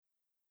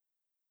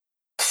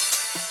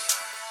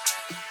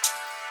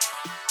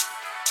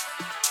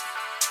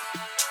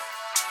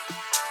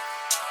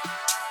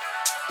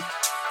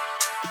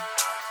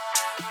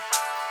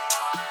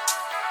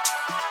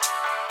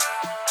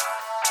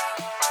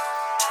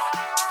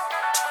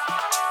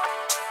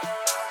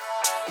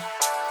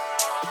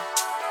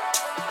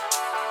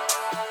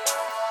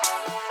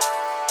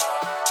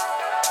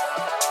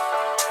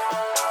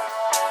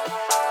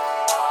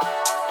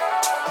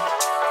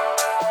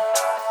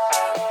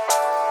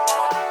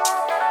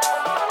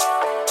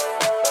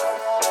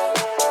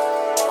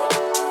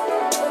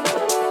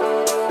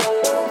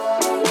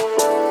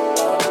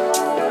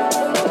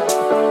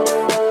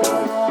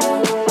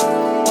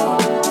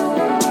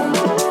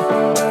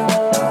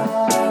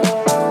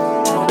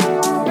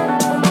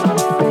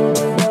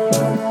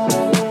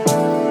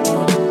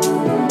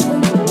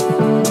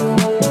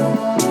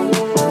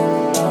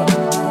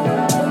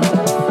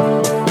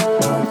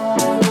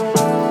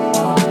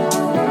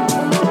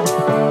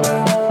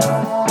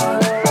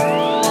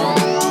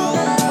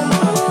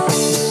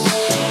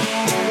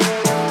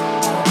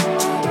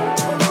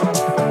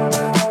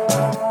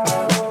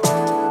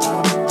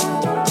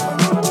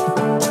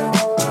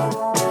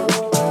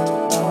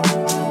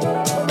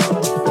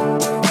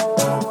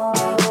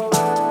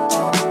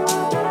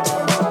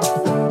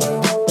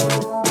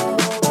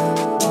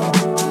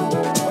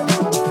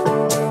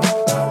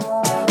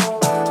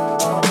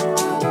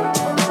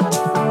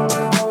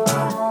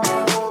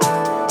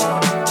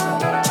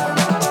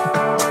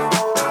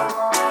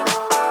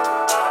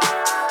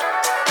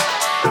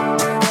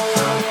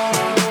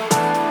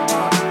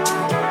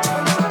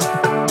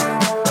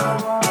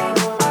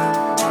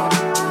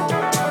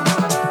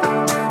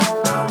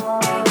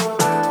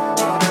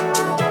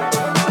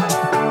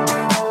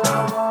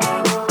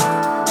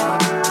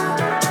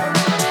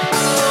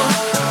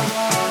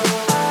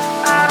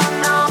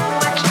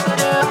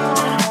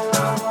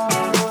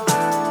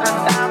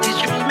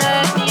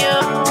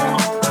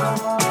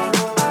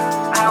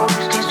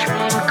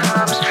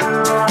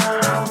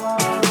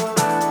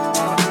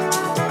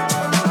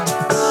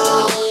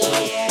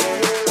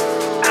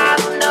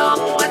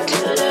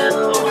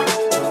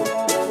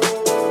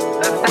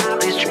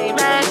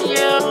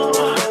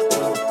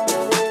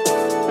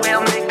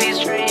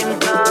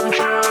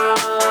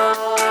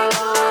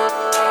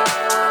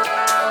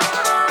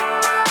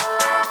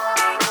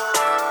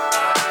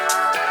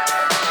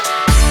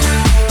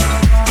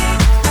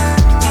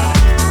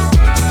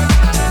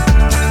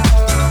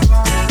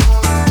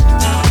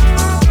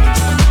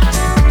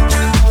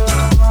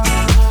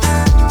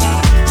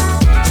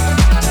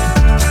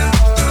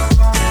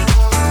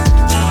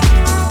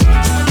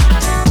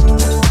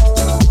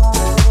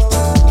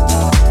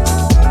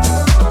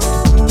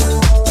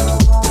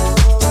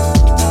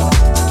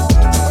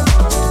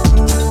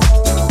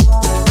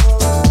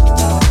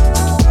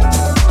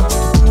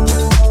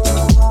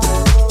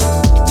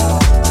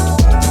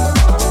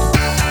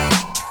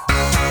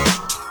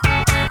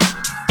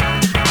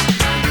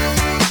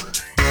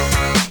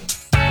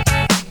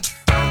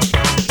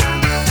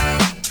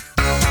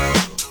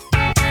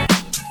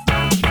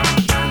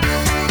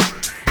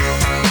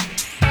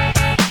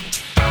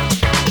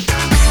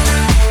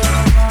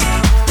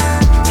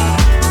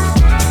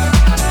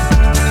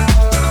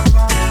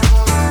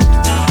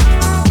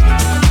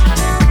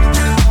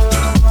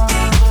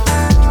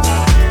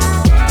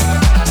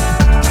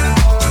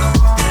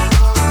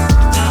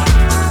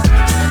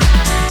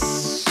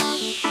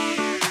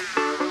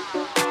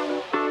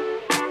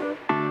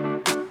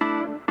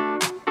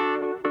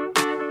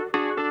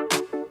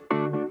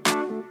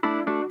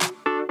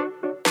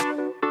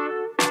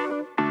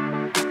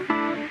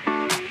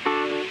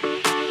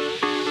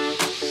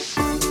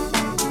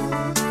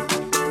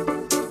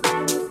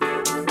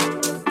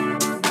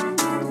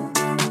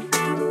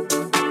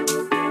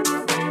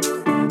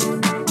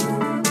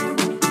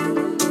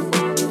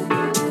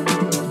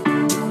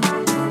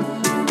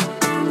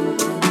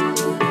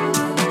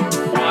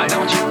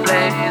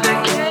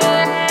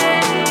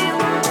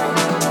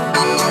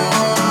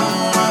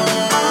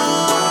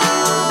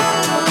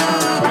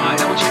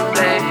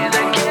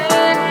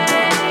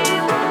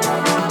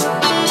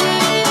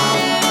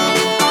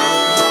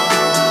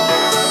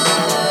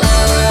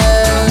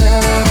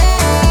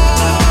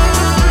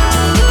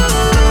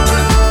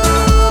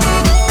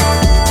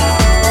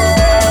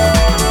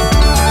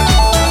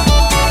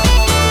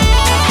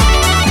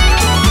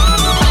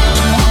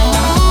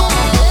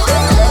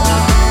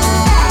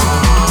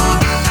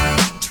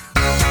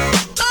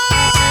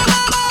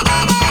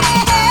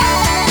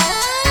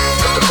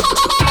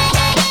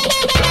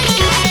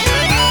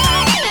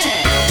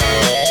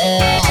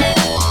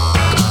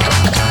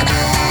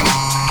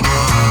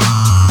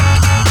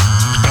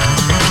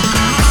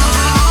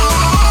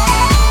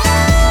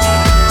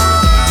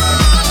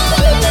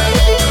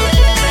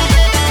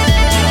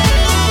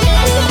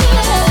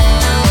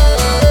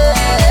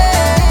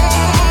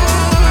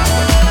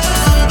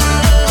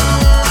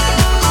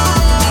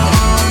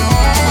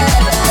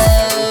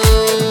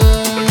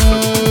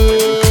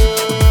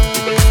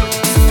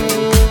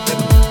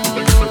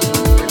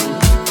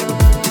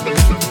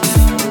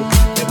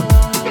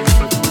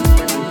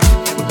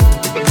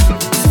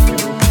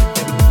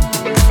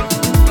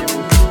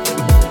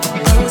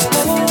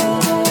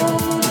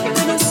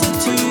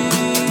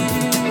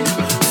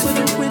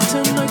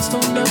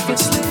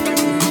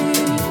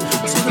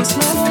This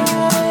life's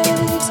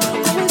always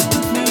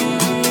with me.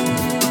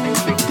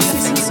 The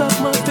essence of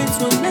my face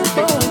will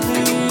never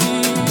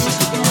leave.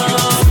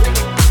 Love,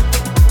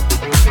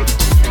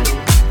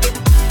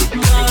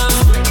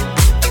 love,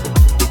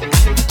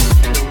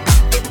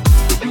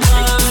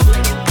 love,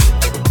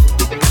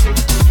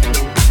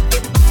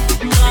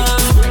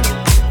 love.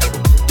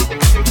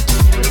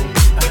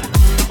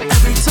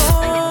 Every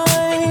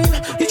time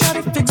you try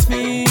to fix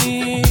me,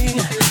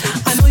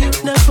 I know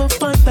you'll never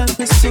find that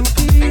missing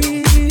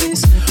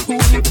piece. When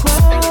you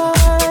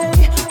cry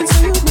and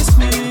say you miss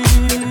me,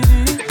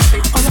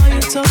 all I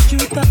told you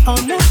that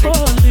I'll never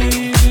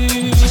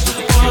leave.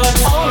 But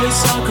always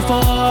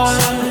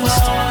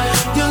sacrificed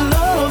your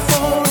love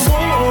for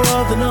more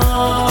of the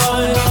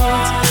night.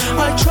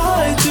 I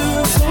tried to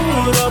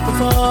put up a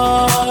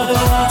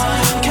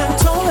fight, can't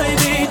tie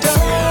me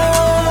down.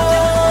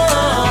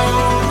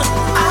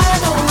 I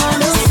don't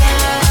wanna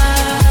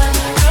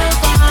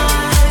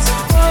sacrifice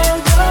for your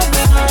love.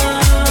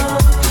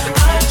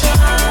 I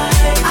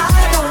tried. I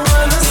don't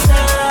wanna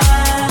sacrifice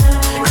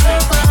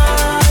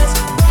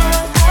for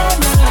your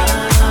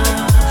love.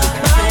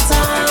 My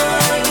time.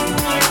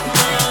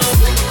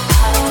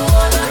 I don't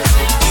wanna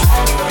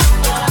sacrifice.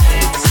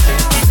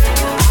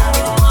 I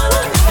don't wanna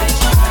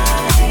try.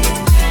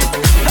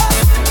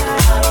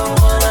 I don't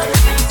wanna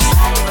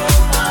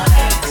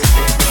sacrifice,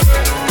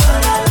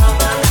 but I love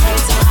my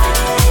time.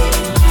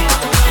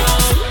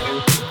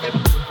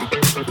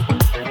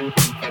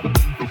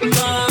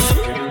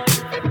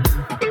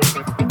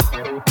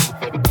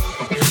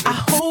 I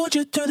hold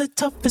you through the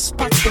toughest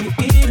spots when you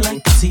feel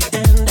like it's the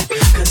end.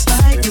 Cause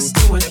life is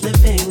still worth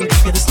living.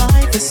 Yeah, this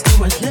life is still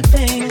worth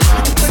living.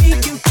 I'll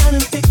break you down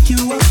and pick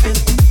you up and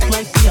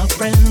like we are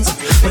friends.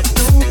 But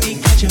don't be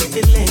catching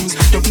feelings.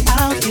 Don't be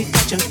out here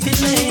catching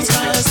feelings.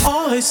 Cause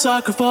I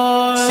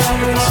sacrifice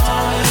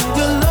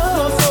your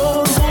love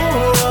for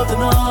more of the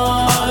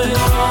night.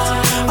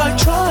 I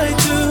try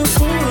to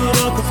put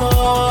up a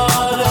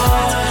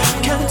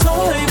fight, can't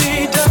tie me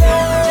down.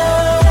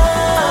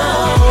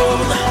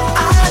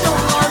 I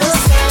don't wanna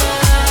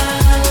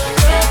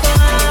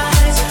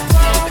sacrifice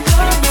for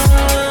your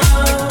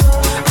love.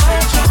 I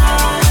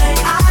try.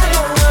 I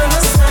don't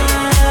wanna sacrifice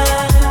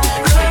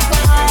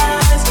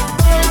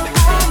for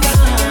your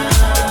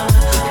love.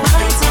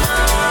 My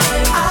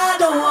time. I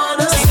don't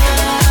wanna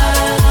sacrifice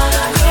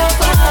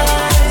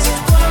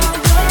for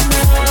your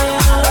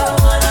love.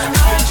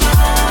 I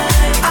try.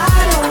 I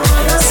don't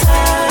wanna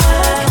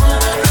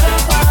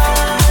sacrifice.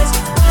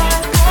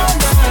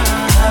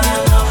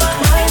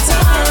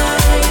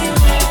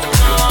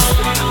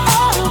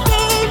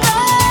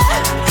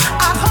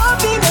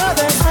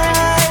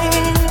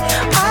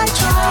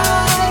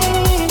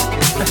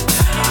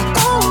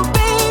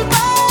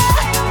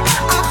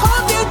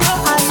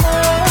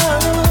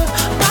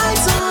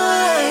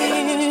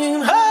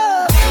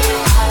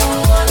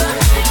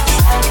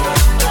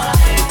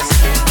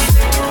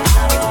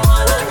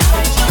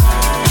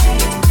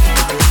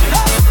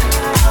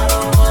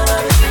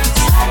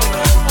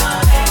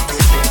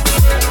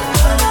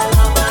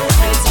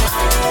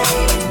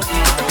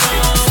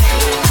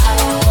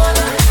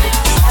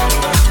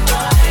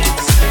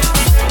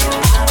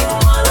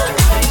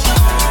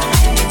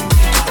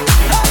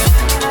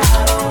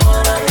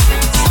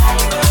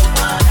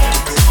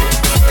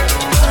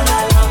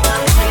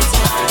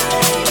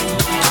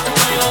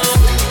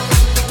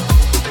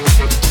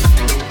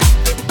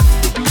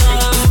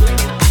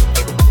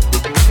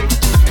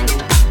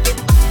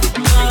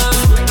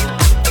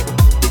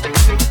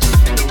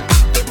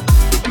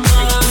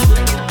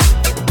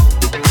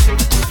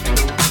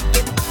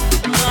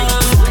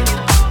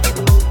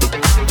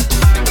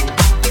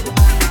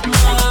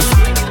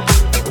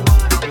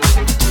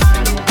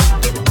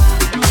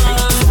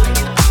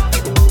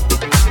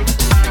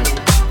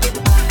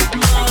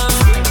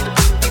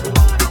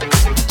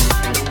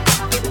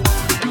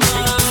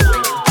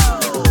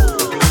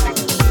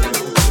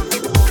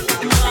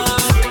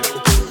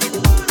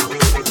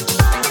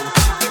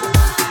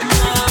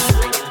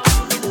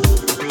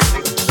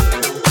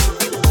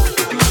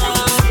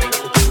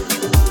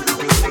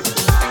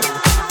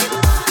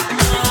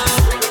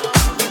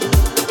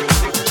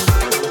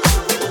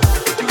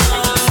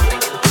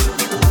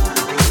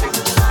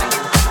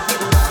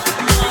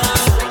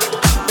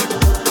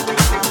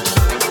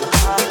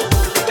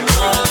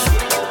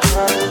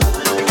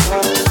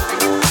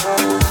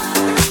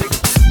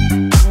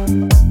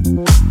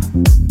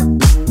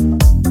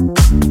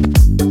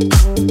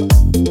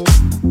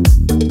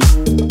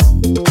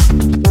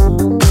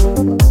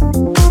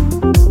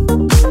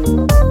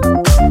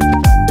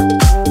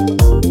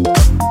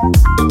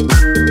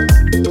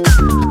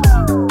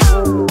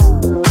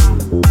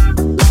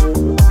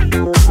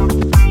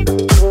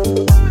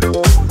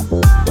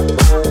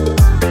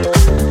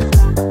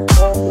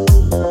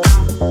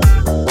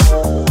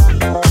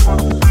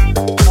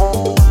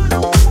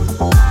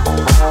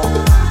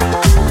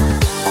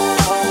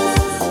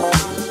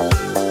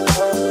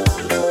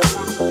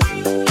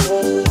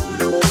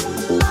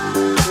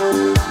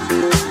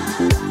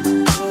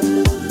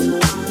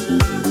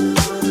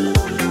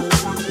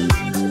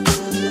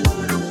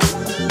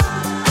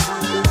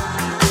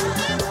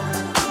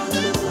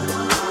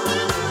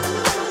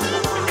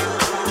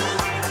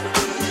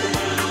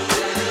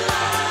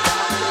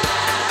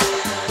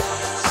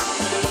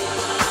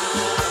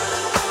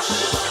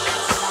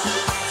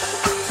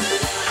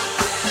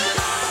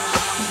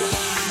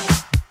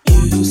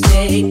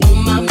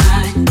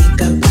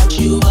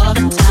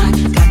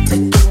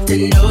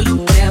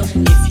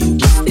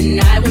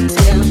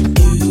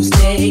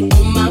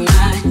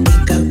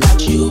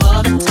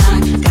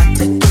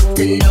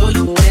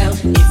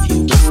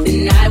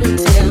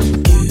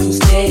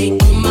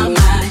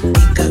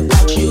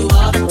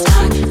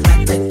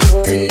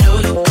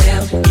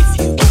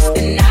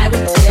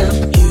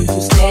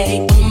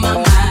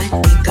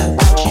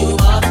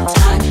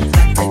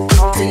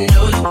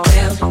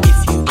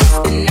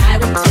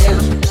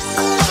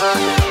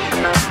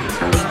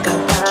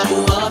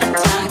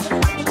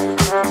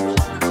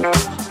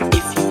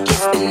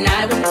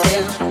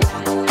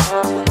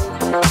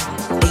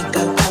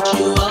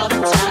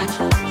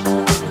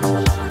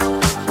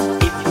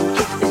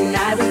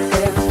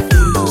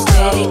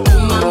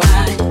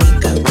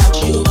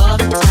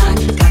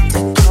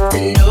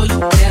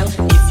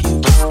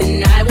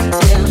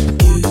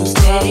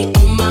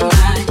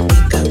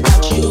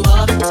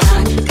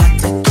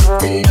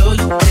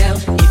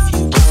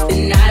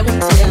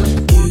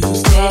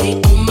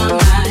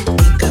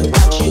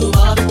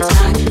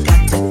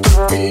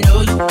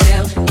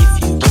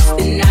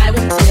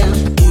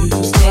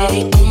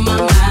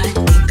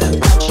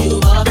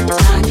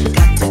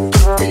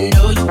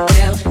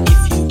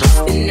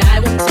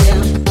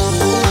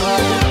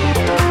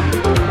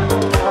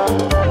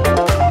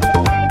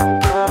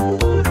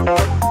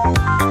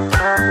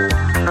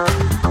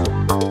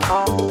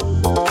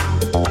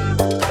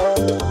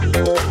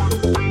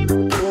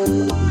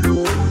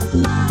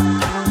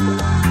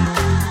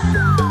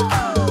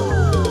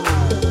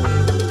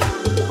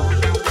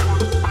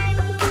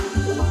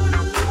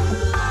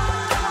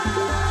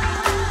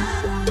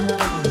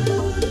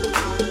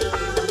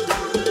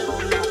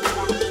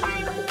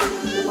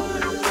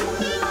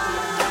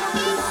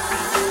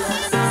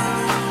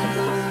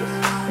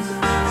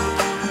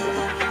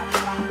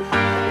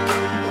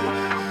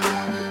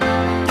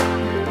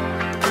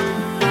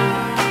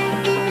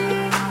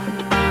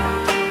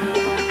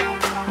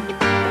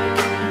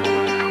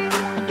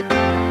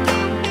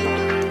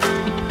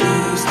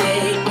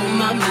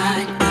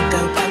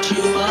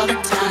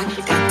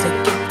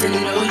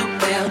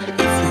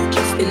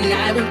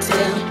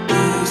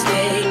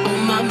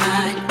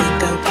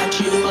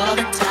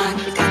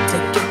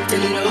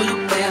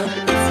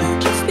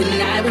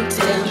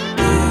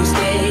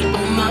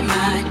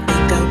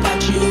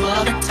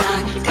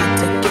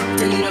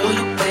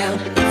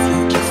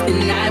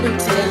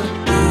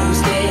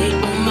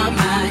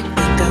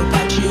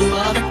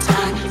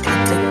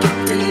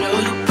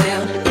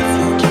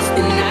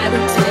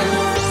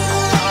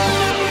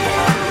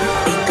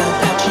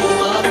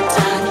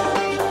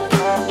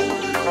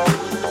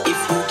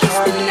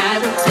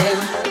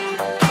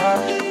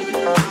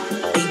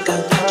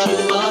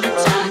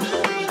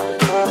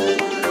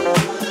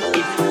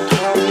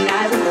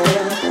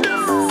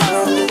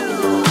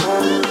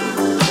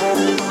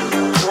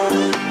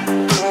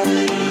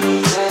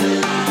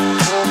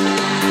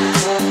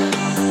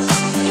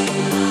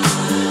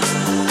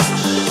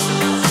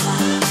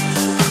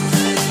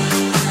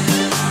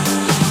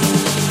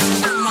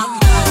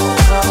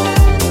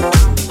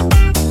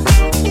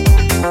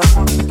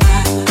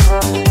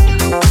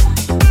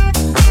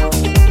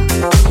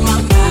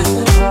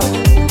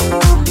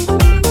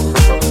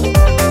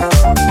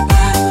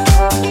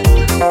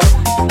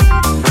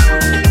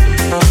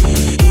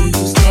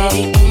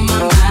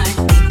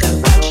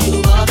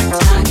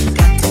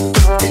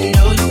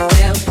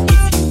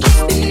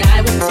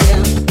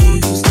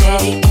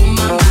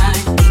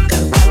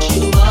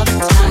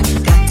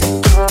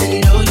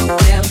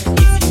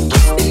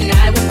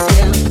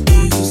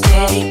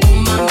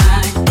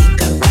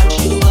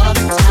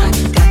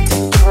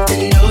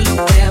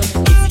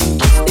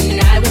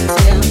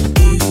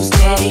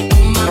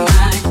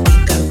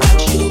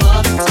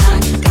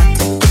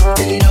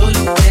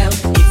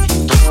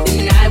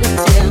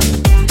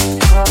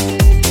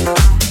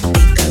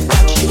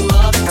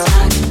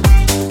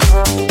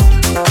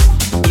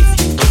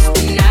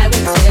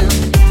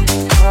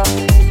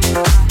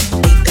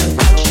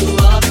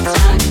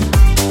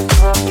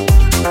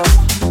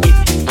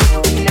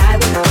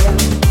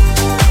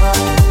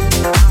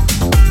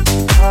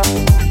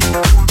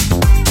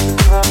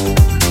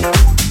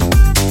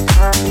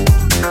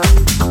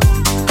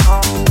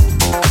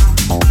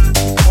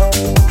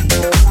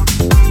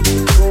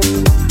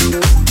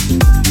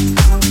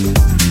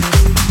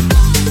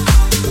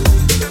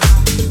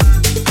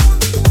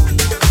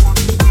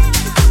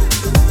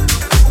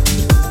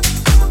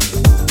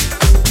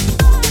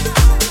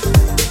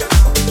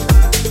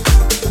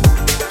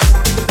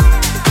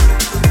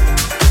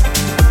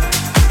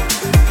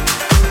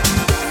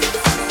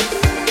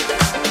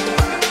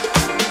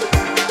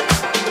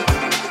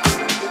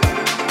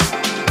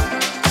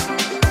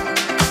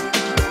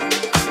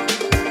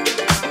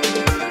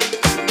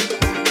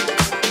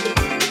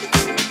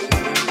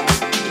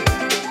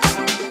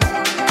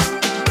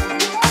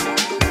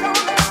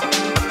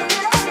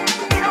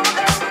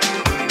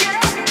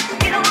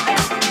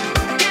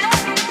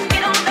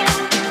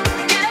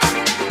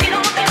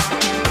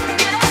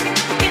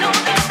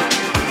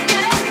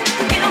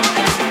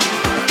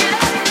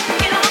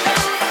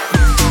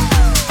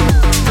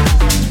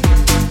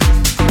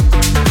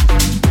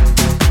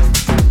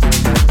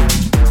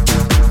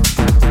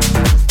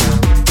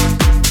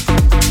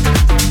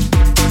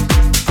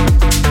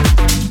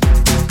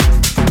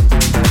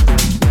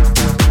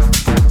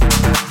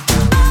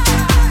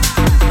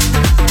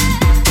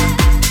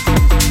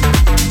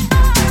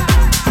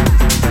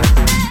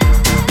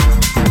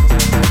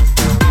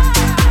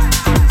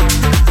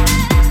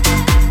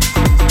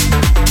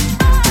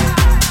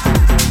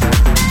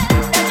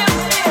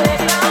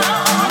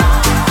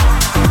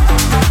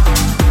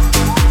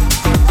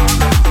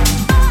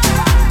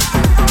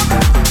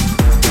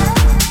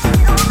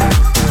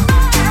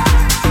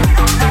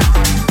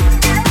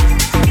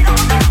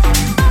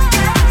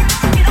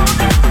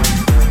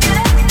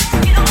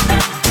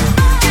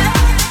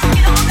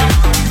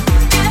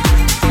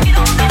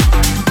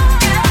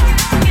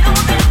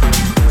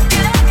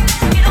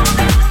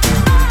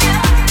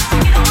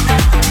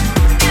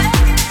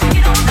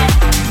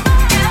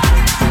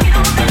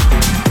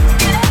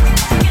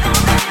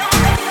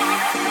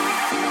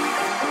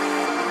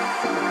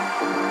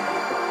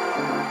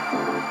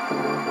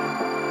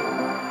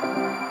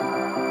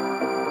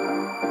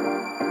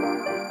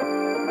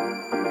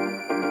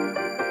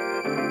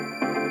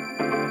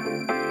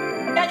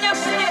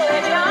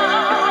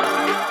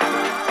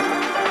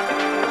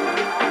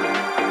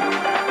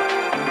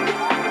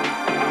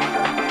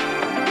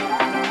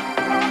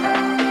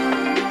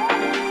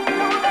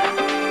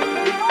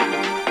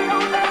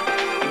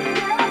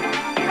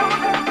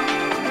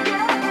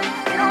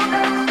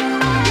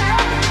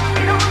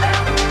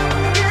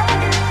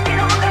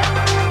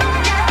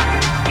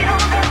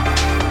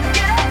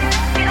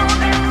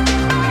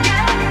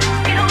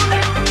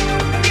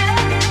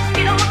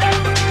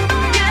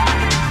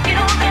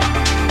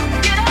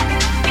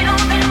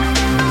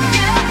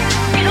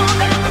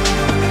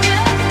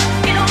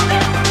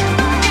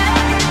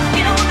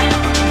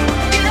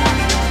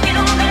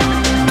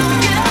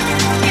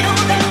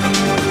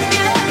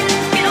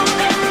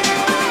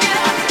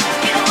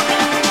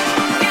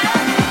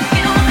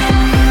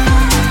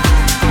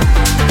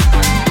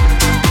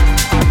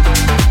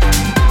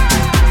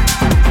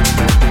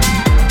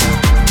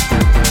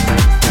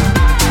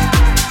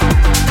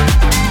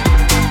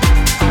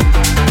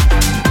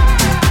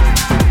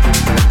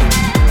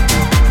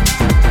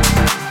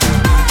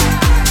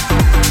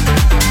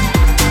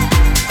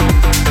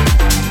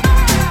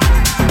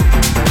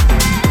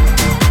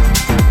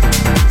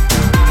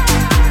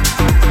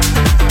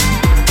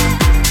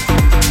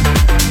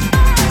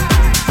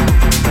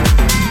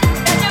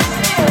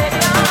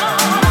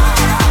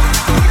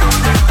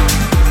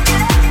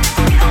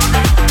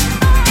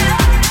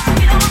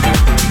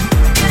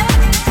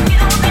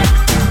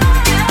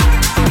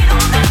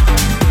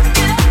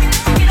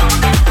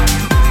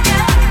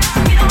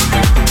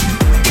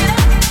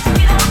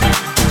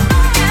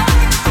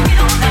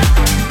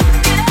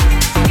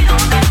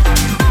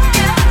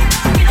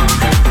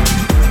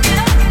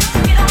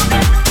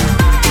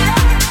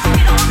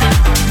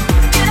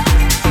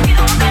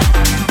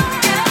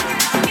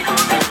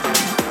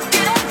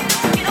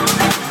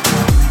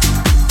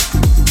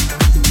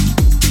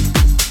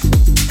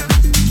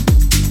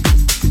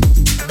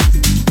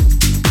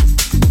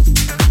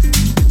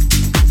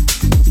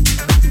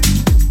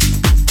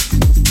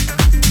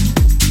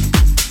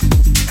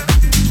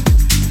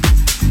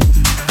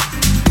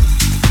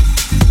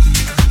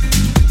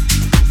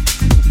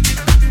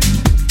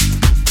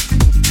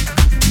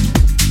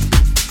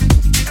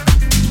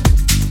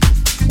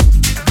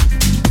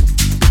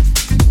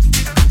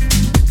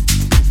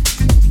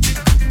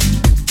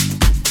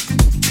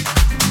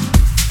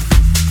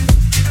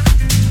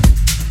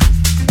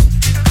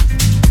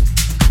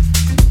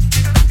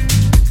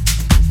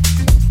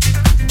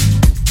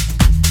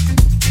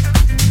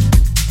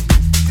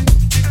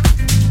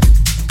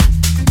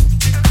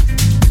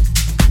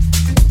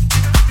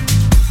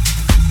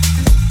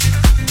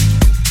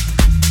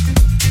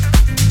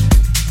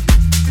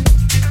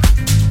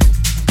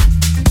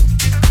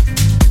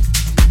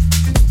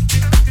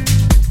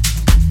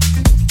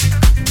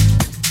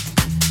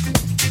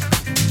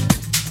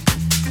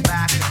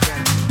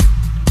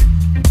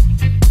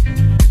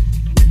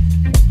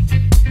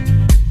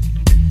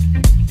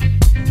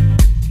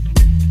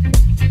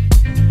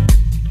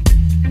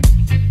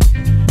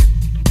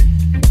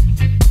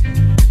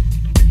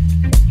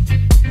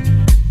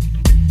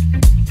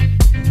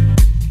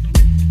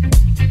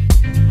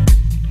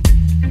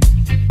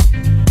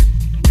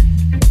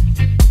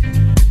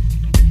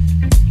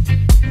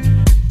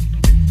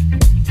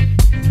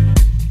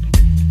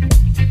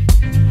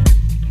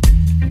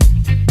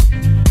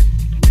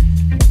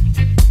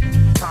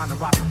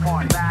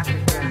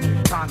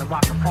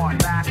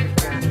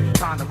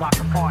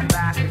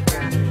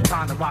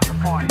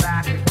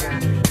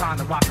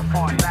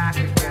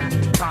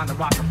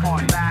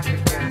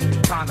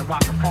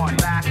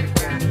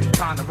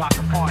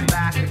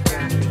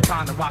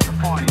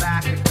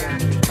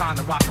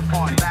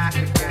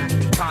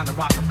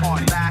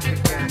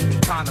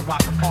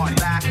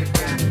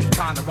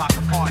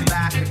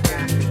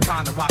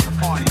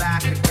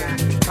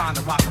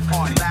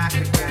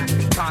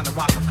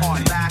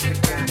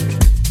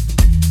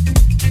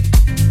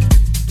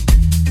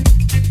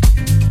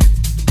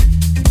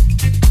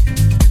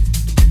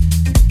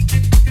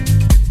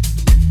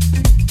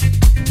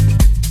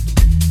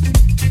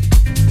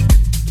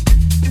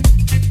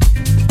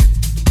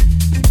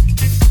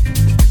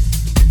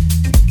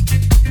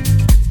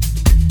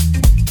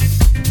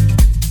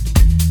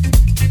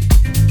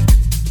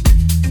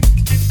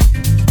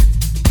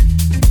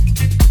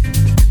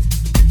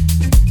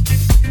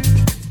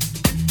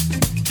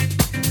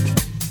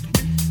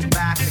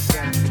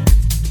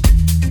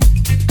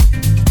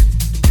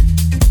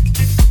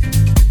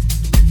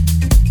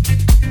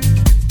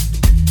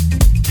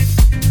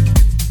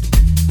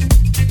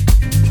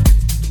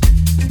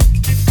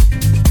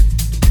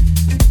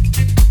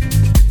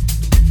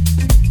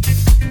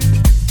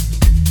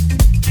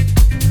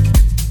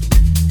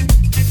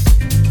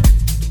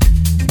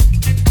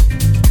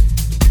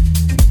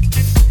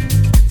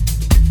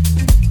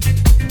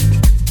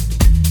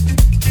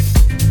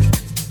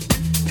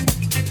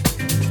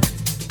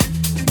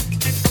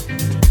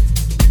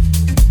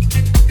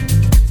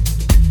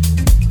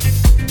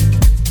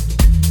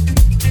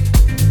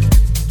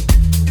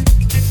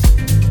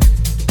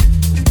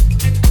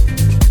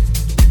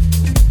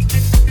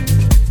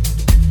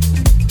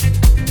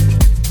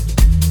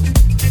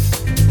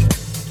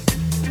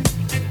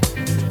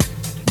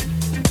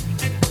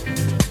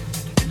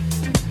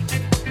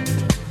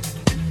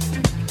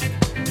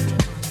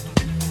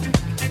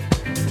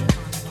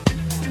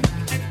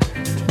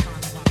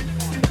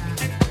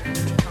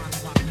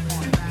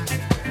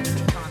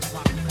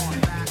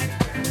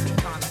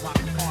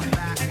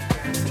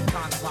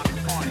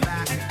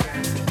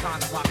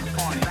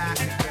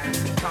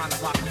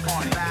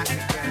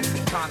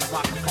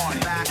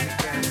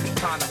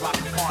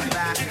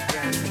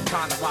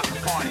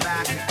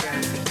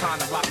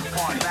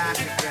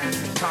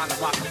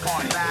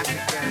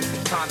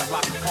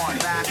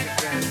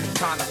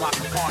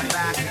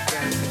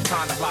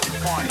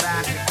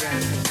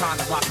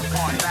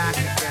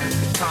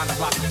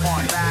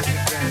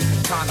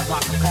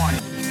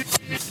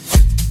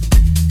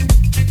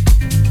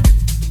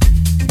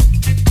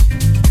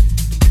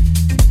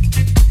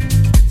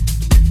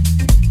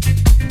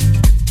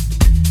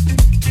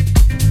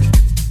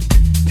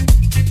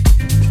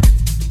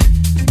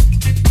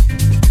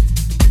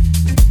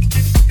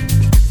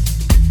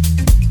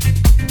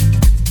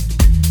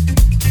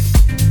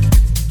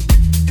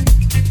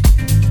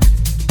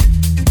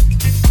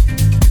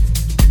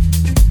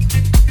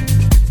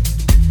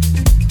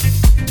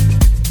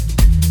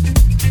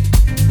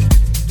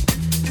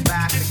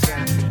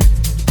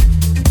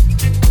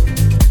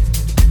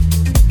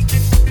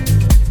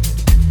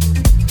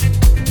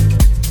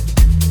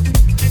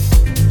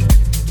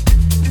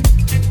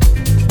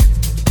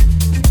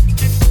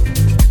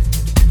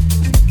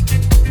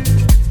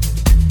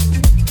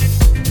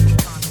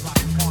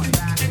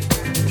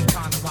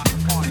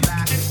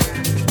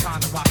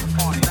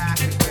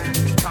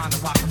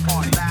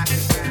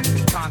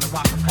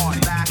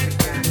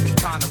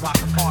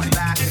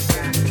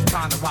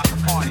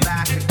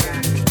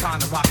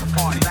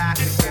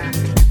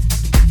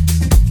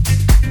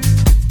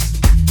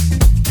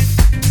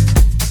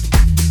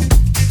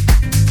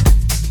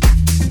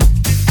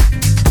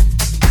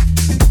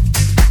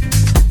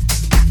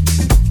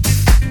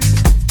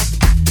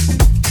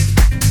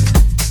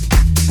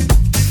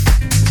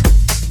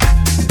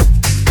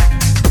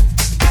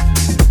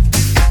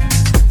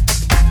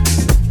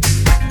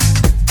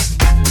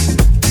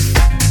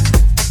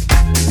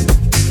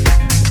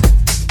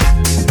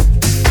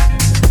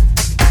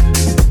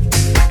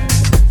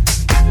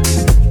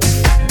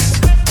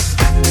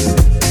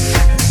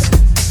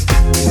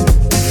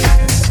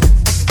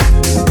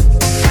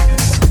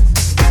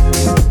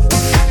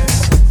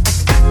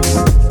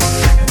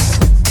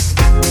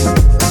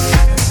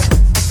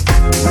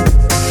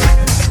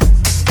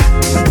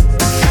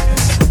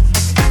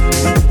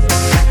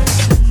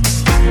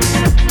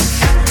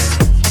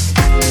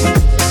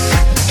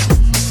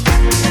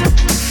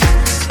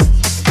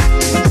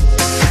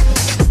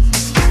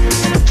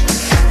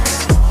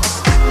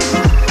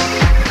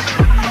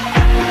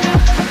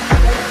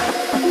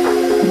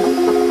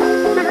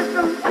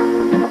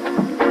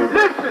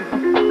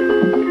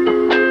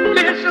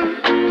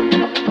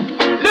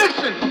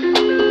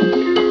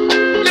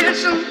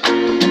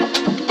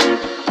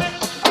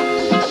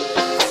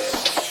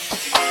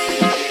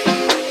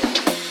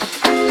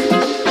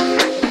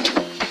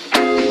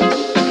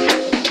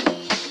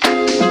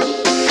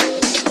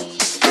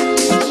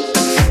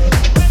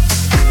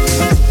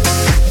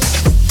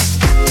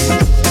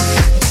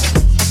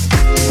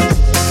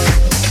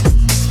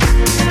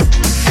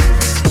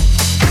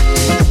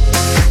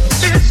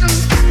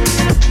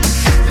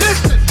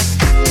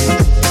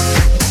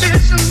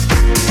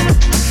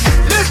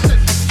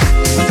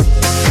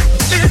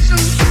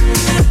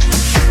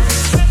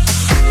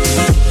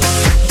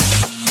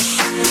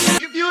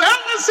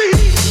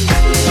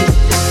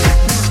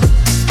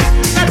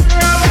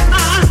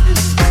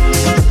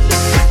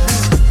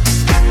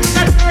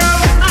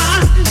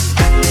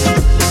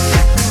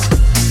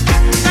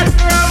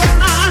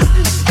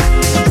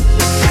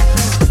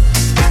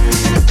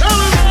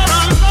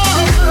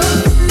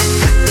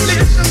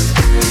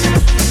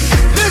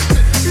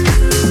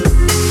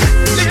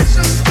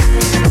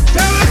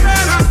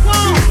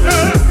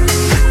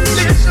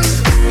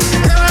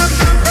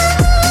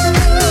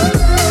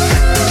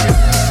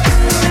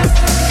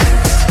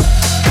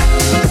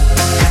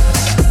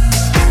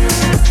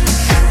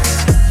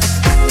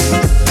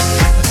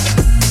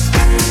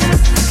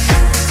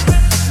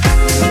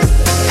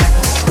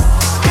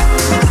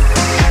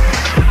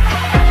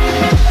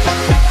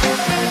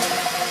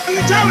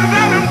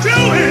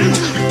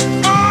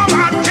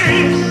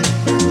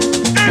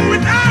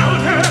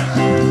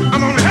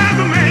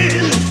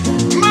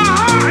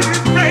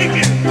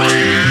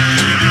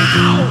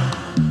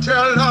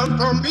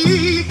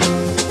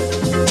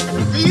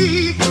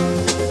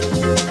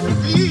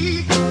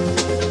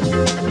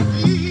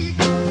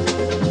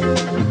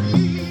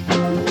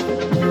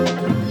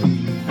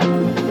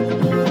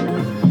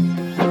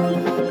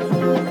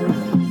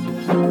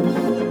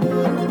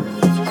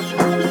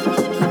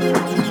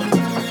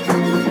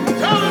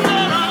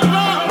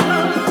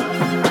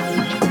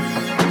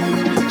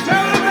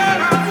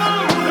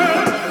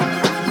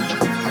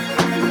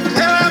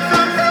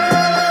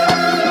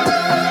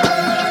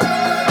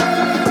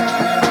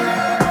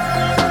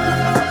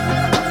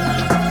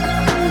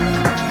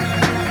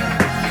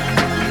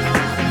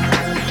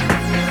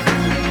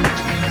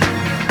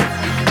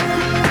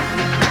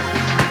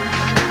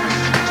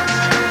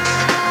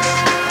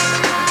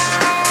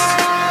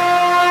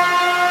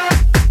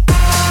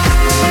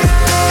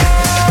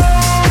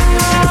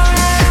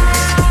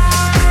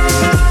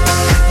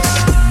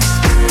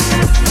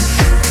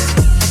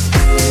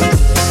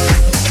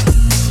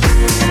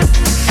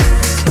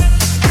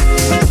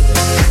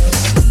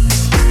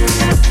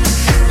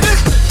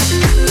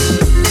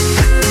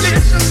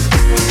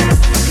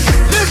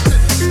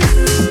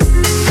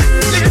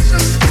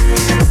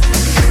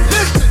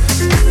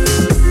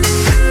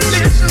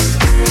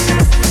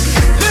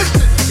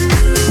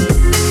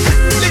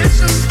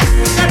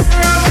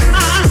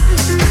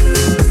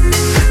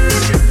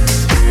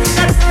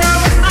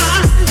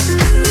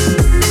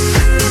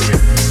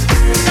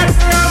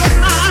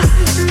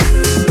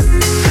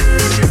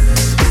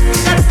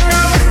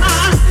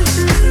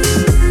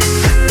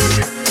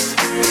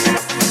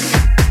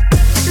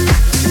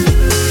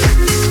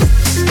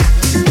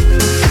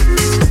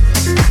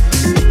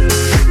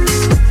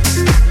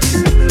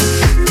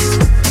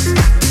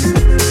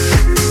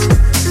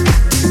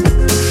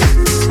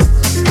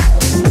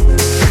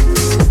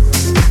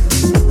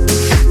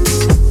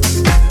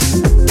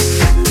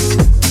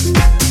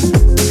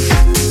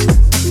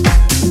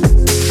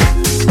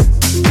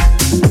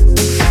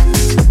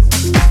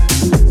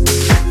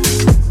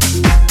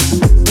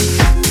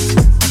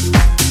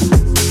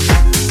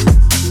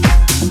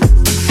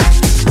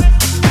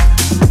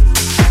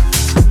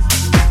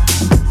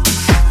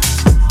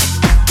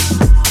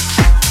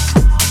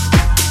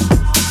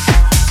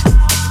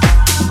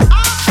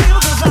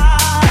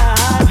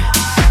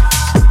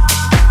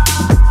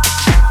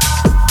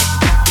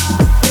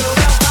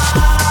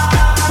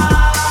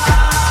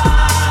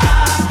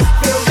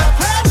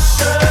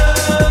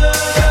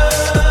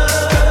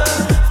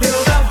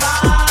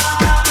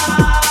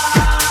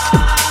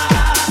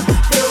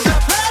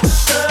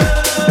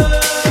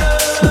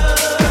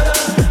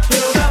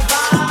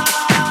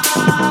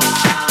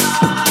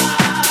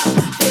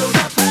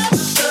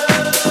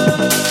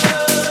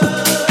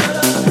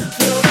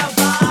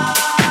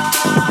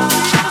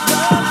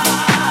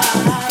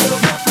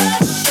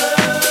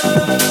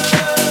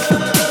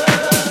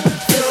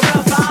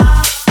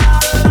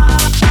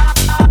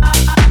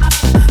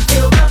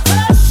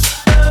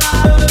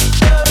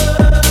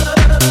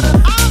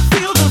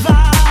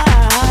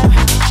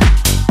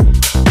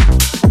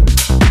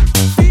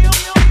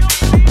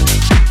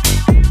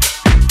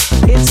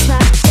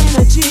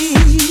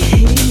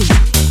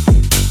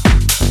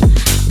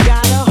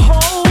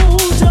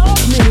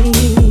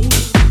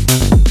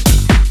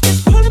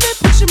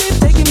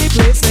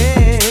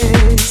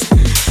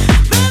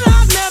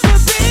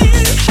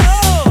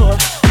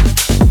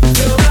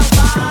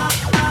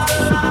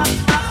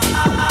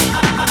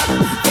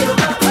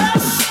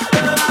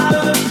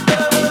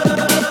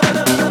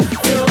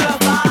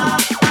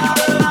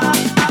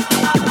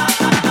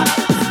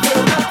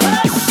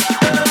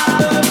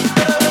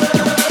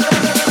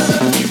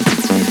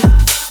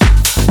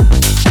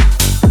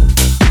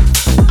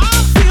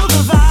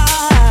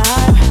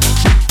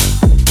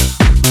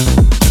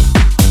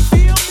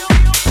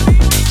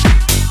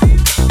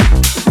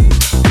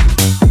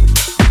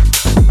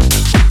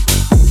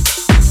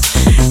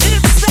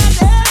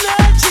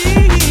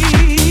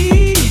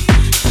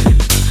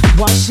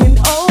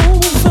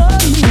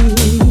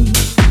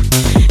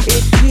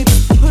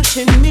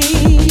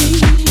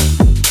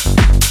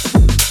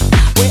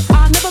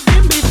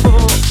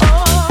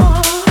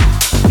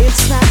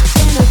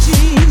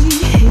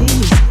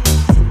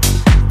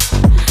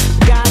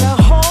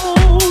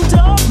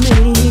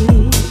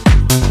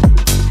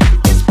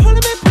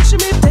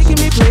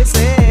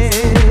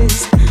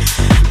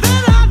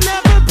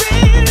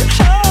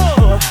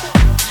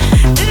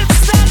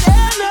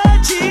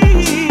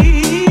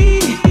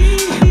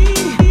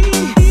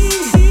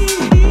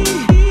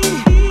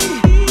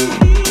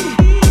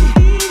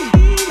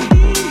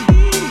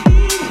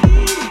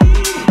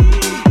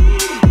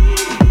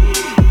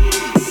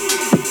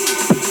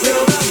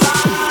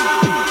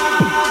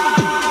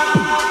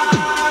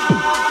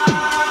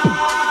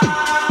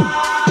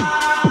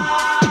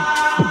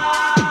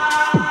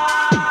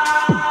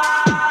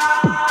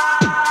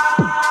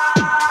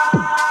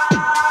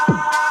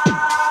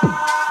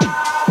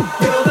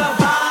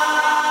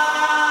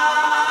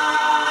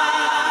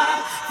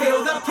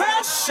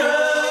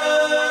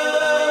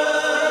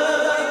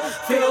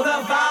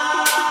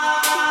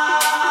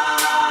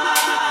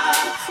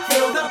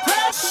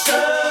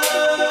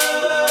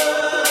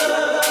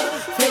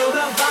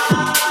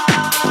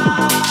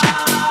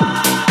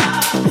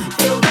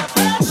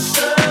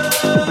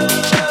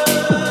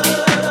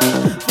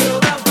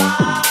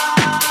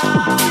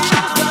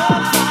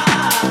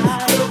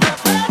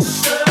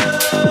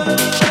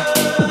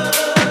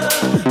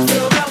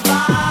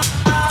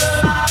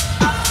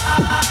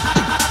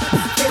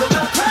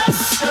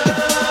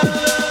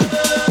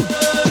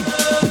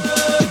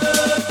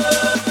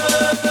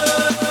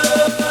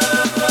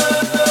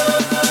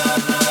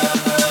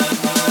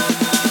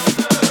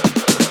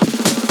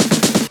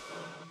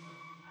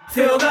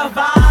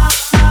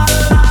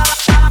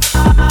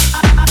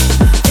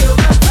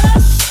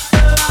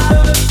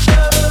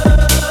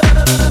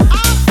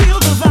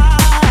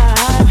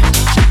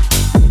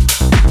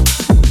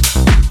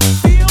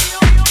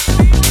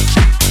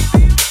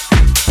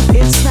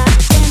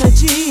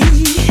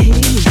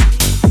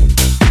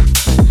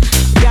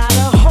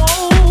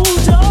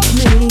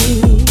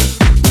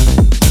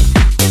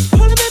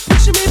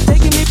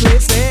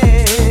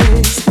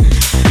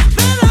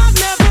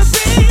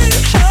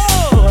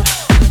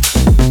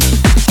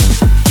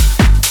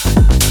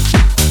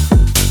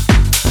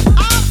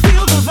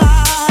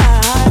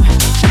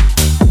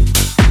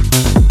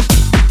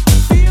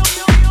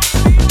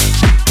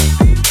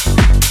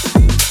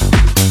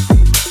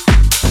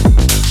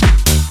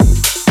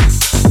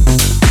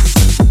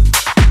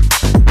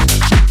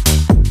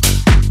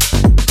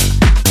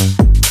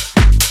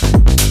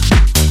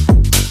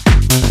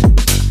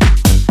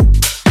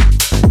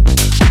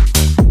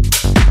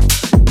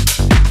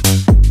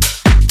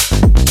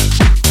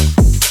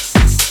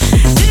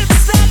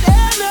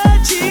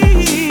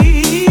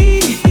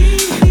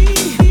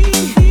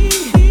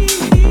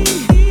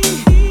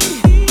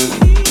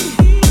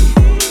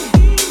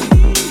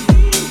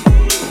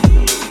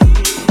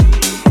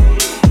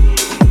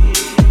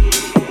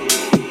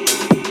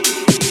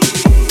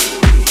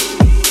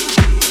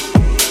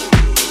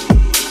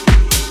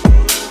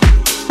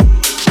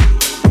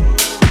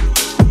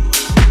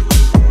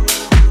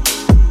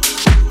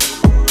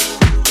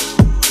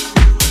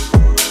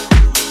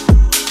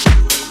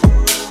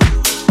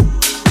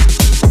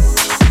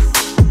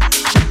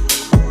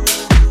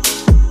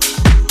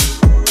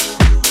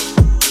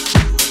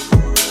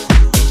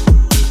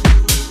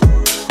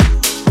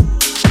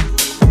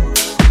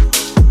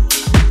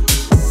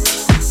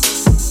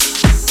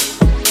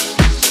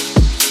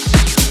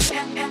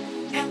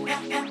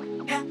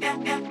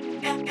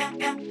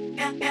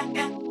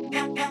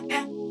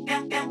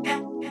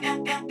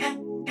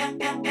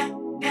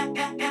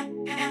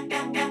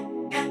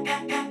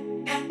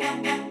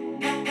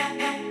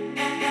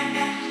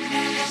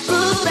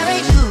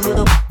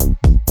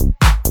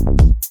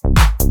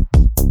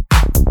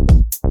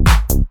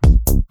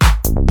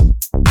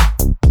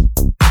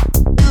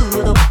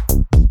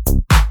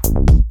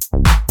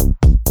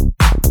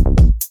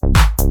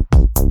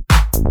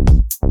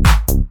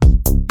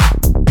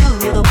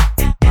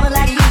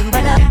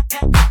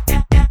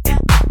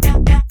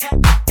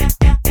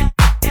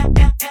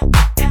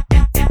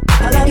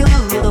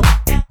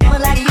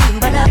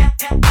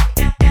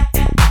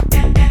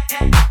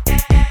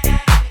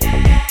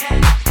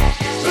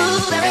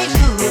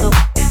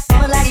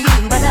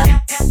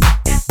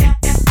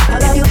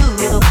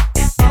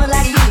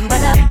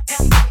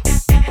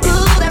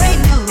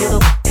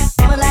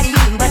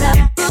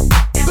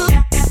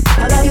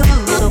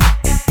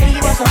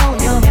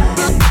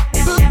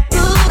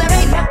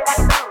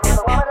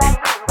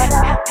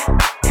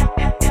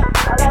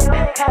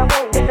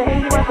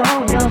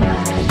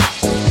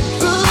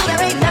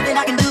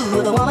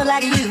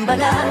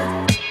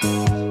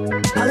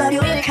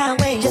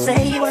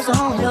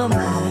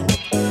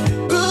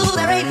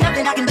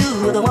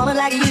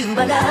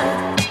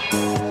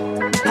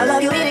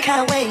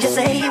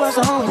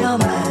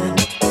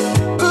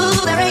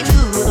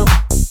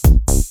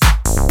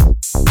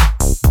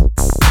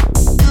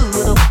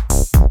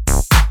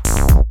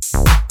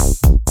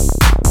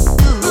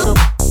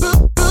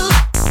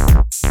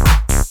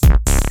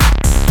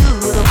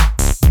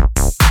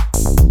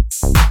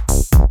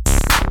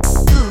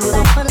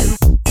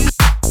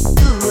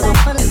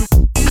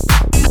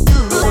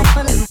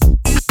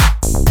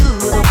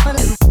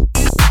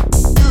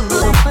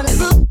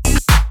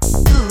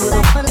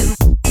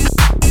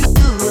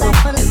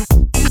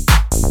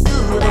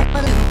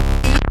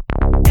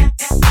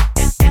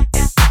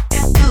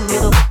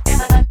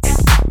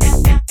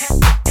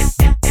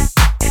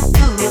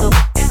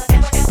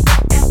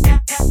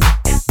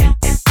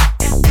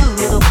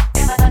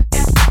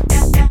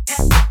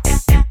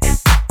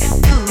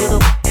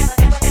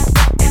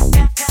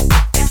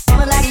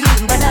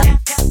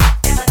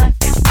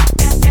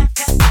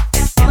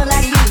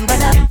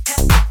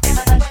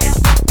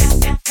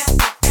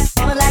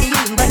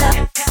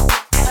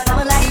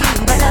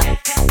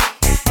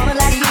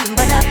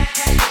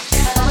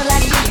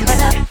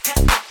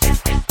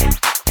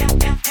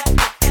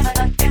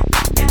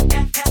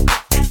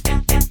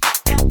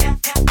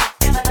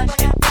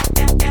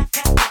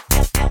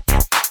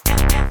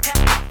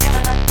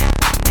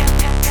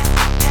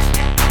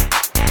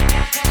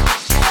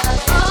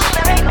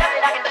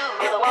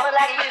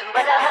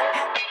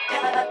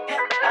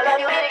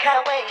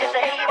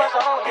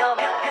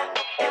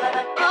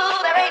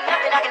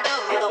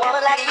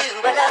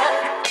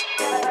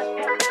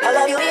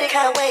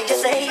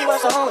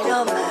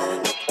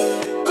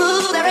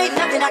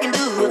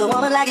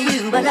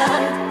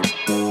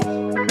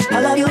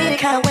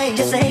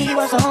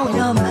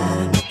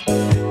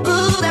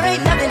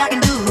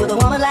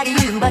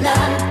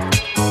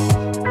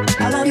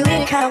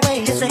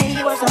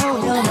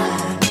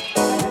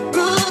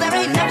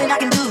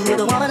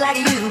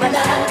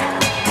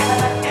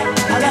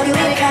 I love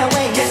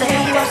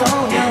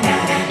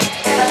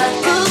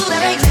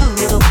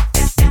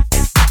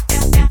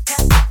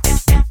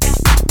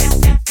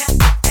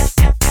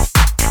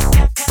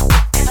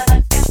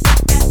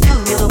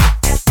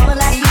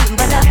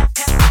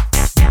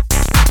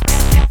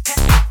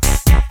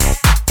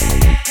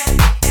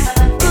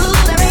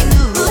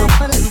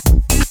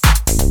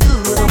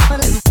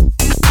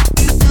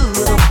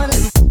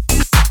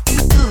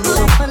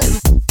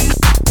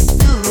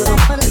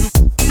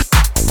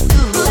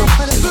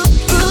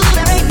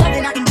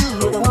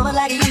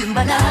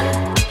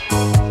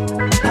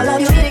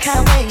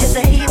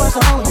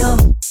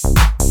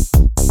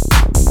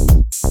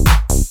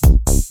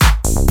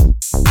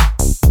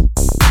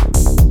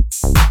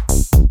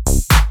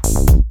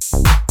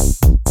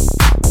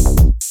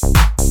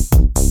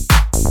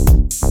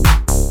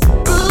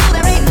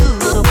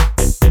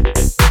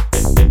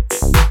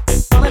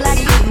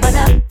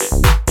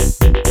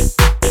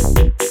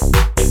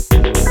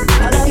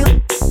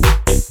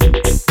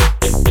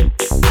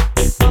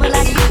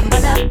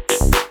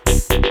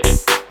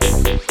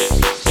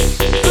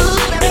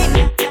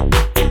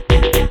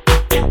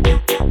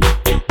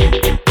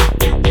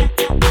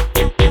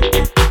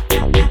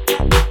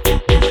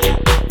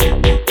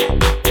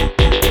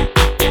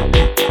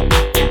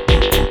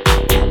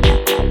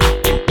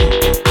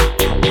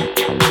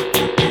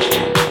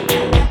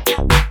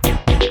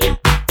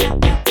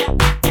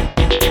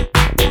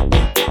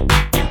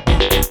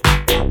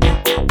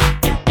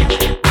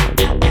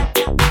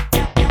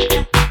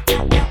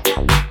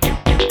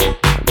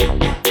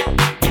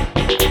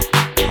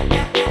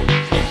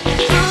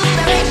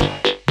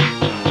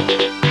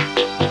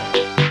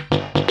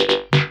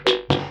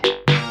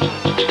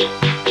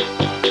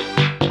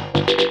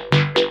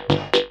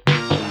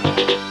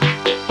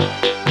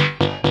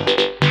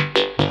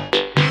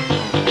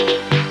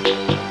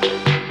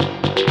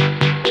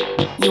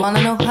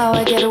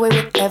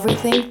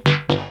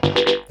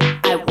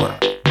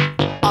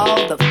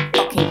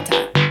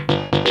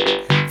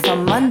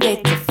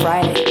Monday to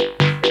Friday,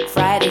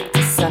 Friday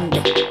to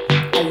Sunday.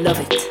 I love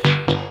it.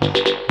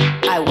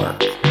 I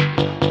work.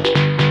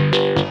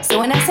 So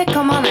when I say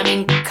come on, I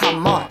mean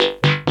come on.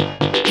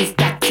 You've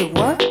got to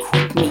work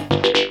with me.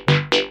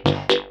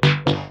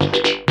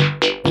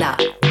 Nah,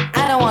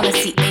 I don't want to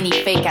see any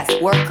fake ass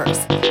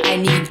workers. I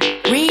need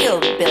real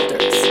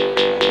builders.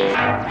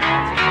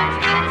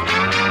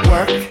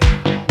 Work.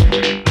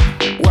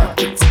 Work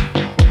it.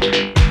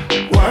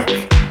 Work.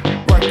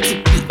 Work to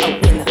be a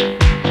winner.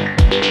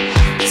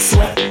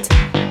 Sweat.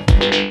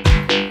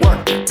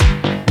 Work it.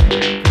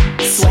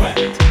 Sweat.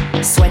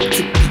 Sweat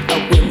to be a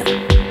winner.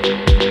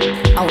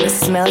 I wanna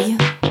smell you.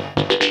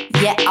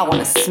 Yeah, I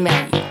wanna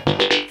smell you.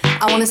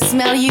 I wanna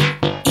smell you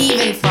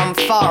even from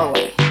far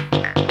away.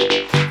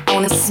 I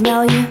wanna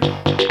smell you.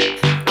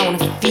 I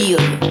wanna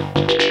feel you.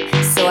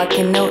 So I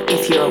can know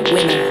if you're a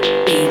winner,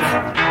 baby.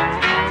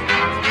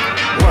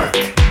 Work.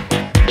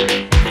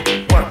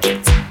 Work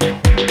it.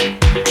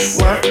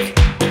 Work.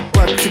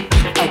 Work to be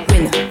a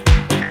winner.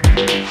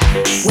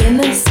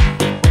 Winners,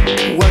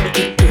 work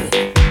it good.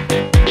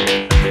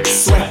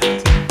 Sweat.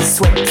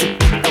 Sweat to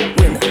be a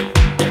winner.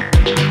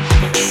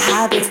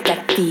 How does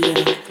that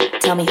feel?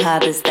 Tell me, how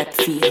does that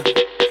feel?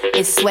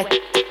 Is sweat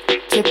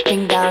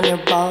dripping down your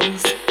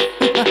balls?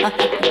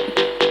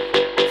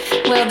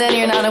 Well, then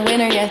you're not a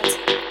winner yet.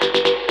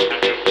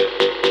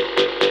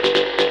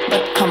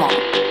 But come on.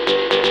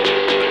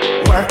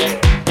 Work.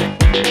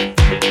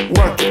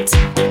 Work it.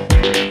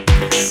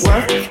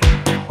 Work.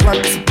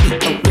 Work to be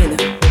a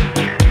winner.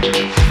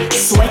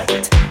 Sweat.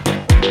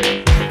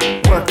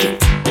 Work it.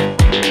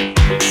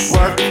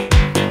 Work.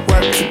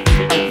 Work to be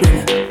a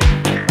winner.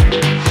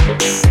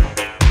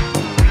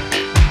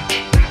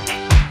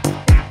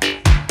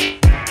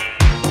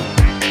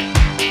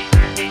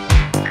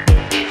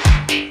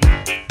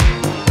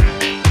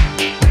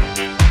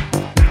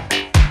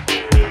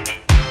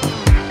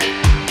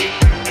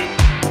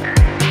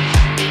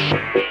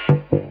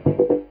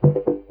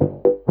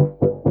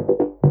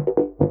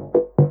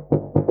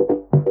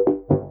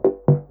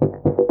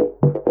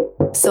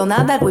 So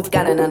now that we've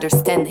got an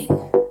understanding,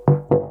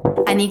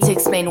 I need to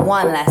explain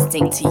one last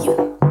thing to you.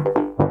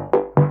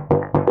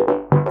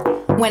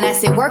 When I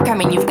say work, I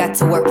mean you've got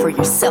to work for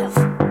yourself.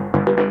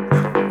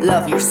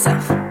 Love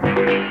yourself.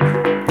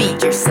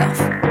 Feed yourself.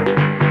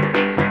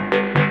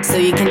 So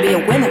you can be a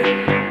winner.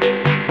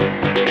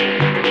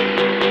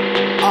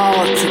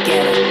 All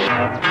together.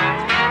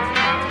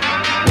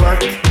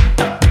 Work.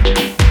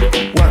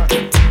 Work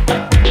it.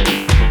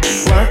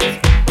 Work.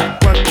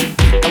 Work to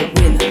be a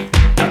winner.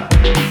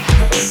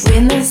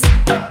 Winners,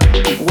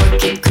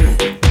 work it good.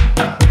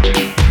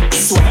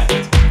 Sweat.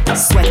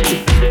 Sweat to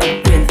be a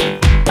winner.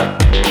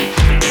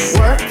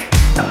 Work.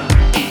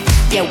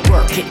 Yeah,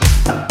 work it.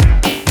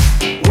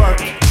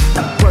 Work.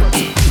 Work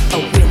to be a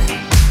winner.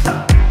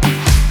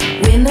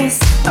 Winners,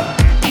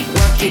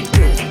 work it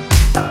good.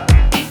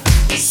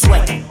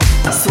 Sweat.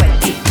 Sweat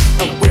to be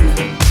a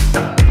winner.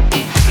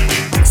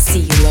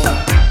 See you later.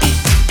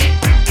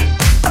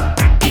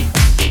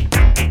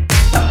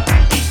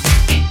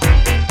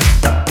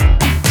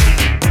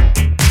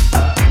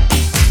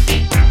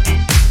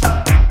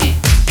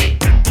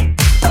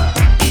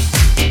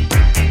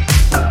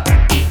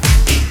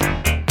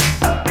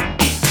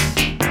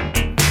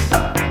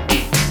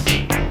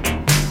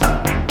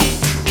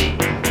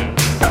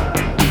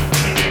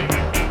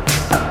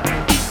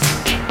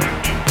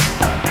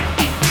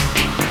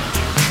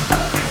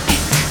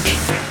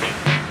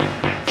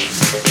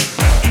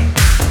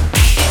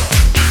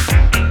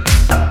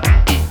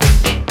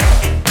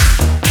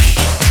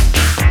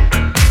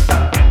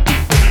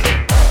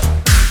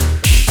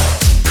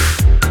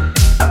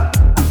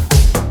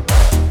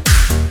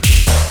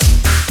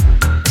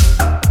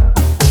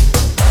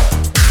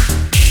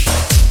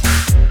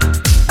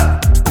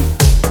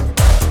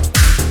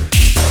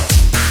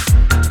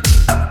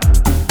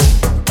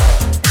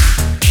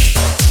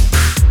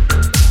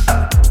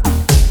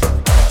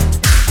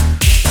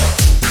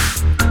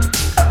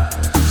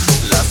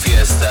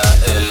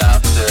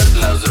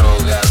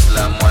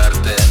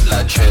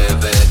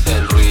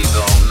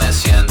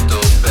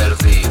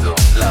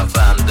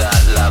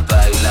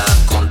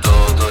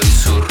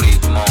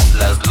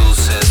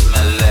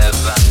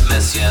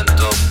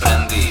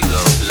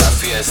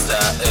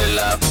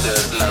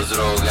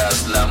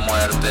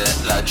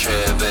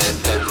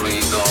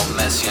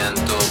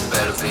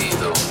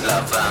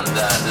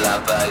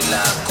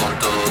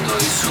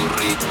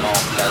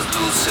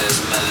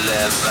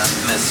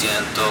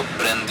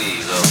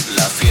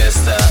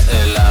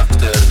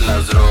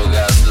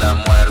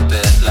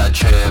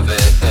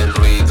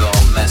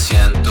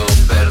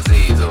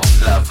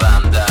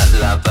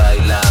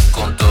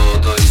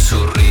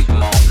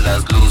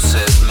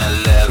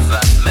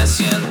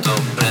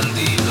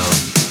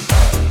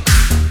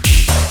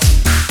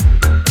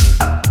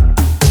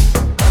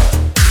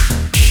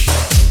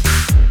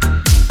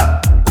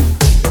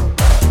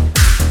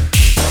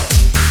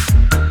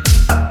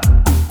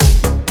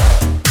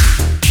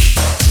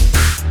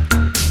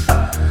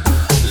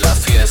 La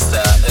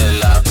fiesta,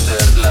 el after,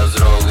 las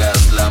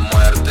drogas, la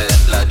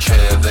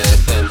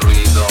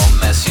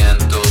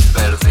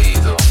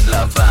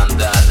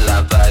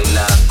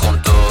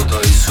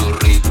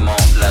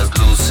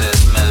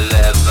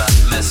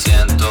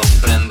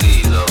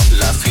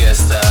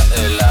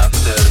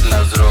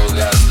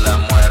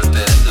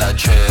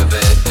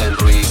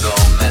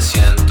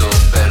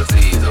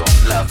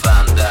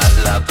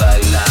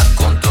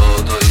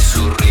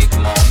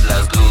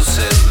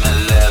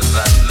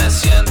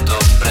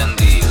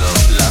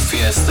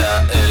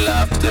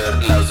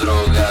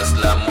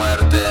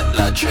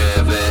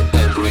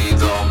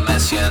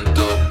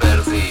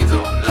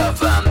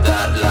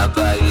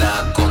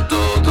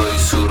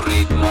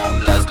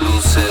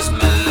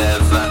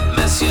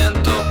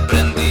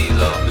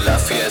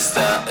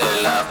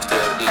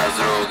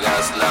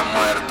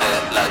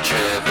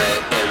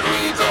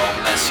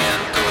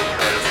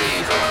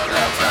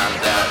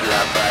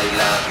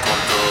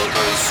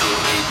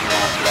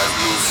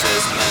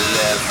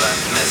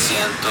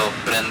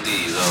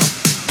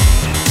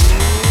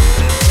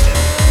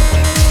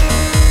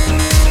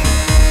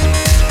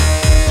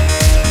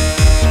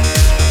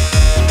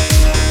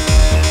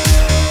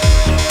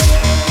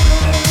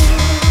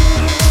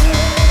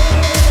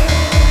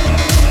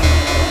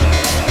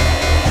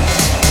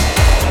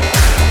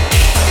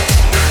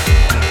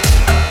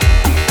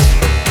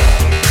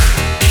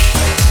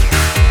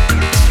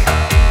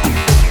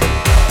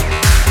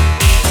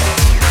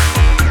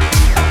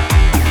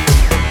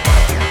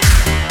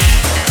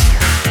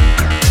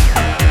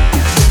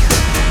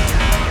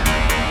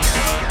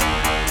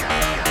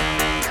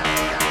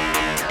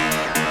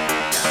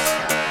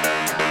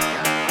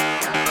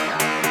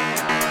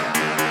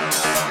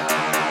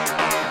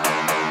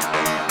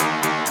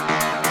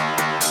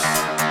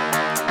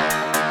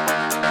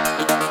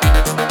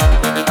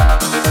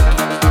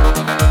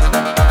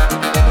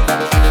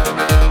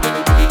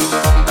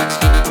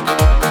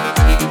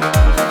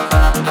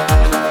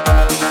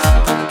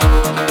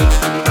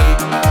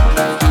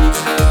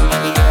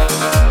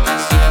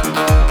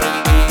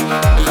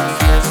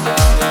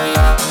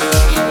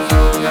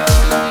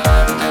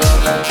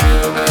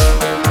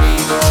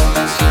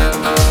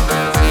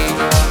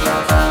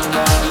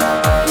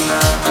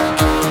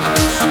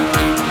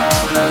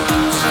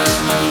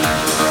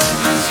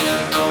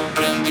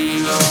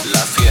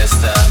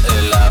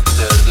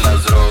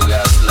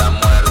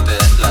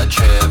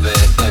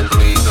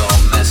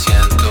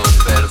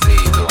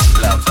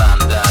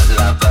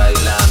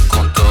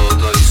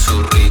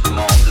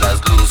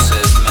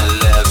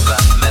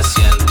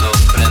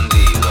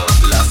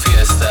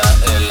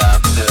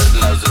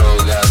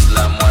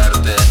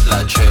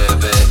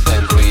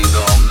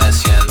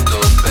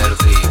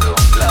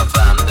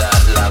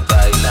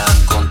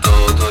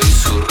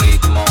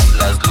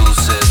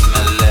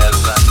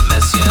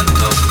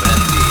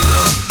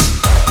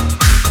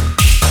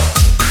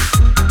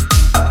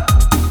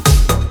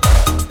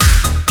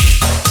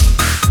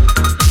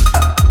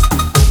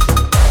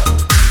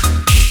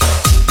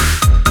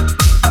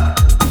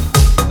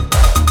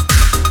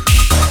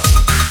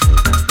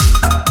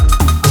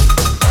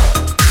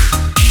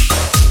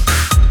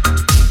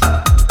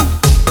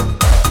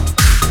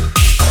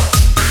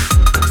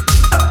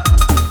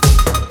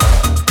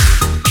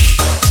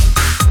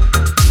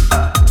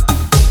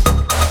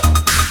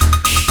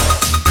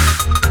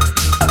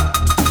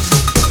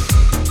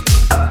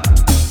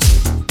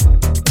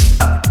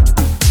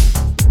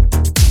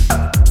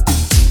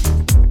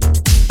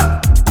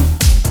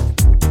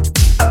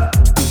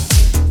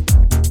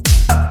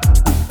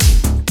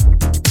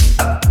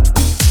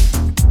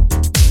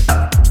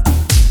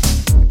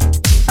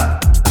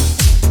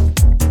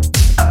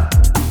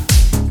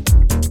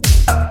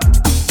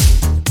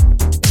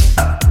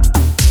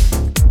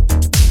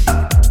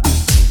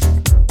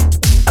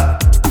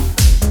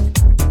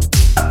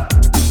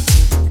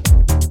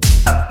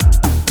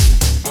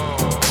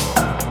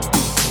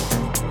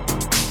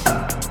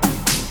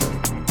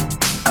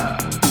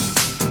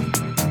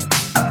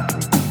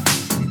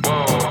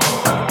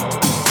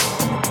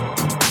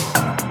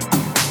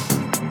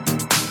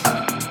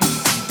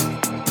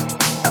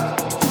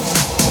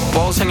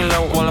hanging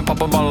low while I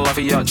pop a bottle off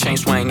of ya. Chain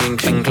swinging,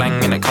 cling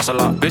clang, and it costs a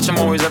lot. Bitch, I'm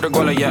always at the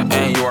goal, yeah,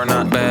 and you are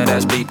not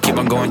badass bleep. Keep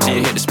on going till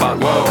you hit the spot.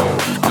 Whoa,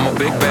 I'm a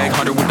big bag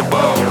hunter with the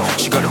bow.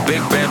 She got a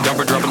big bed, dump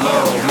her, drop it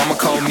low. Mama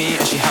called me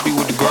and she happy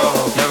with the grow.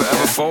 Never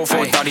ever fall for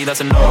a thotty,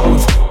 that's a no.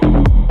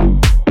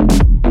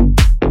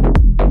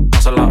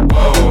 Costs a lot.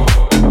 Whoa.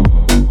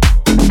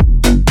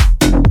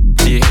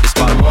 Till you hit the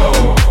spot.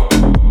 Whoa.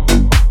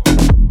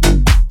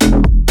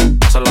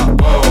 Costs a lot.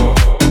 Whoa.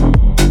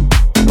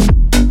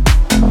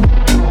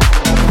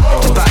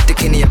 Just bought the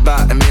Kenny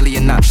about a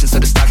million options, so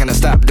the stock and I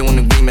stopped doing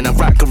the agreement. I'm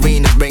rock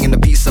arenas, bringing the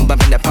peace. I'm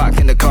bumping that park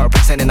in the car,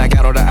 pretending I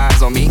got all the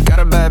eyes on me. Got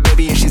a bad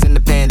baby and she's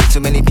independent. Too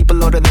many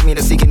people older than me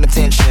that's seeking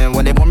attention.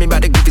 When they warn me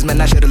about the goofies,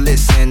 man, I should've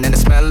listened. And the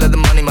smell of the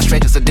money, my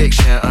strangest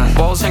addiction.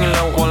 Balls hanging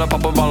low while I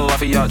pop a bottle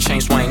off of ya.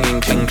 Chain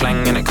swinging, cling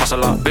clang, and it costs a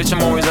lot. Bitch,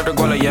 I'm always at the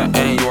goal, yeah,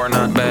 and you are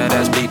not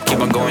badass bleep. Keep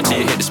on going till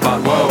you hit the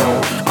spot.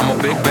 Whoa, I'm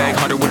a big bag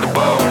hunter with the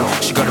bow.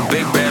 She got a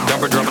big bed,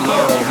 dump her, drop it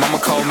low. Mama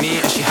called me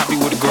and she happy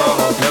with the grow.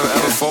 Never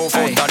ever fall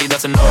for a thotty,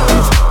 that's a no.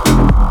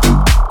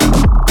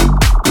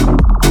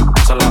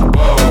 That's a lot.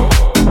 Whoa.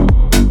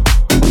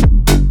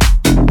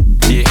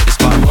 Till you hit the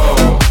spot.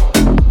 Whoa.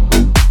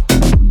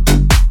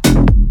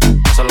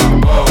 That's a lot.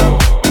 Whoa.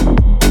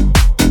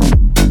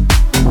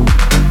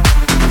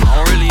 I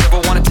don't really ever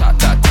want to top.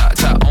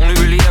 Only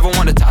really ever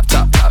want to top.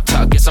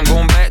 Guess I'm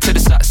going back to the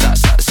side.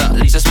 At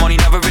least this money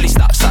never really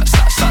stop.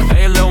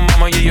 Hey, little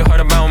mama, yeah, you heard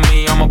about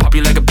me. I'ma pop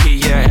you like a pea,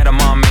 yeah, head of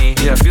mommy.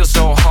 Yeah, feel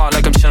so hot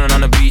like I'm chilling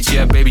on the beach.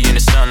 Yeah, baby in the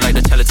sun like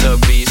the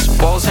Teletubbies.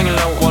 Balls hanging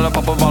low while I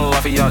pop a bottle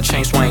off of ya.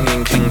 Chain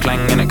swinging, cling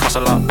clang, and it costs a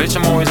lot. Bitch,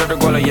 I'm always at the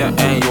goal, yeah,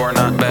 and you are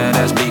not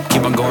badass bleep.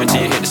 Keep on going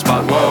till you hit the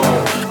spot. Whoa,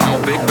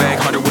 I'm a big bag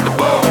hunter with the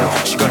bow.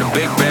 She got a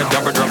big bed,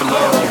 dump her, drop it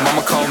low.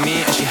 Mama called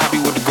me and she happy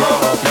with the grow.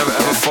 Never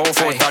ever fall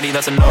for a thotty,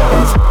 that's a no.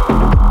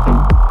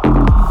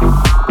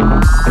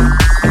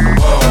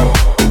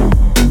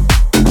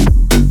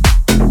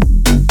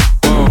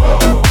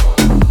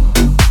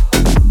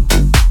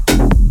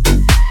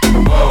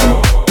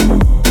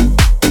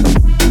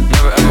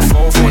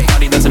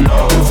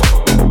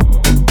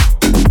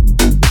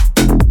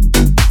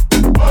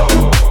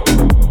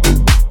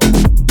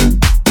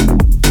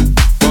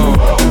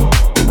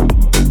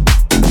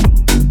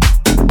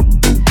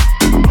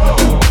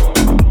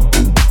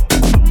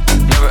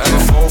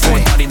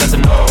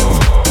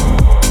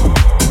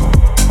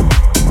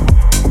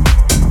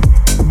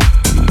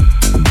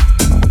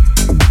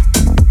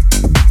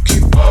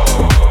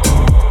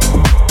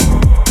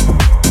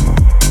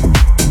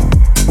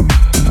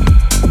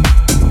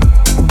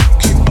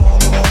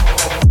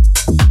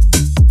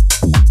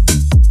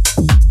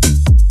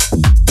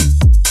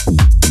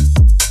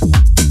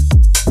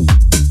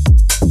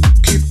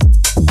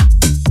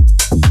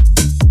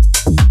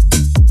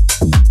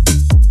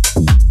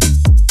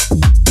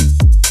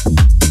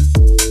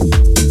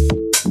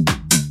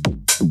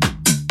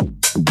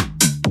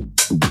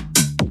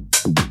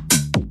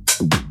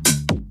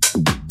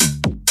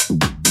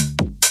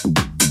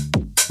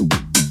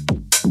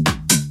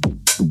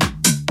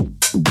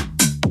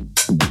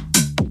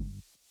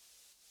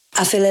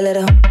 I feel a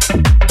little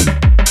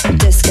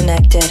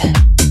disconnected.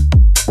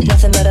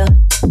 Nothing better,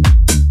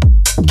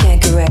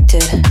 can't correct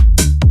it.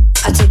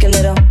 I take a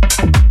little,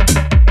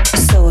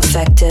 so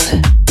effective.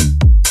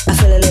 I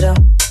feel a little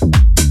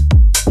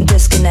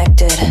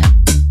disconnected.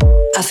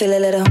 I feel a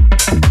little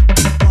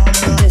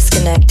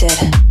disconnected.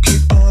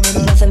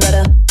 Nothing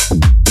better,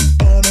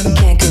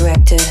 can't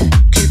correct it.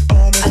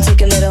 I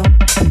take a little,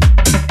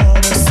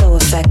 so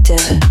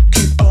effective.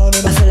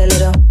 I feel a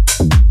little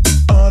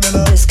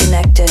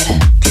disconnected.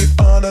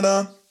 On and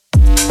on.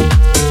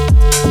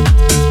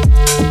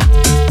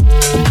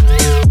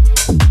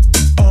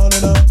 On and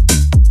on.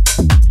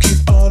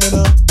 Keep on and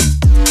on.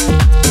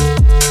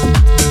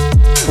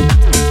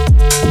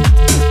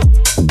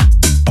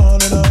 On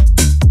and on.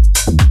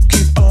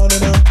 Keep on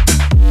and on.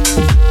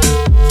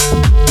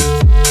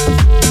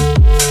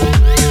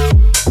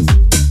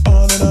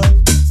 On and on.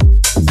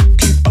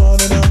 Keep on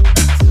and on.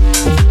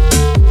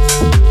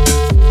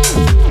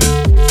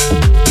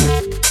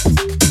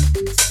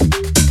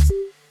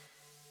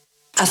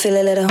 I feel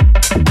a little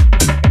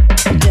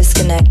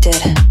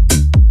disconnected.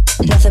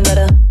 Nothing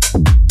better,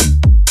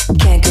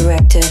 can't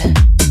correct it.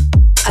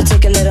 I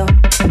take a little,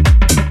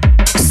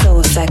 so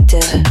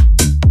effective.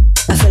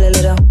 I feel a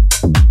little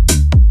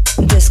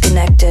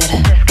disconnected. Disconnected,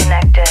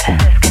 disconnected,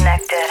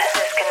 disconnected,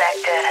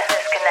 disconnected,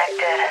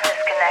 disconnected,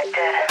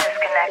 disconnected,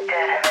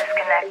 disconnected,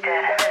 disconnected,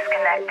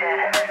 disconnected,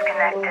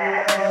 disconnected,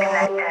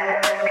 disconnected,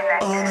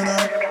 On and on.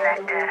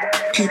 disconnected,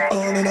 Keep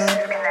on and on.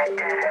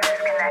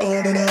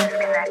 On and on.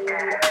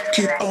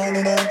 Keep on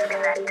and on.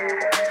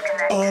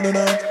 On and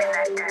on.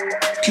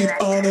 Keep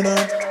on and on.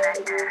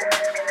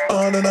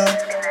 On and on.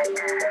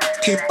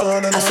 Keep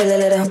on and I on. feel a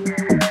little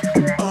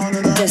On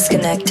and on.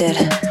 disconnected.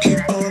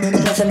 Keep on and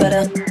on. Nothing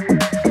better,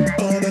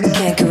 On and on.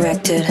 can't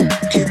correct it.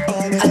 Keep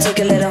on and I take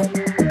a little,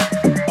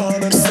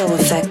 on and so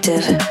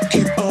effective.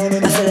 keep on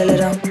and I feel a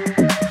little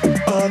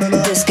on and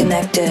on.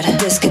 disconnected,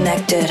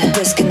 disconnected,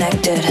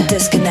 disconnected,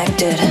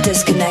 disconnected,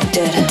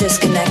 disconnected,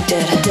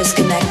 disconnected,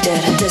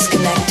 disconnected, disconnected.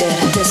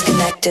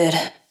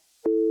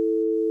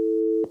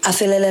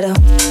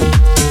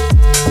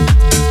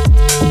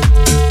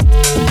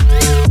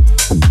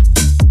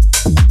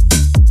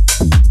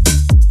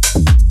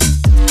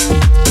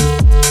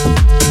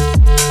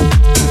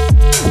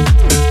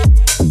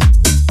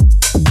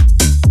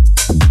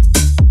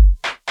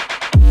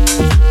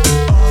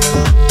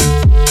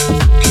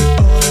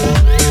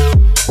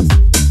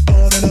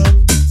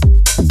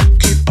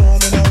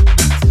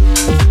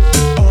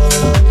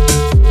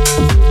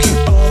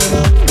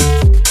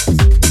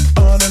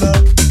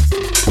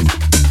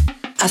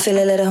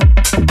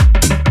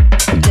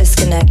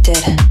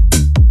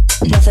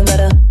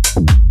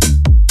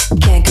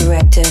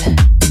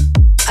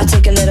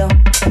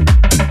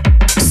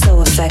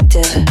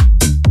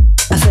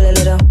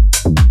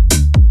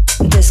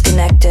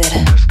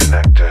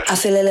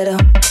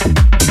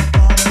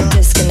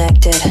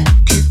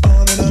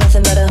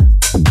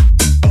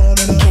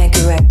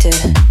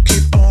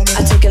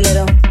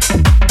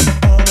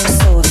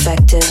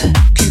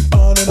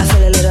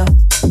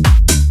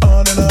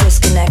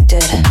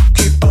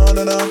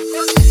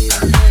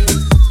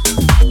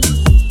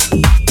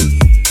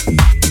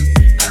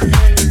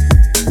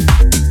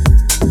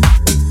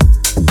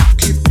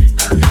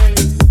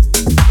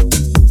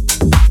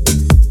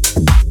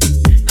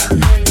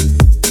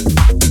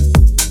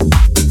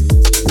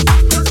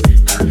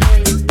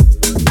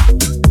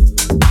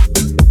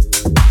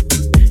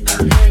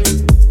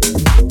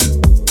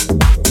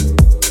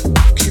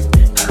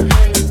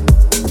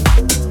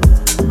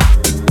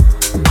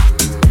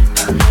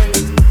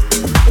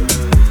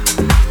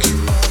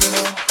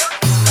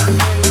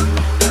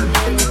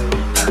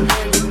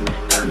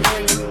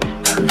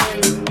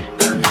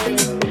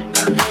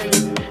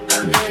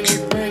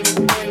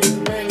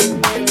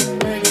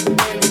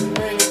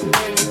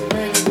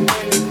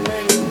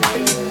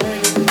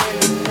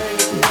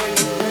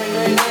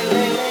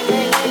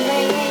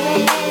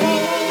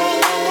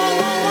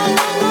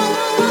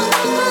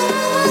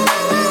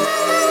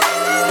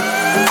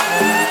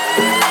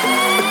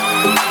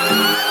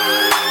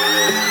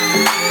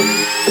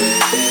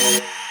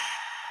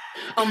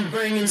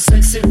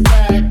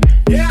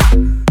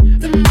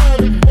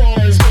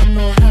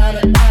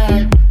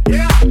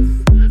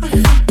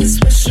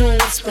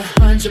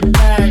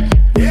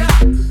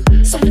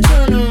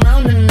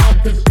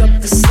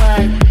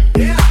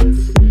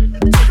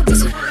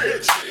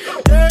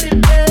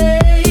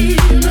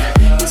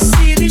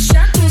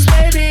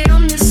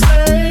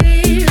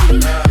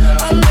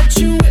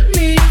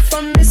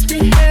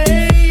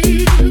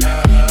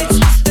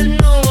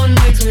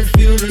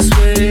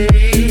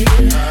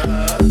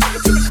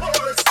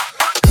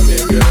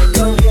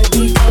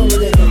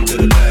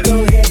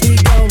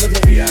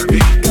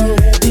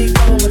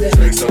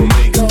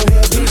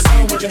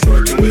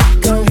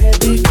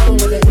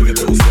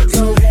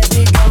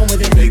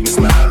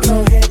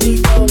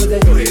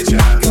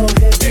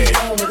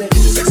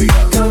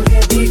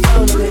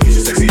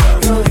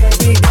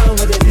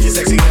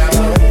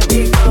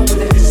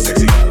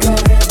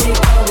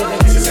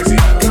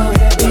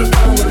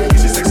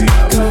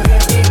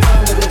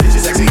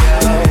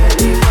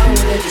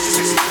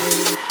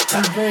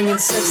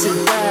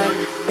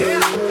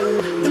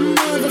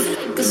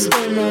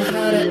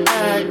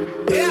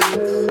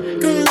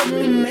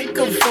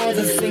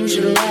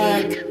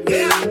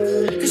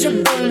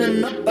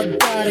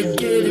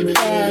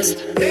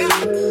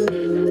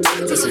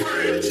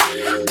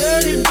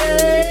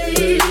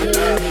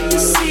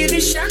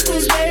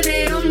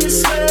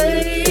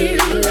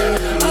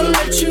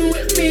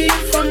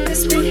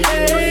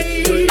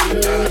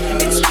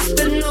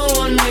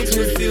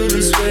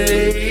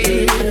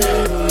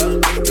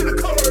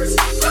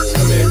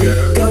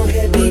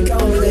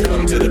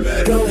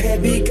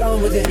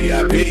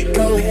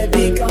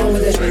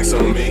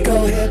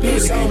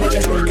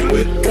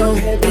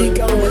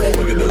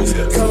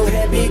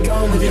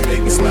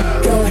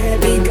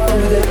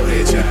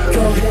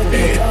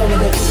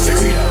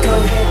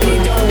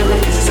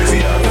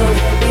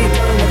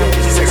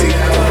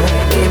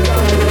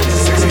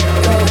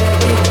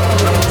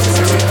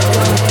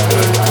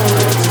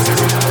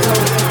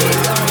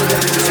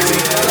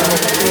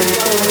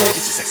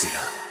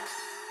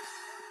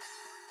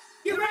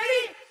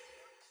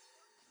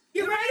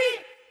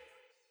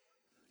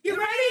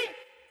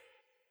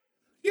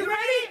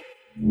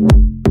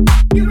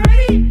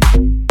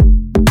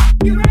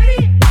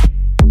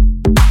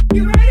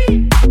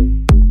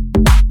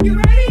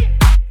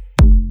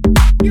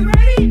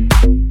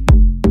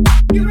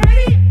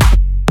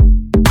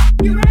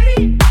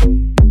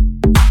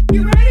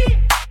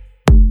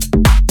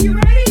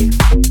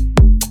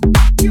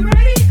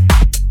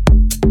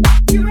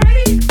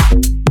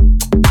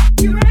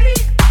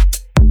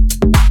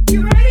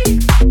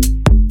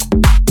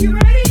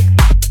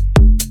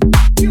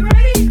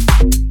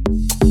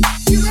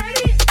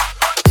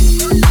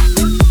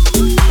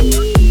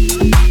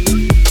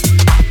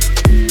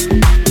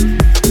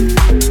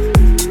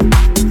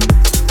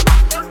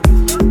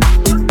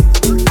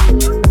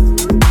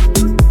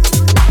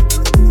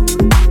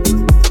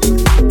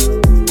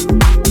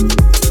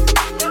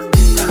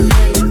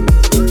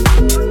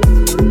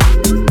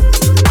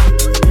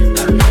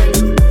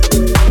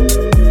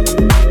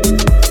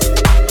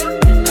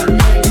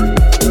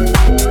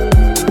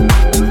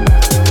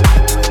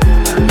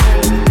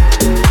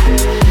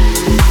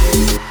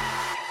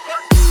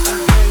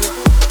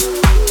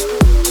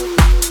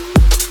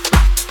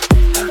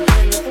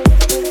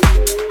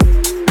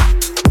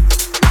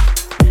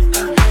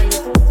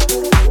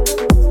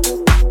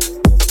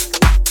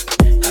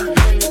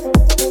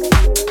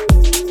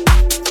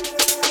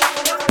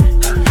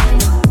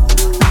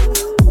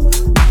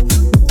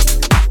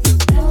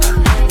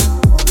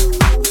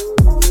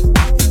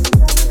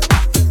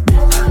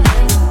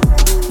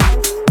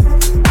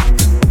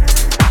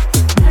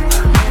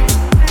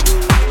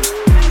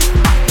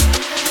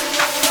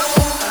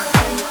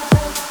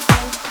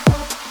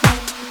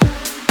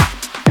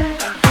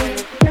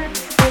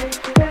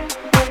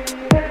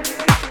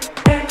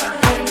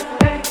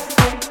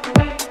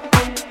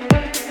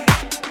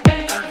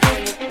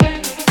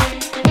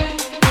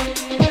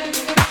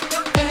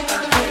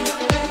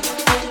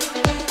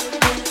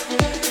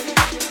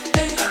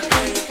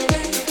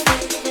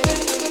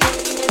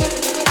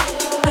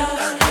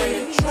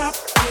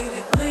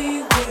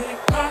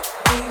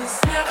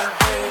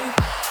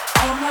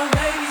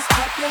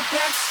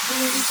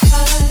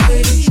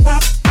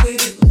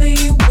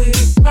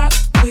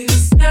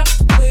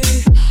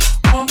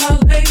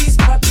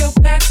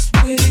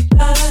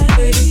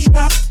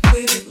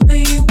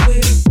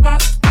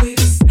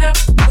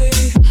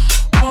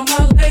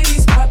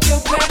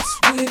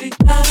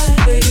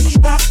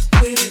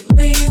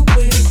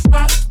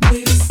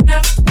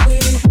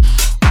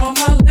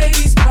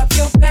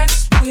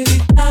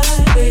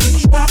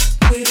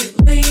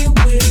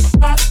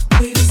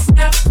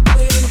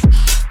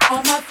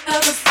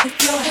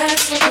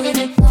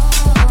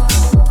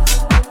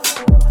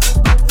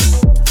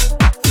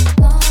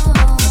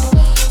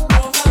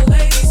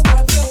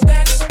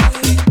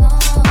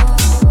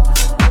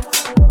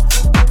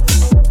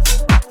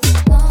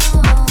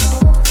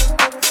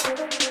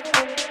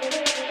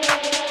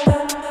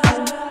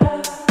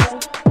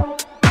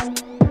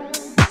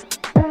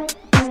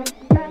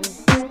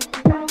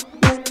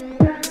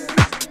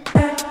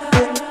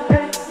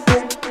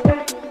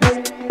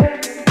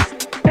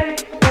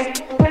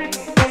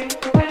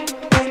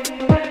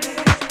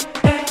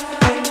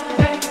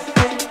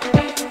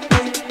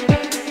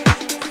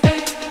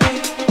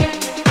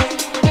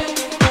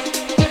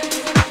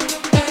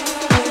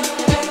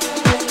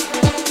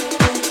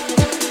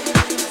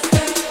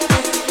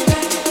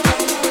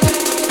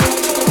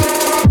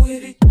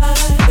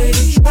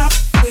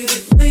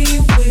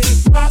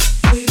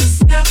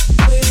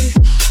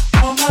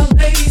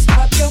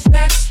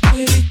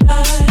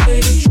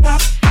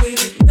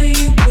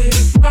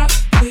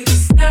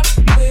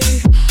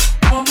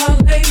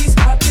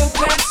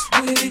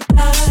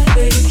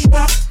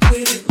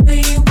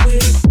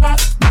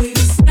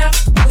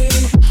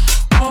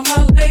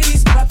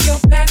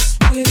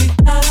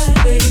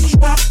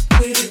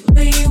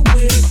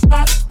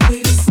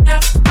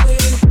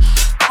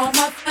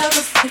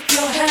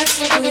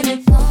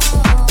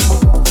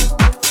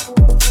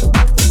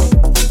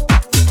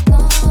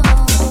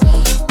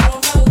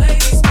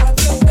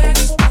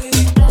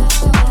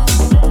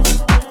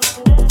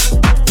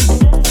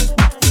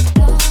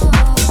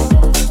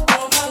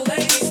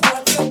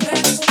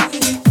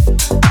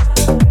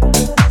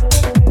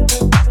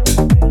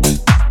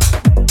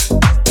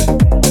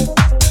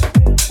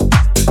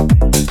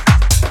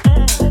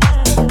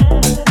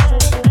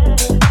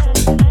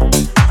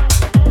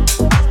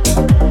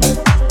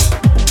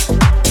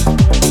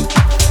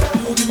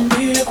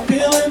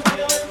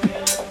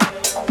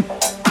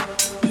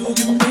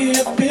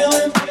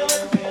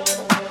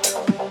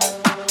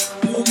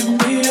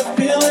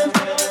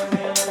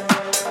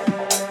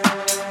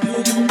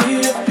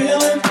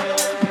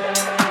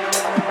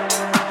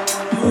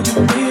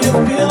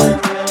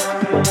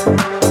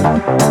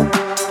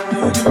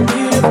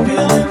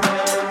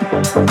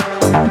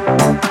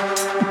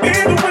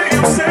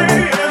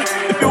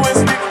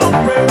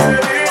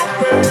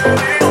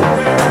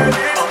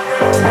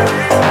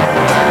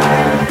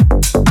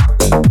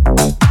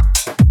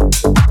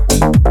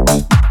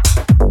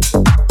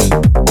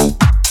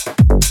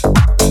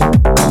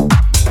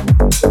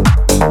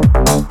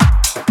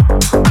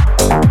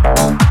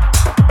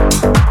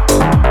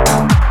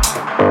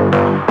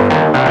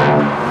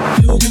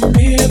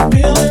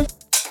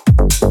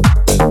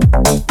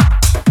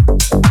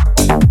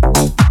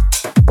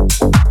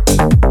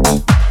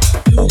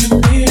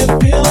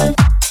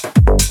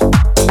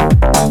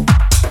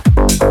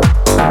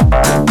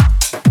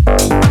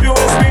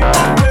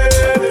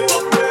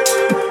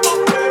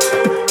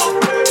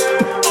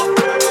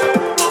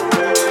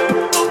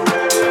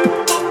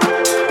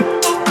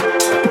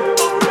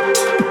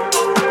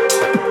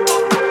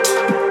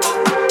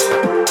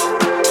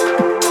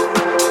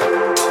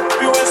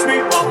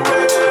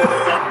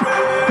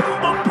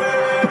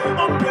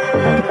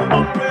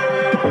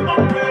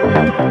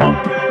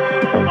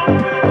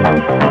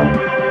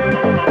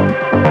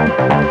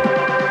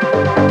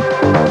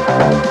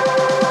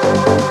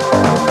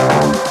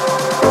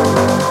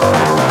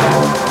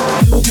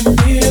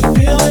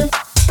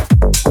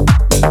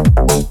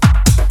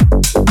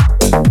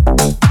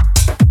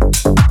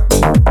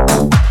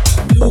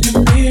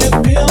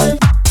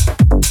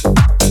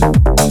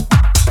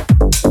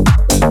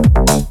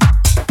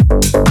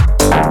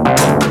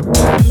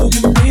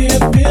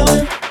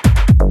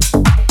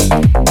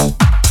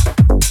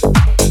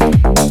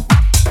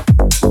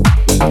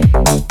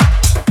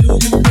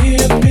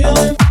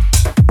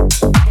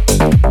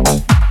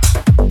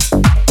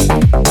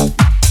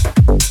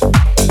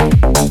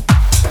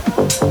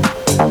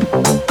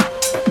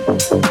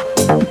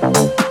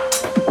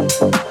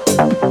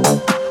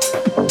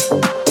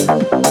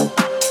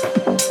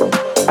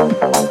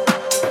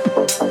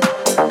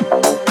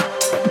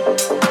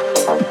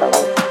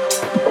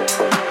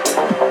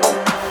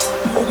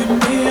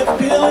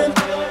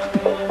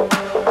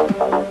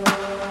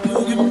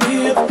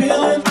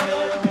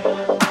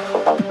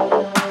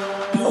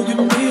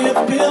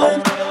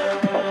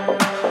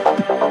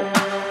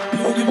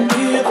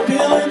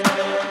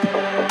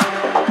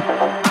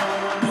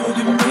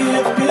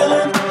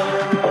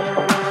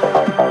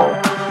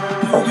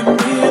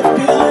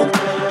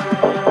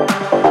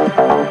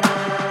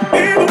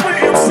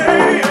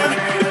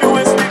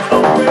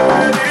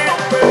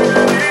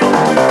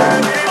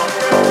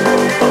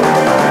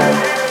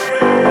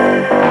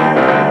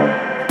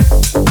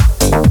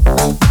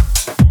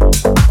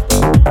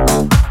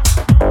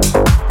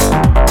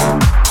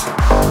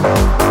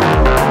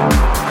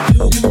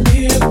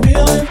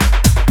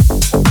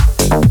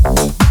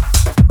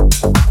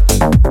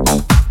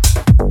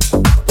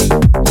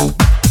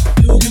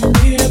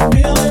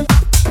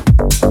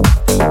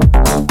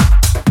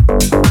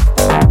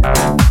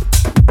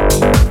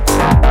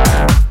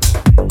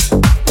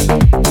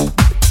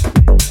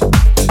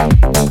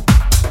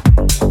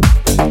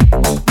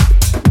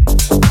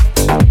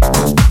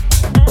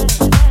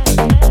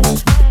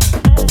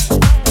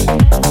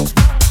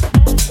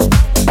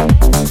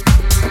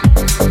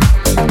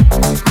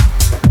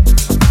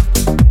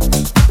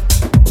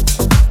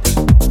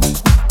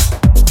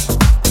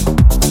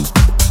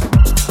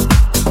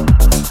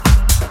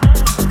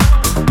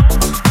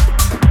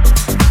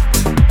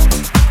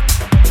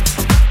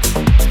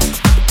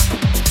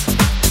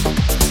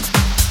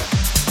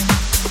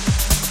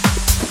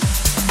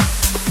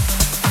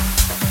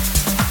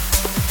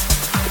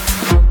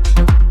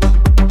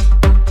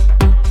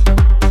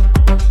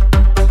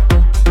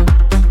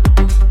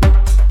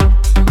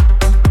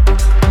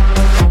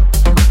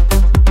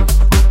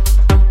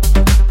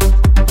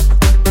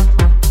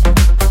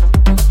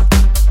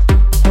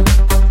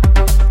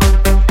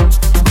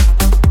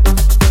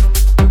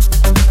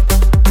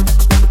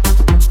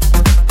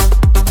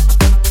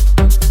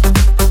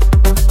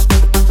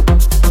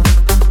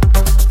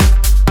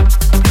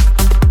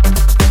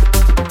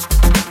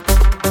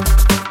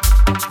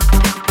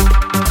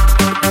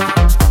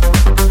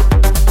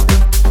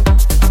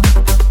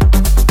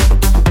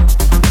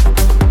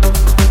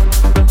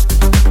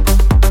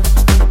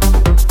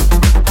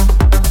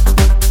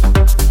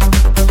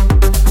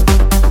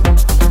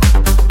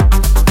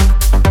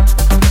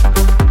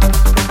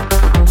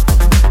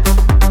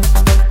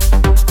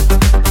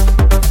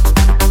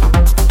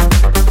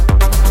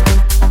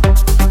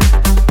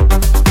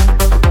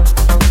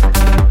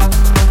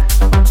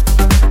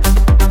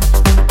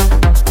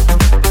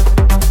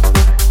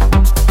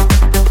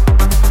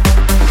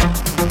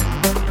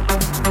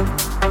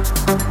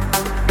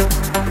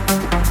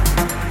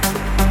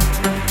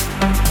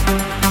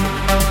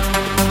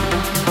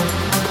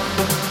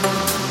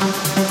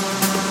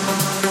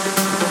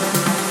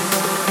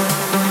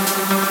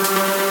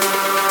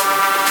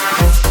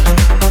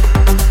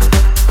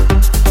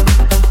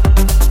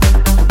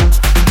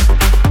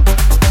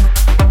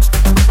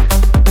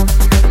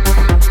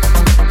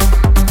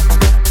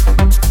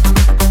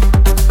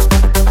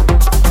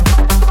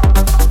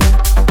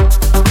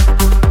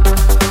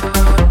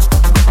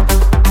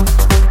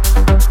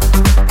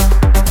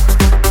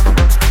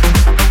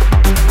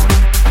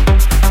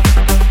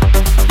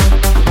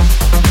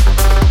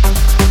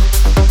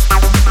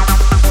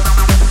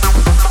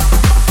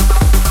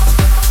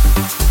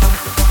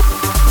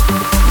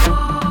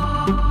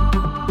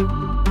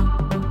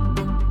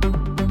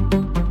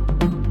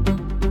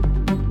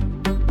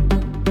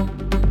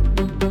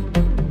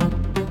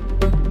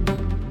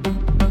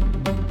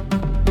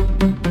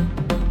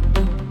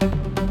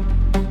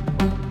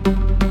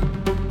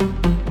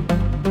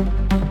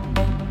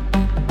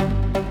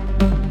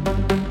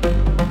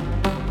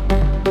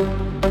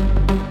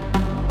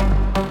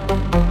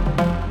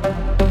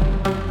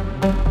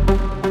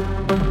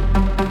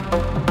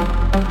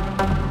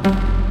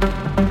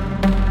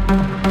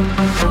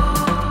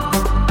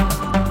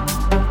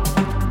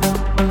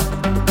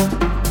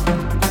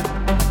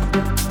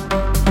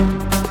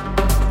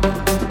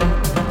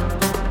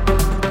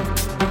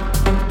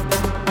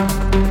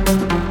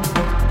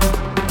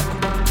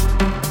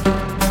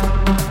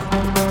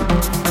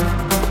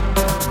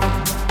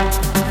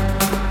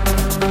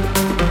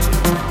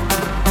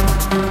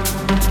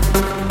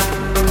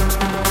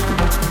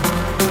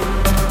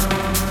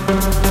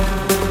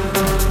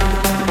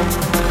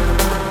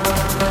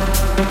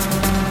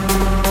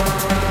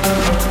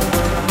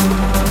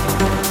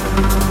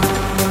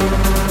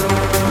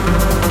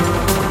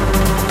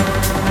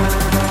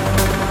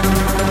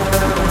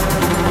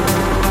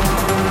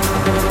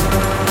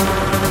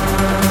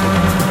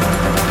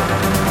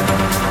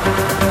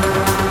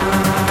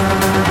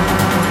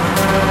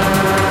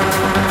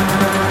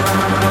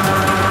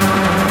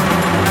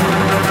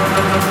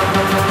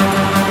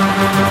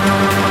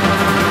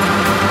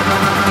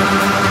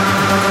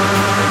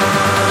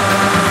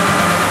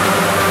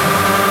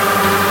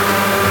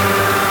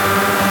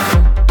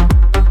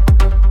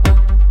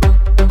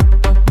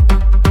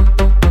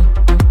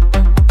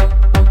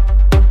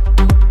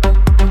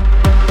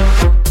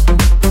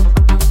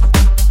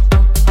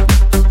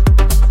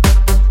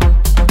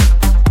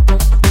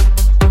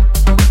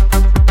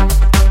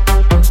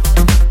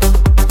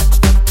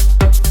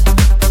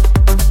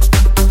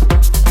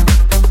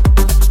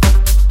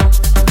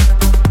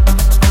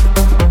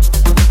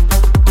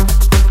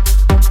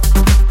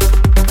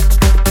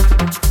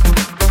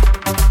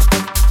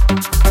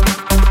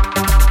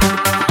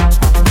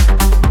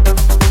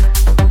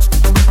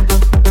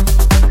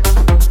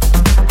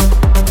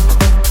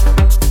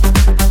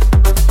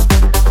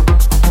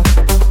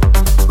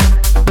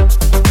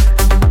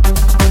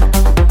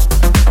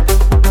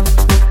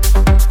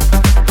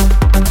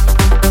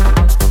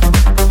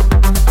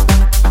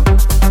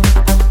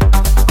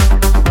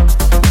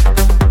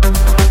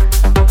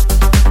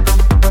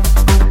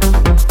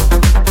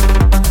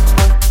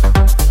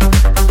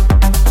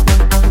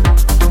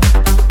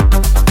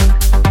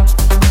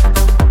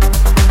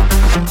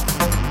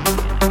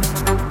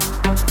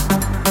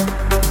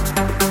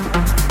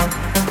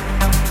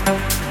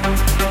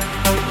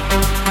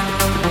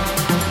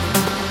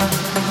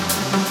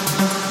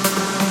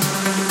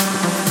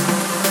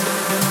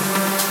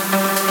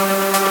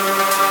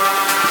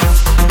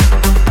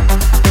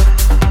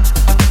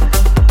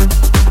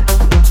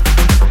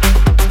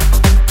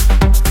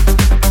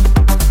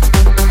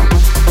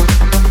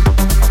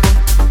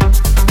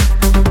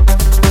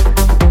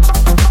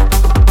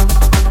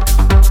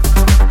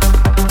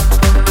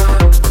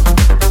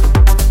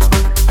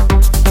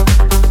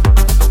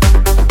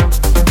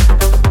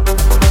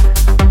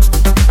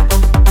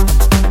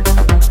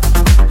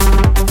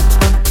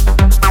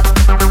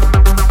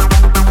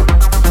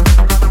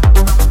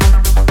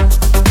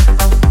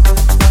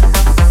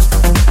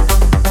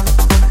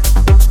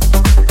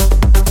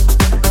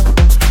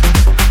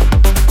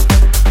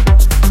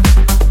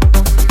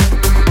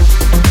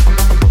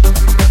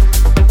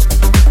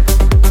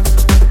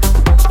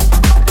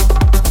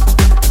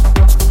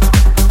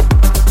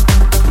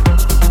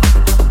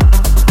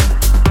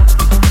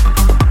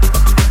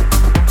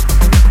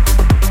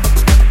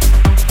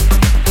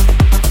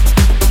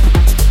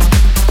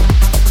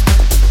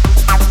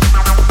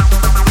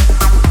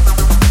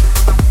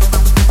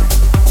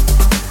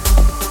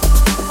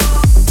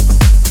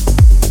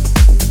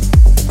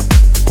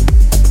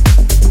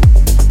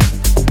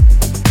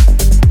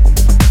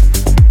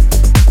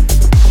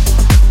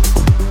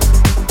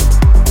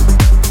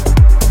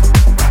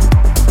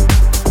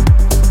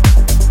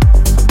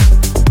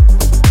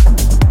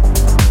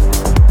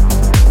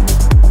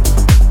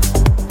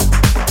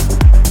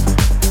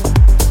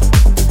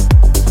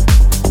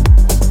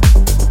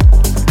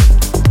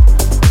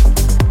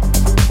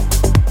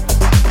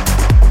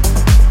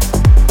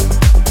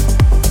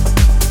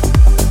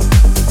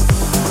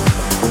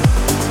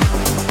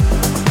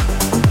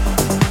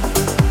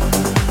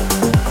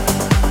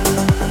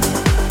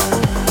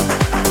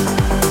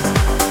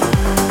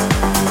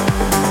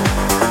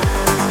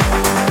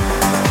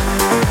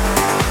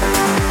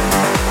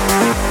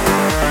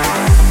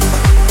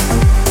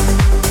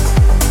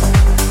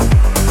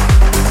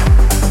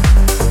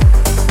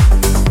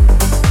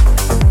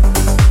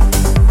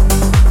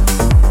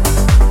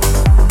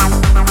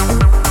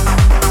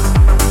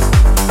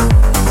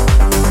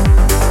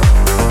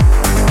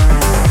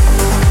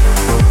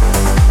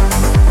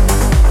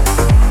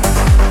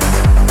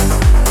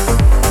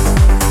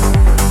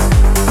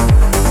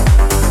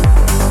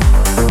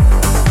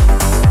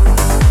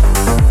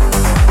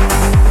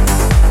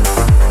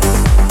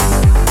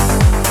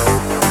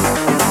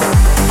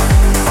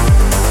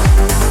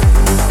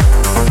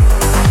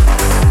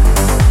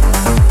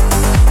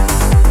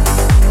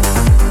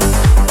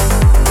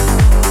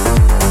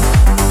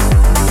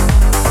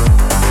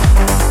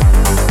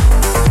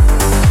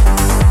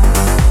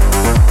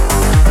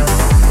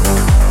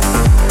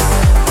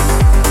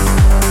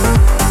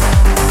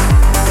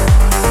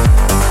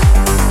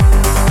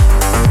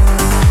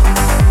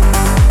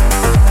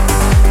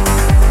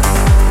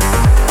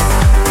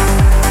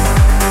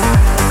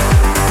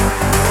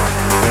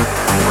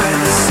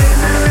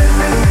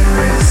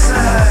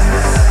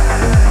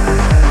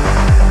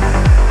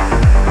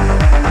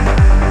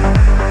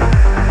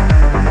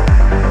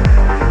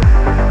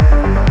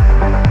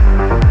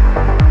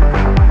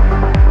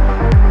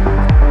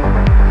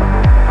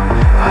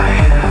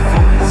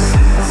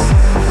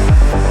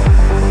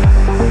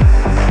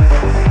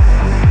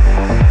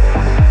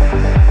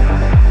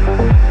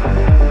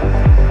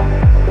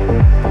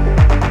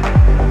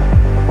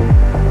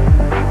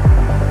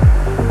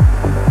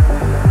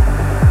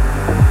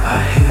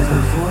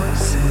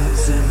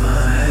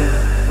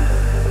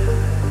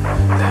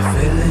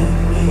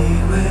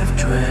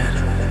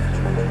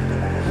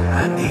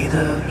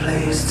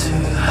 place to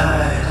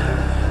hide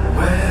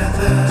where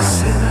the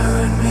sinner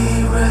in me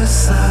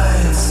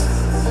resides.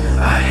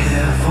 I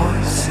hear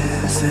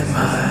voices in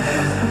my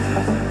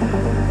head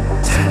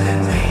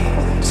telling me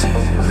to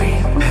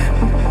repent.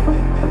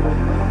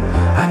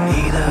 I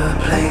need a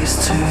place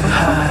to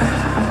hide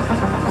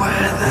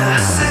where the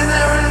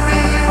sinner in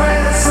me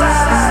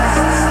resides.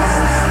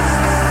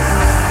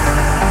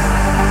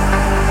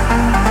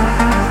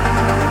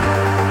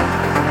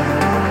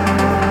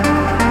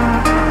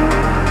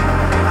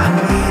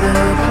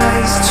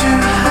 To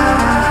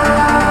hide,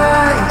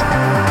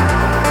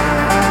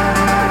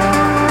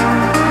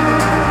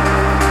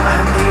 I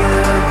need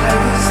a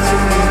place to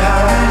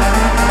hide.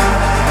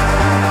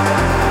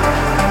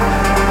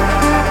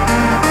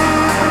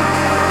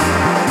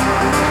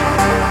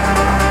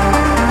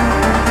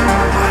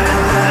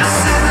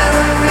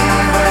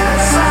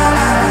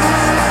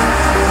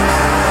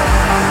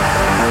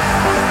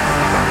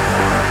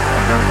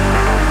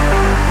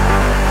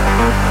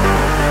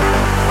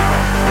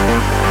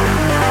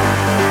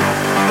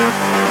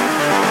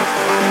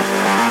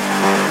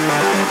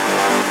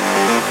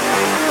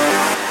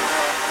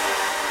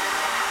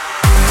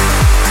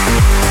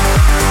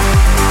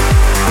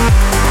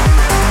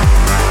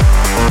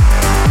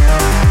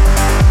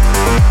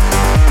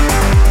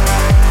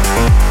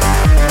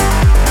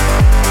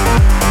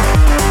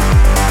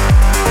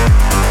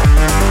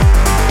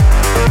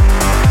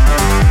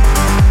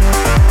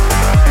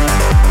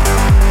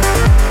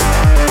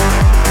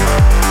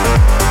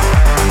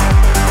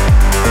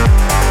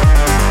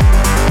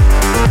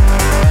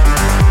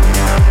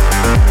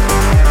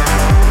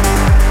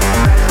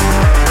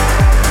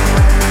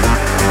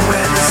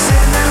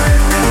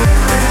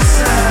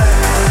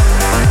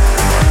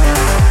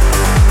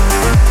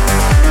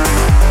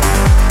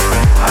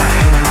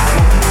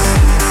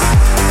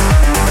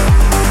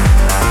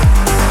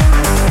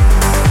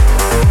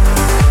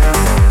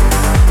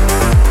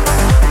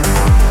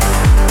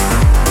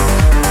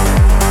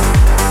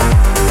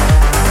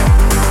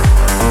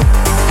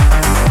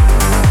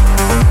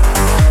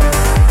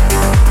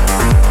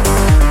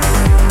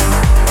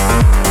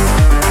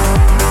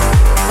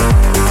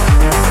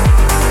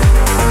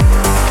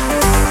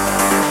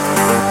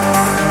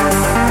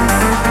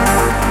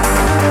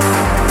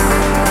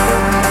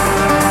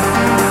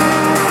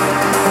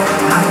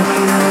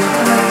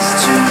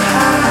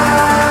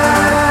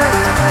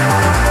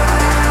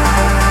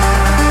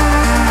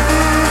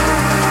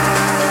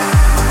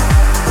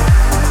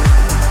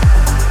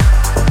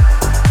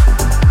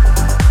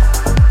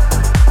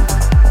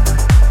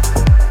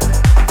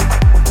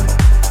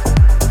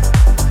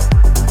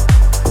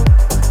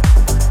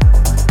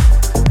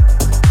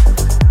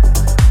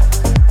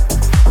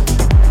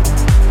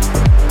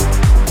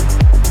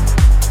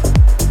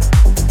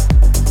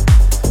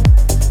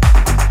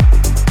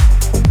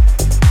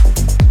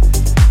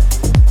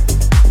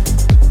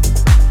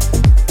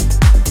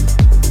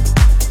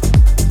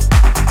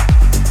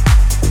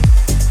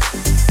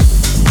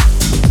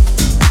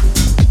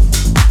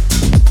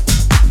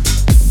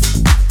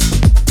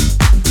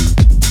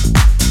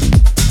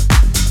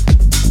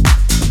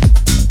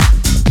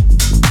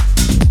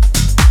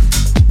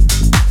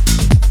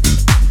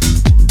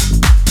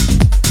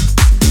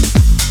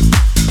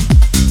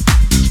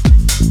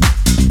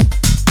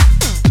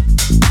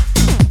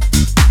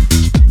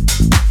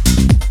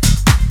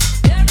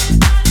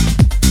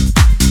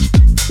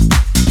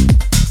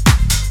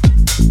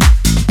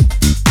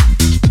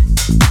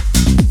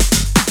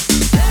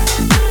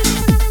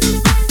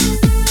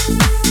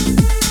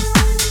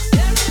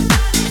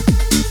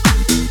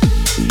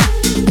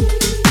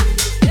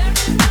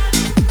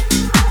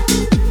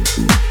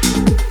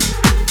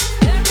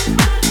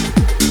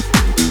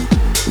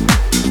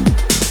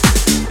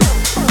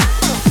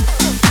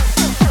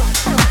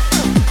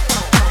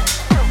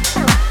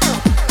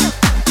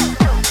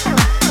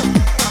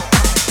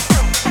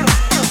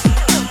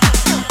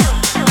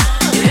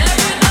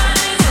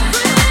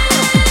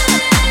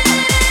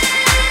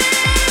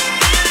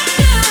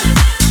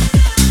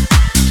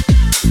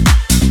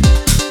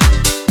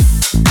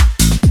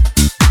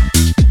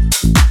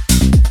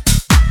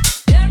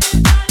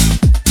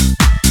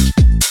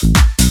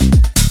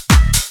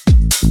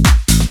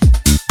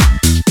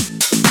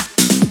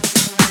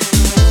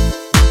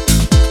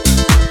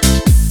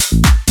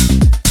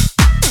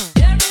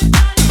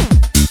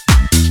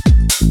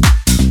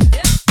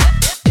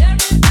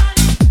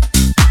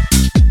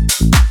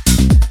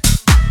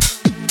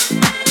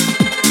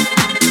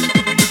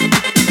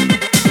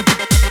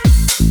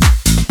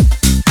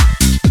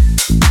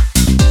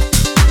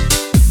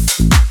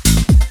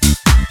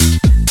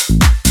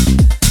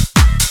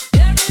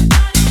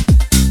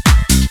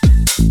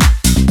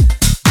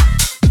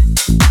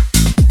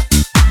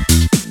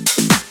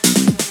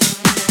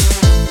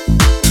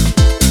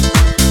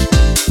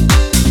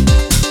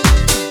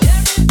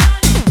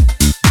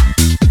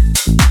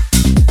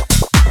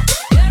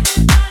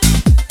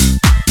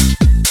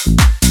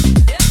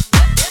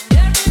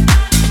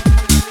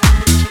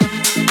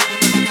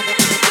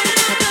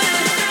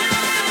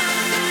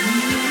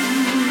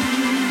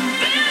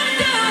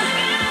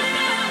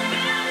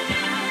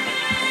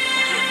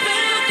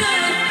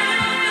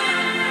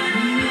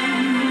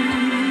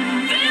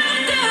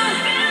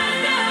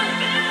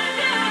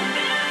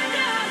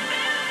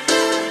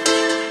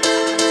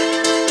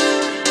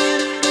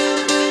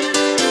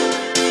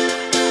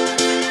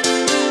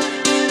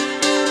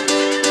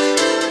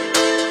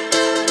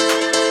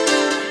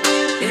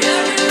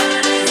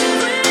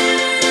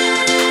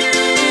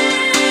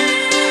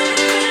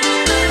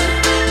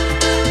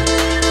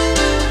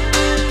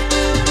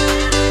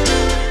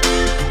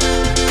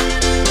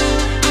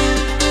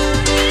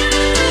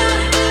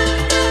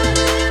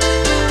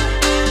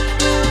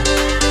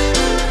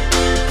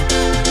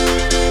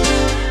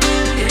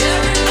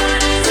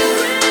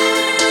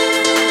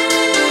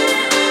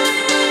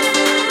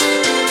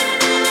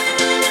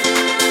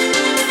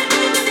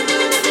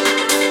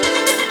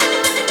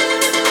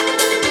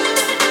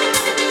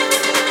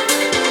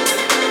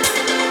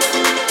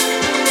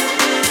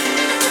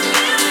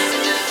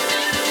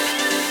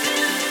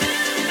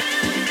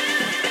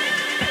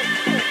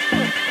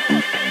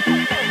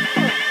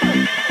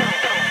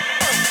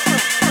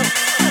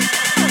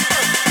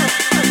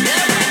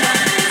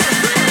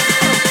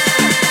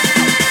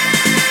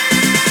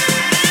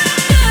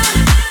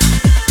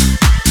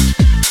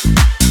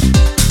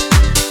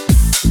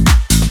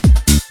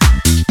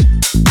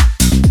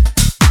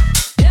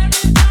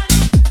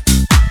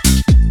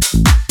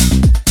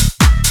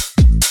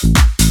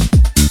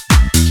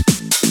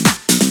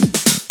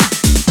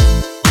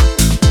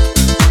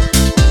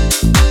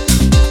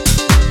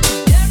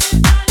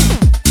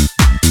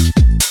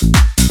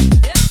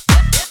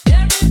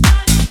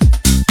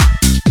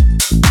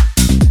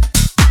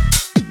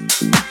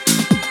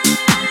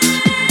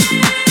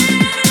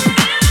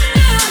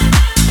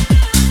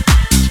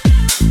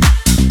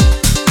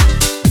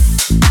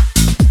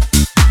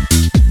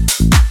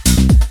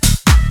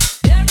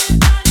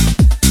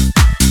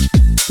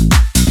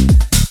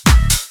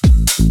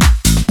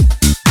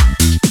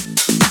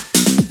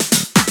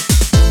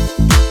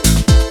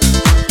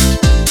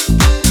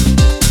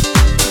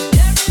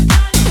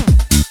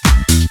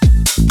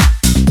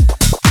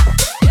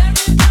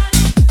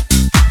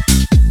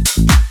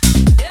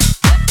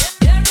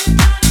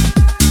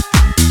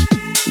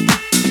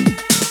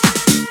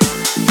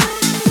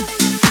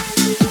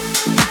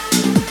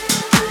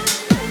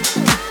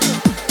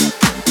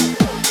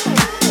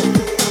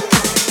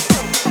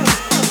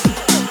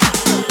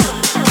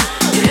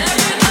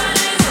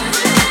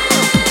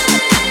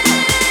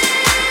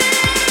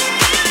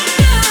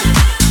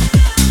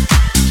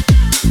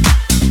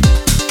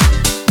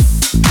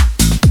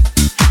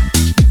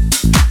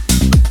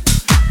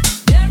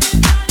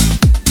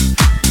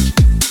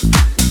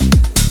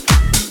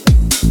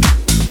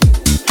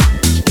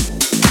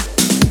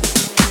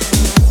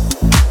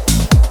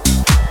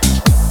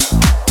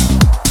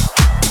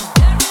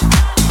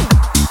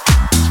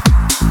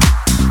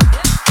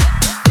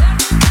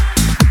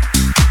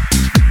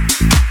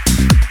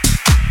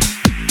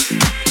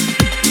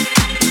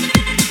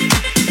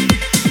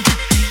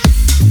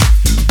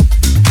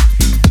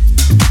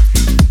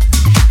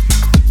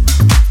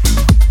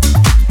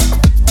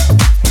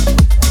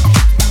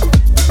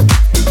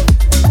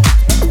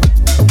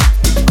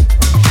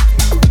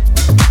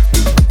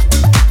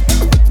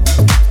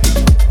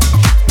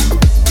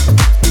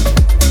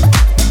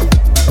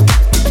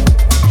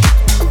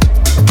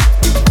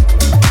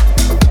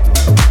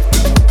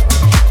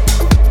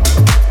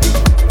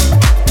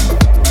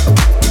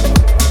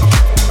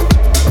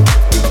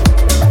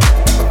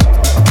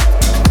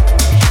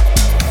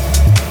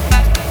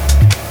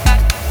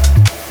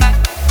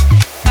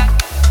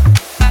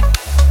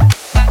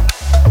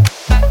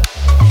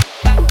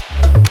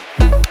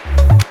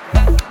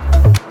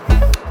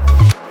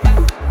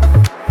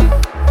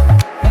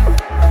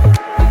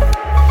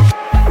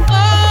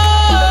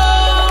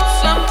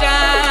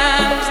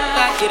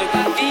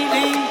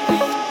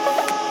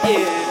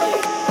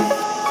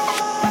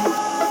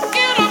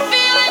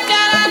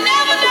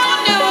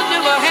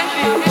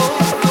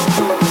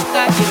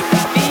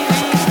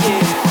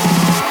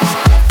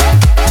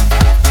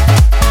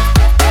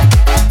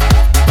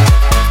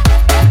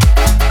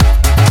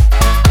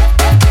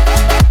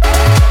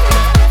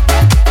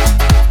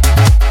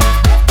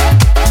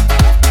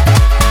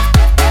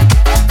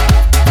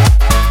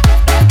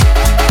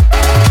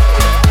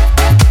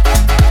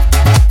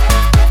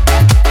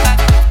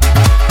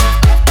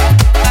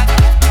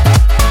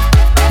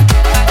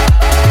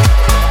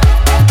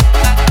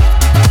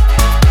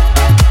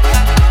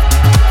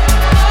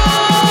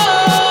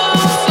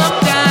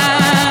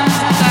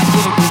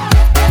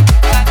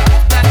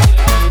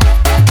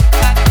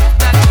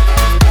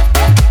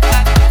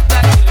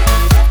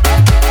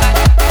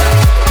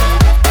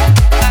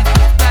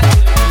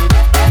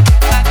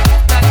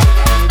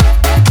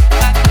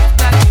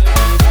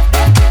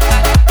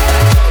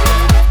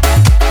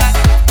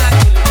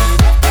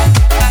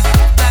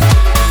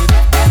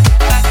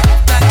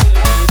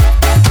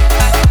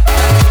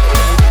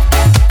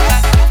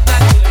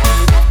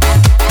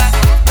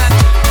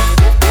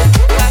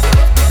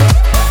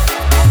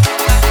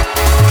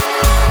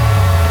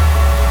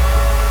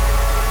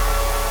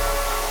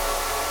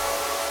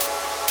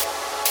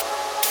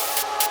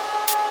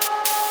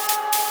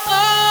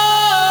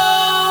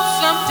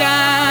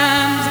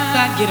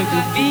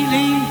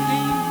 feeling,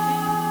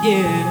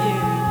 yeah.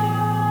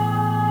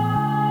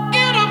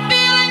 Get a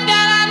feeling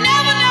that I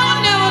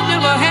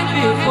never had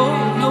before.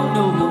 No,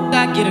 I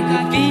get a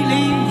good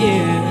feeling,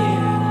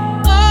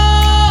 yeah.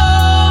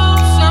 Oh,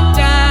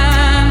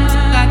 sometimes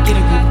I get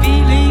a good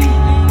feeling,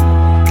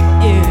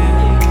 yeah.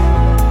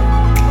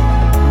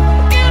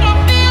 Get a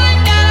feeling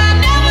that I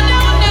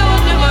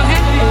never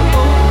had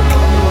before.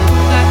 No,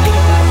 I get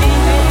a good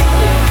feeling,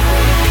 yeah.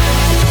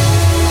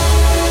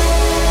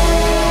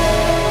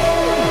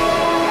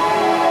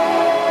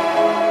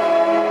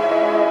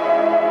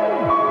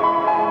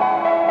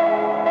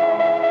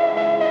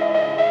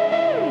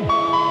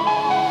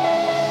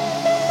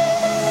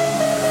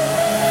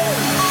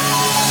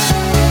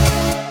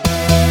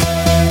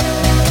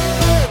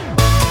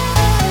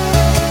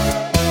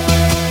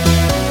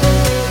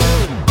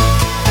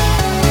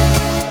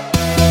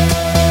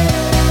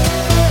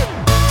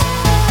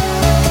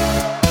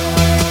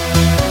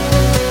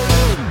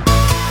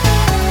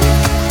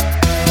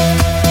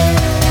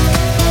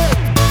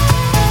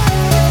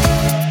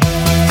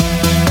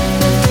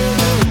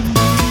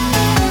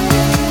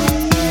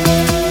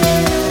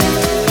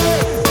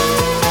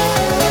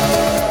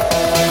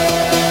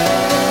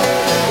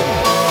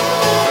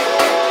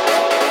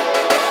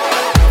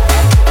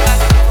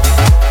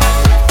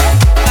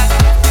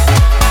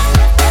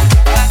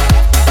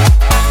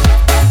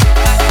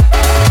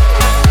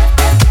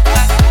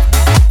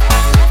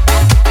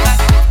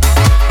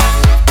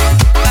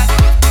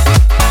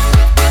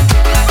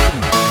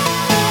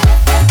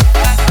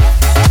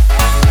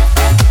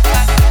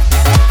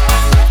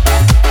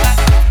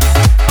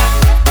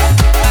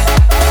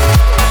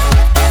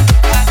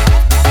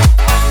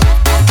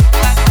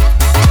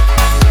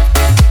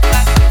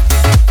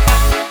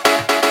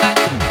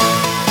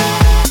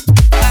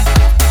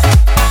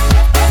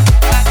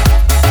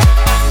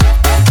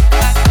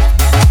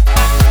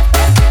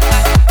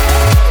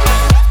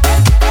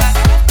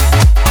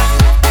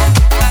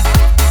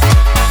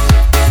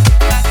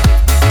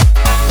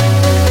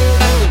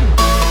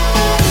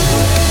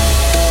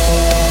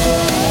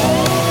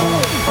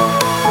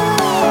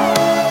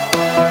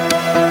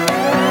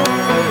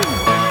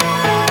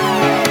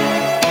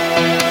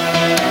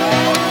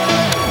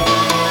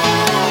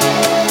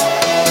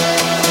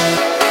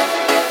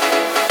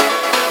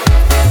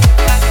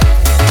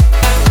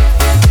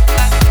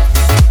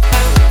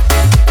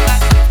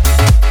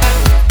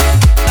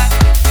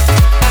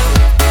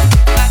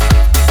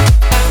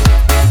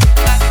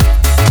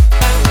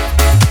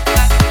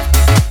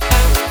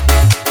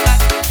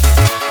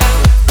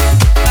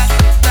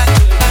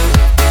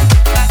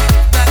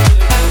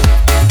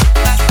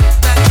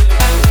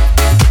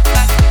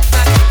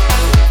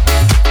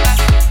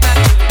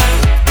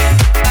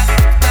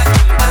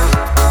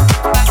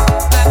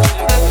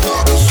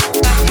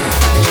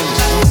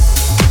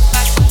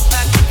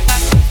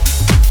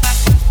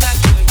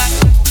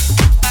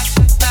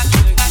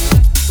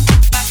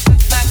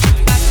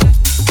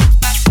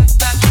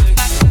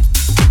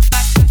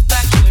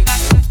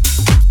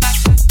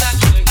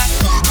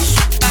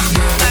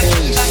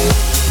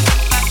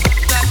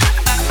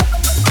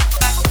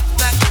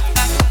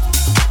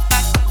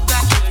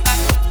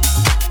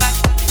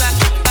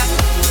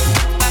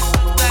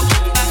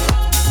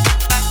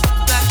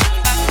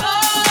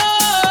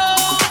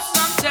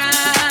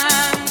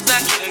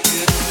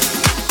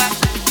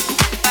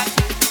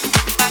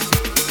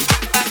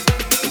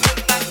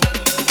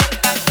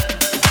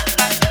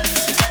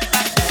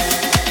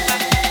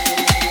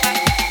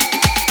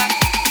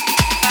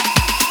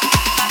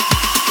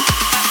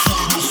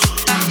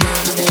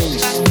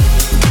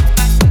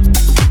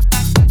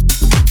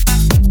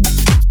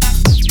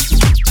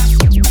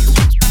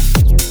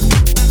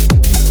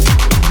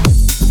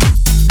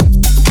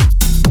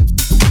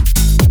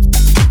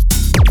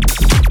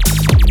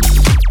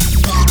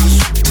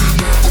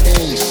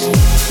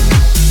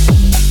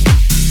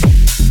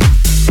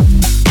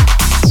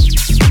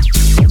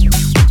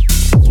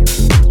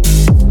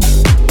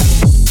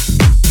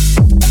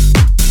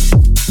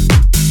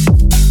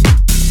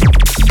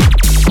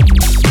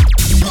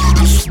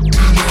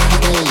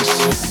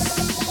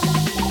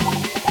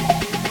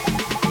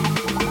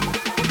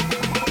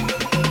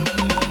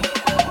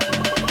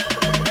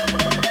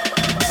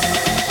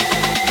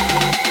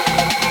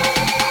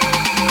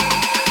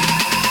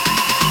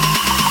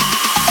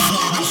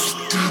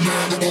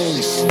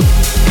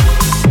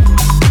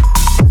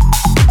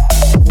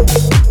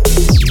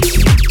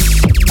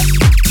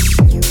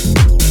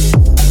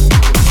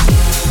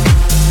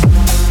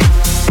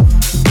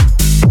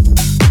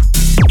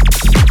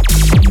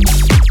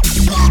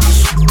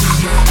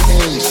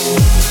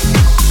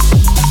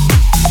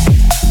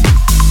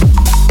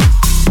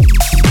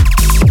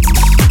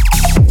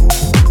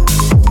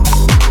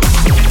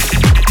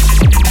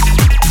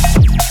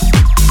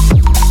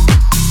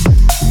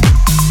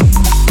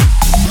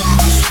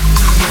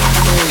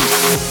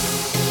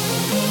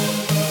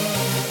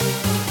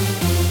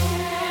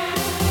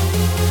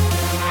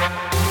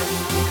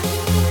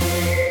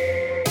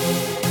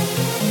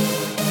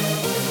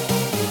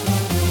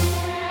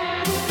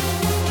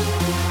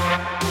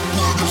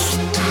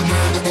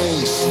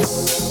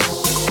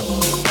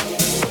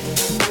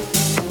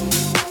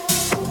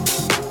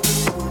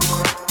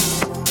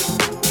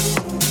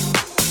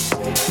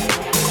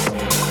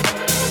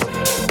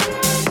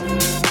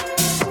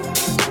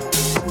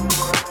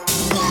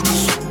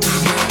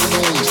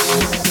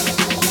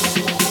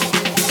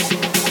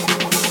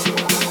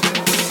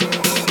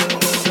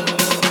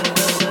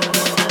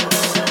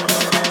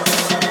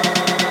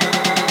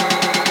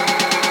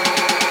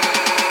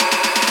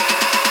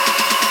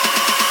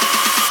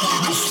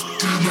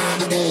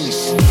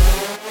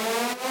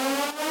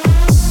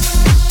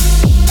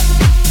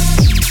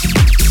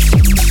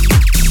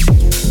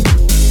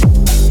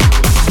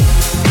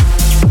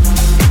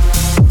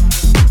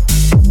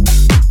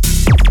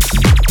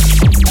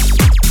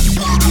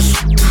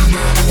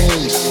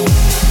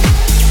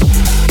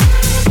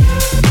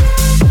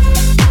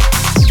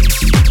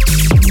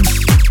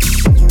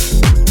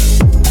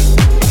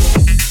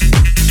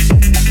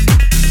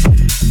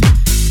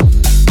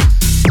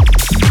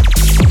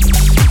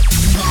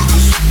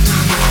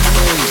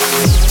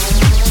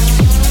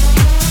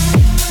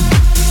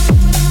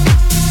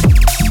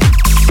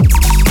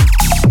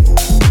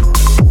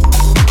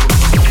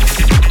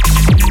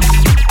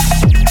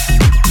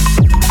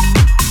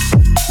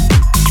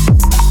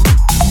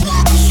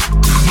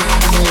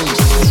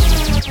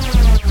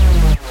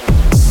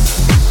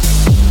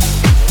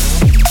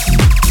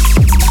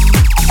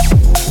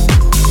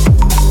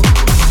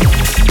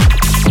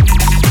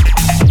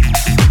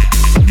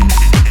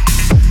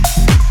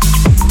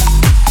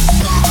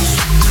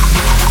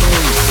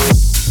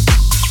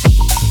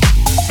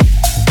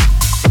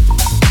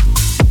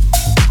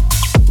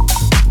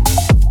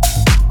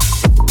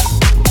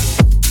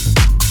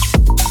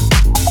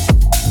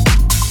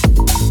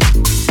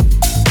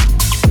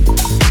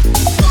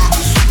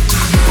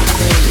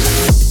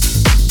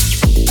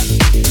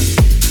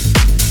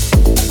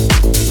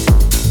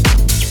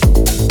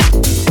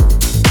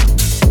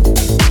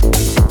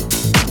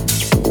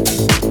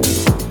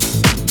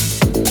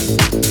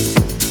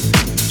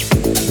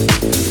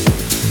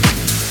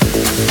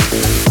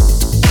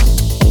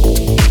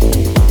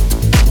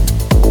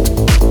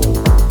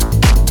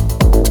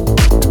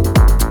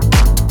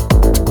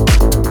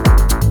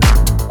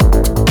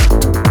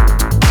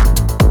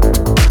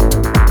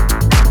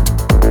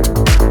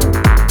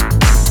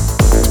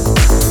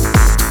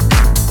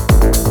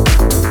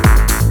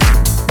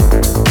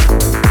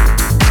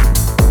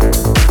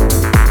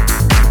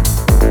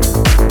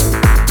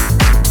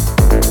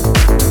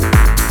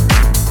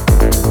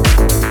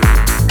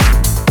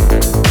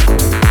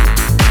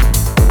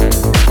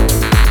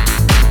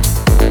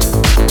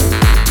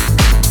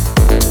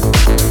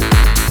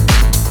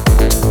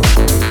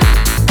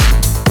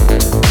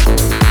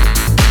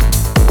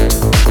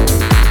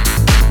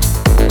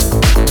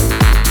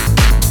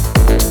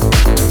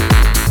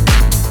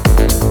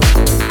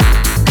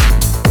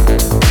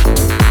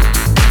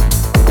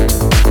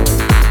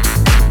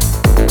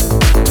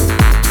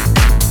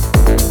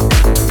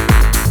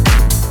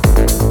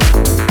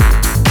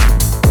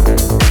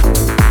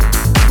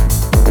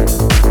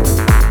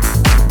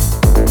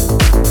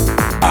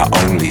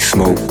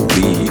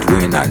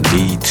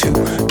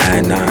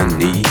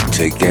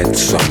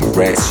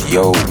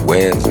 Yo,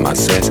 where's my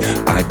sense?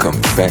 I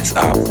confess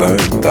I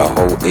burned the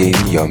hole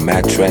in your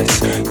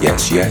mattress.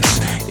 Yes, yes,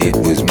 it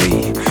was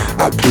me.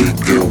 I plead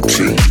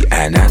guilty,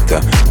 and at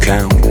the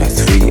count of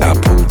three, I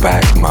pull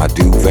back my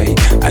duvet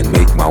and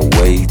make my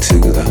way to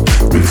the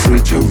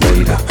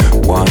refrigerator.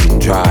 One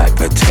dry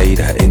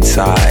potato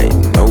inside,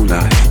 no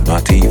lie,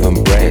 not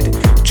even bread.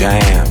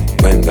 Jam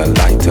when the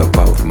light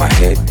above my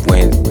head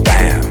went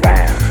bam.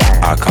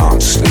 I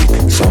can't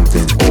sleep,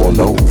 something's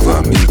all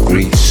over me,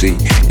 greasy.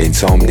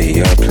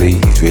 Insomnia,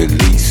 please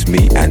release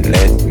me and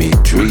let me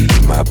dream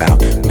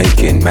about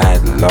making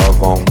mad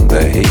love on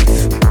the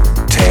heath,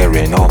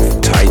 tearing off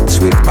tights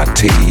with my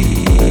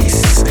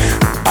teeth.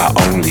 I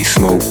only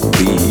smoke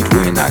weed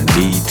when I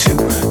need to,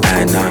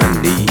 and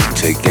I need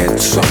to get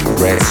some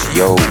rest.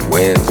 Yo,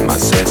 where's my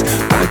sense?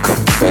 I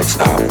confess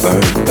I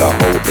burned the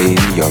hole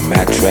in your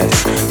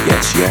mattress.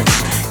 Yes, yes,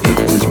 it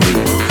was me.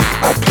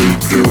 I plead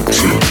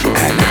guilty,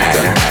 and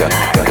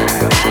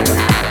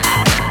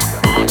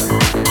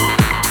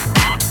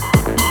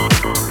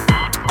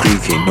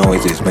creaky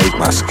noises make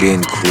my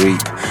skin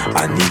creep.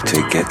 I need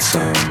to get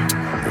some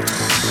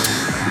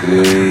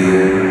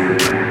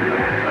sleep.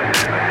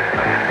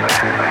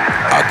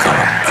 I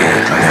can't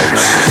get no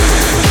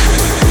sleep.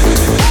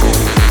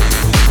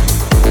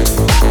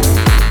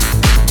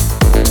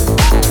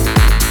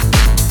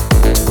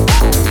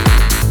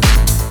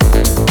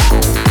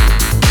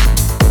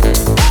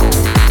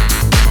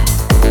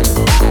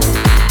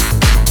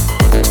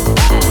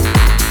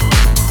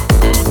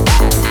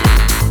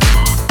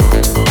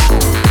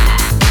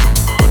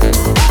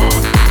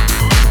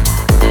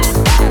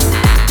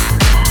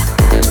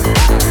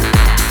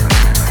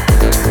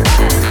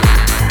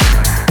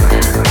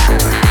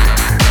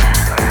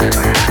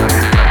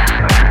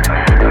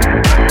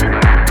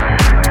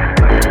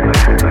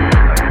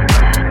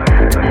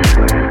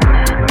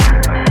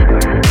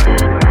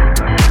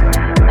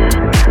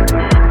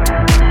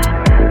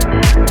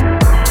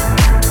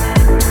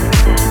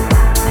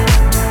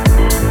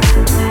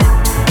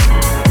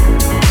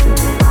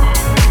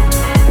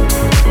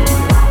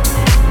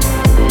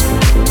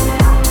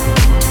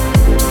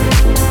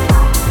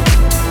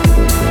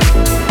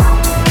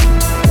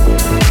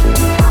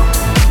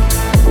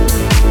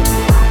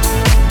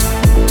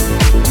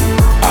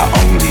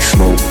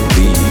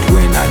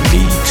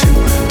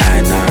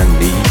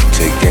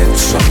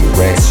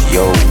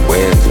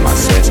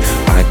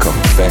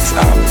 confess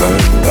I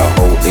burned the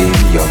hole in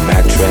your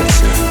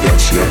mattress.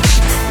 Yes, yes,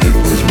 it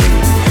was me.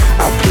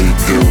 I plead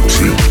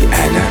guilty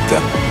and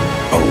after,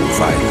 oh, if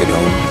I could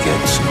only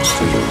get some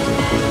sleep.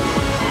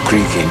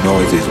 Creaky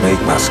noises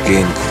make my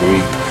skin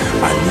creep.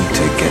 I need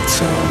to get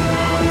some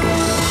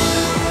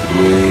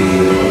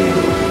sleep.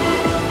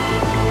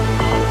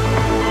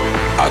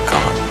 I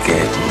can't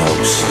get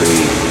no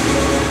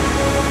sleep.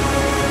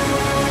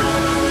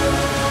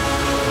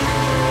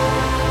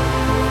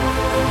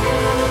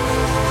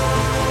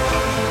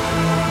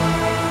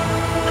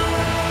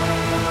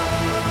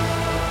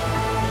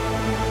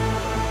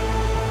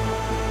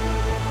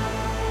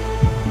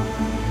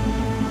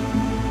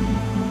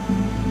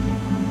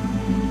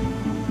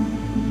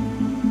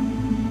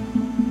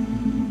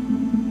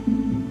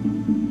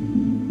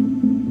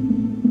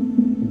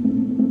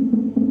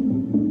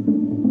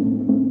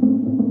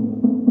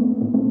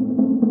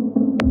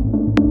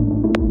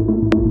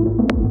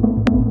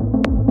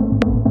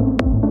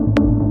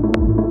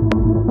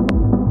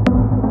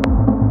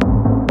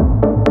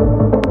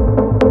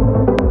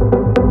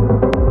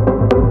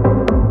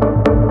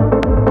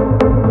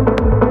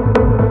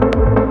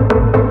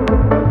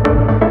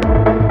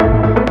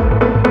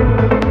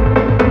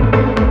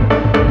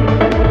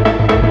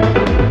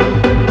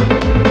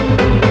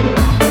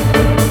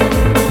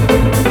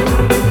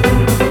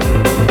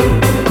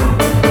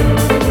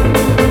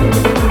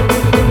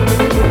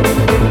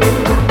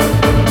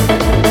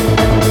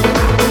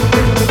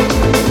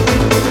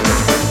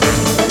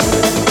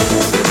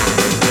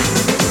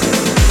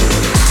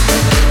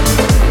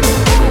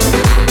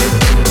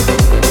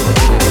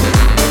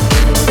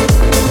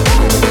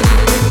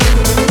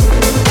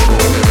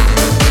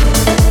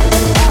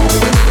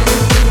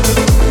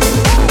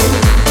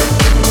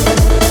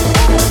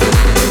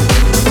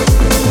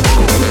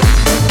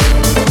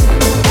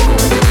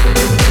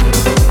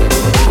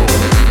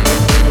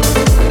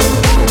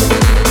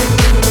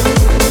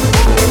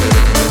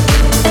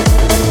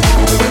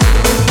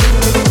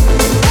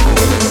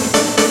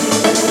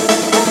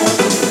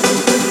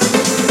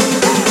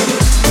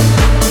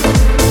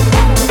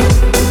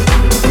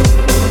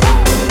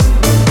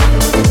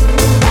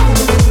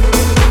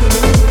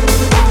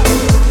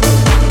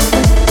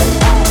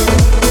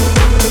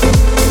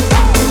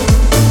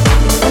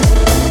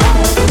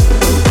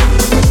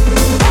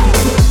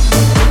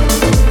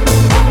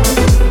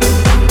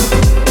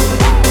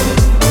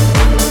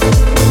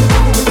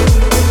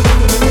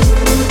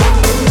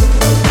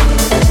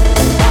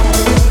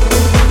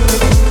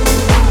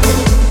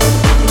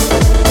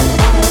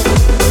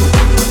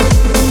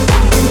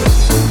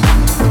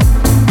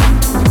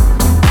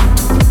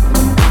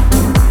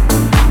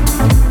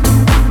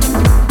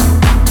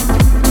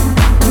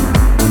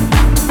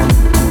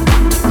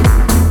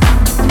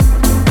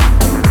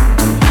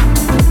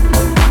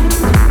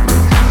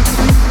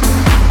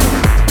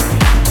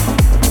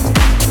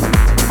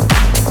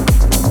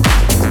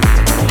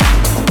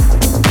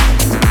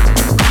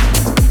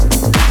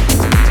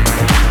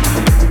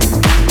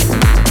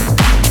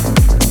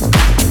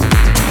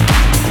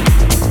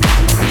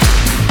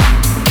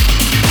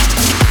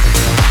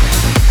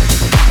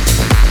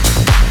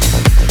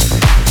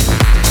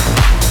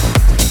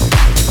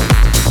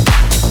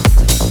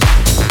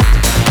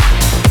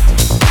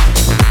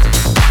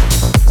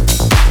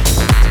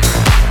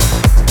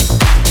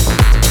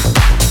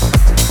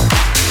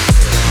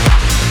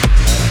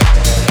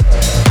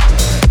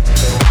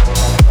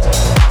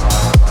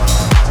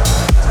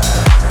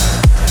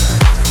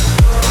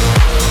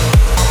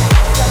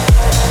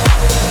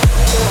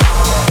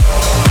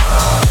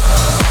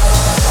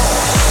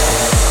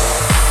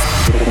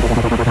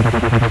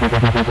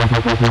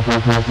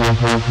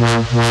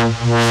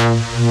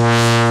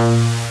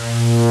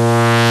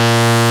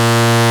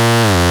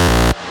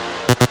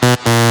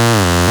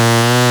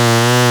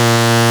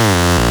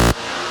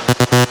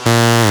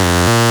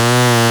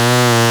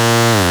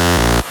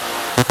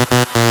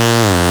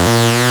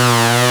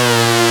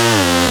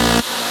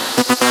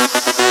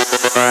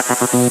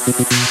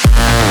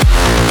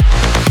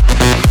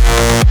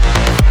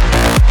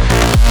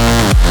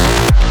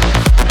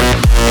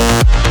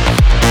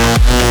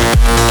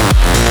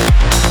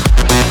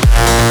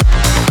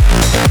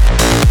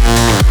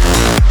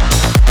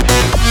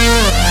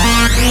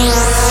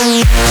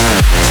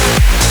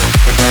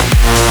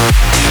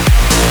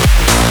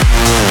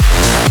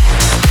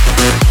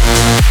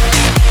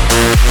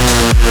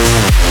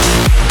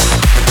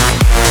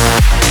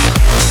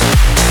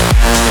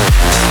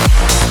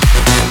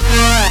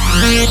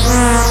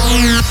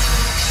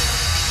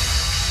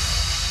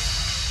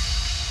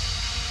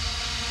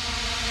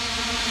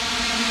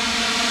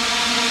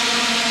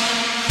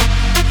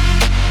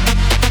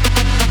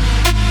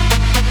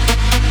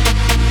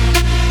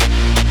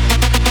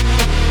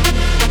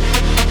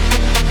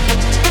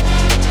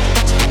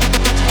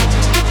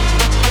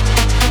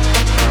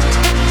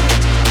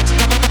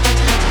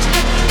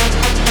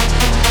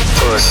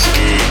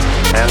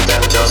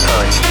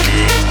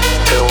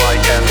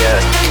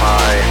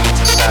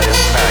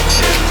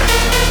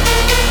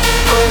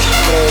 Push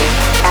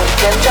me and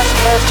then just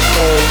hurt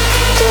me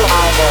till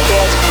I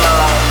get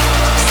my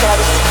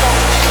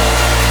satisfaction.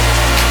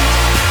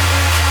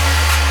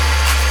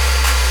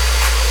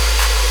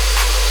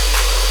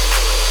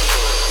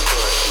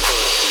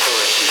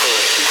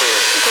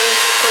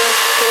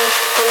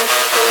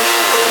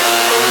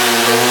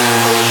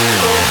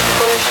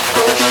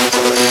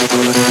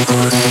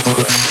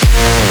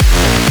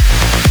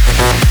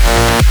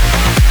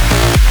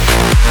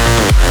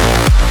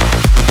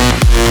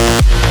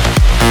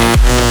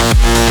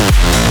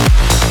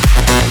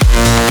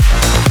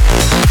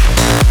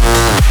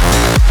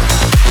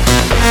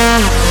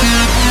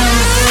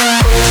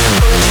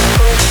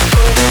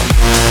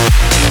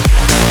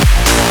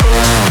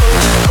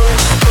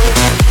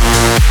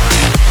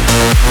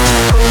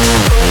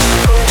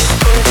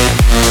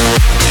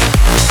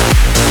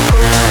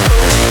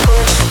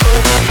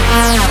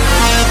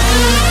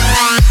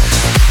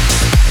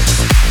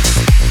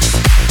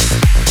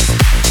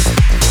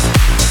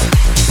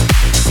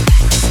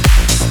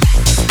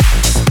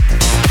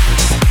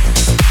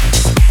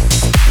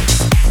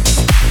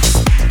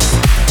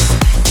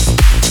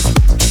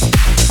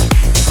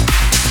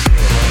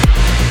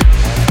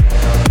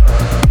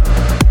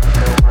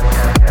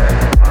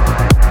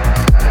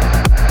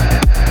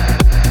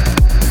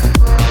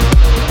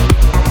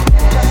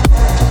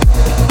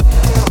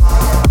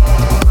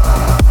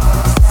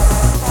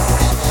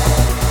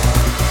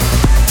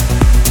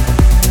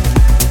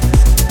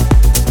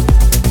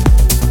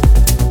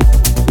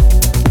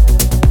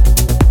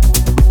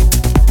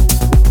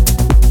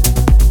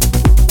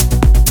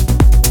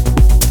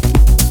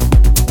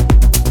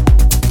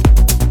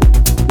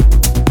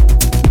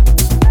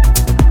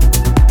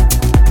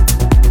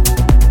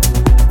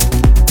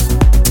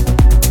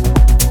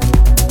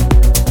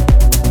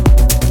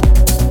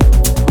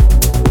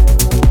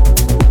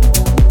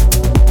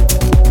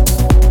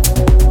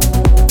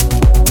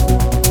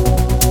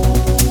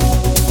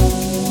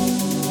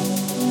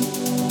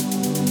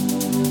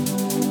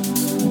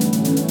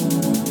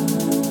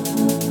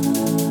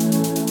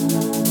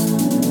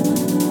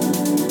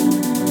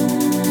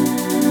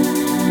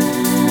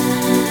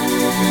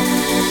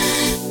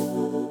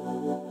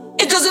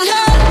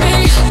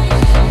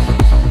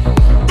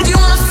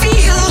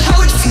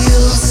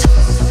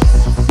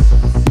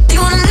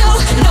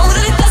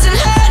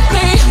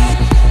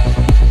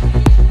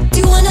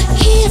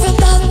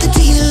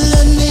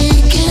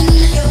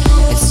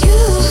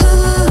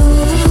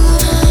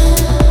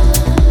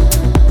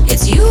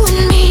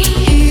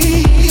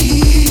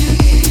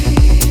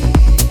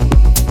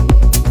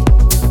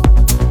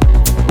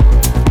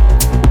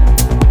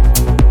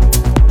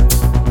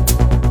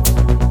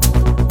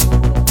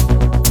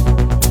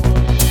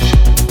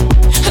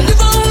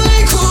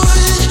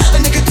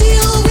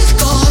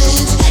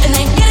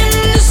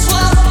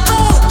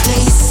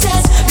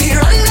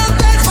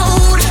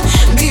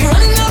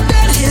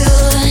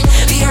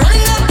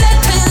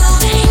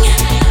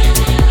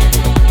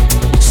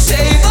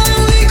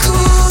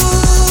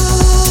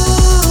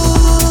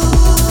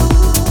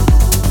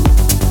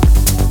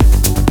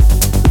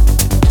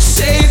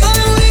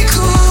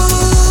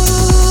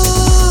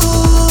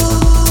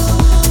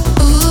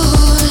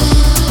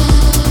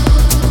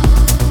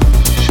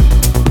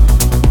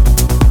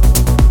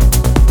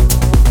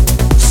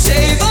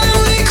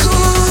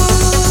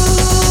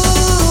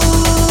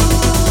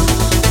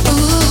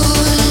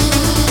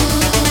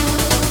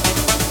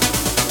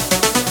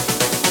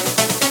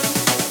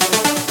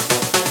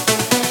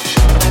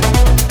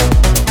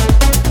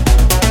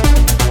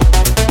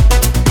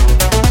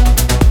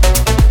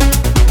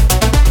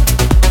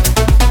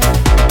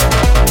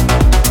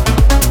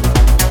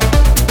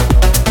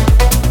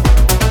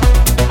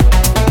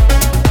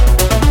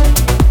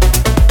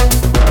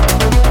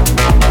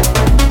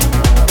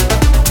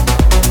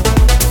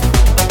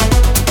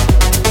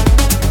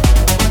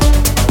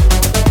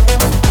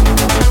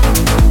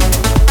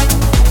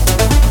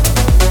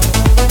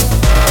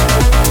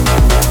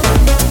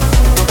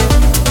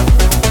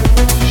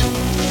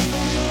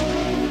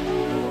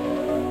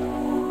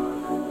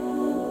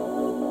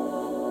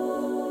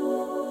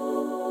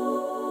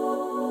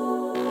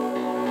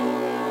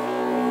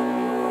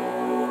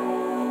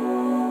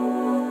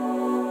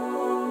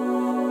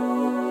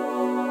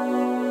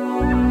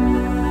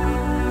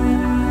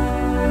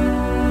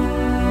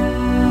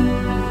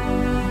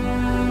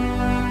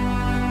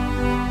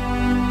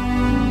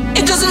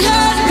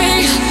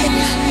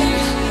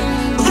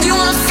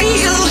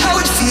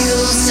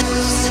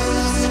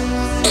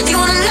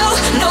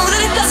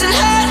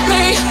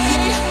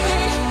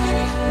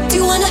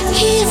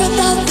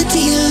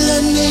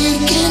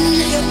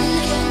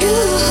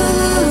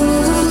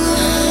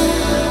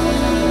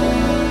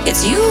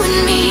 It's you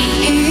and me.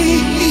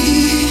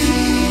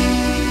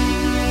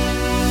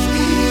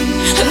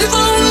 And if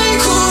I only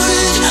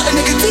could, I'd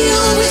make a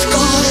deal with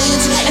God,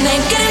 and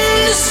I'd get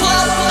in to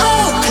swap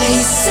our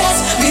places.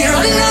 Be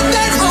running up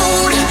that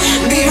road,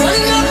 be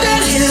running up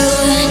that hill,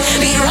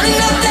 be running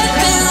up that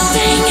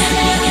building.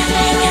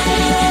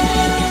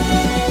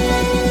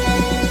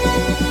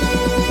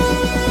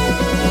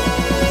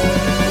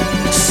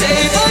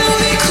 Save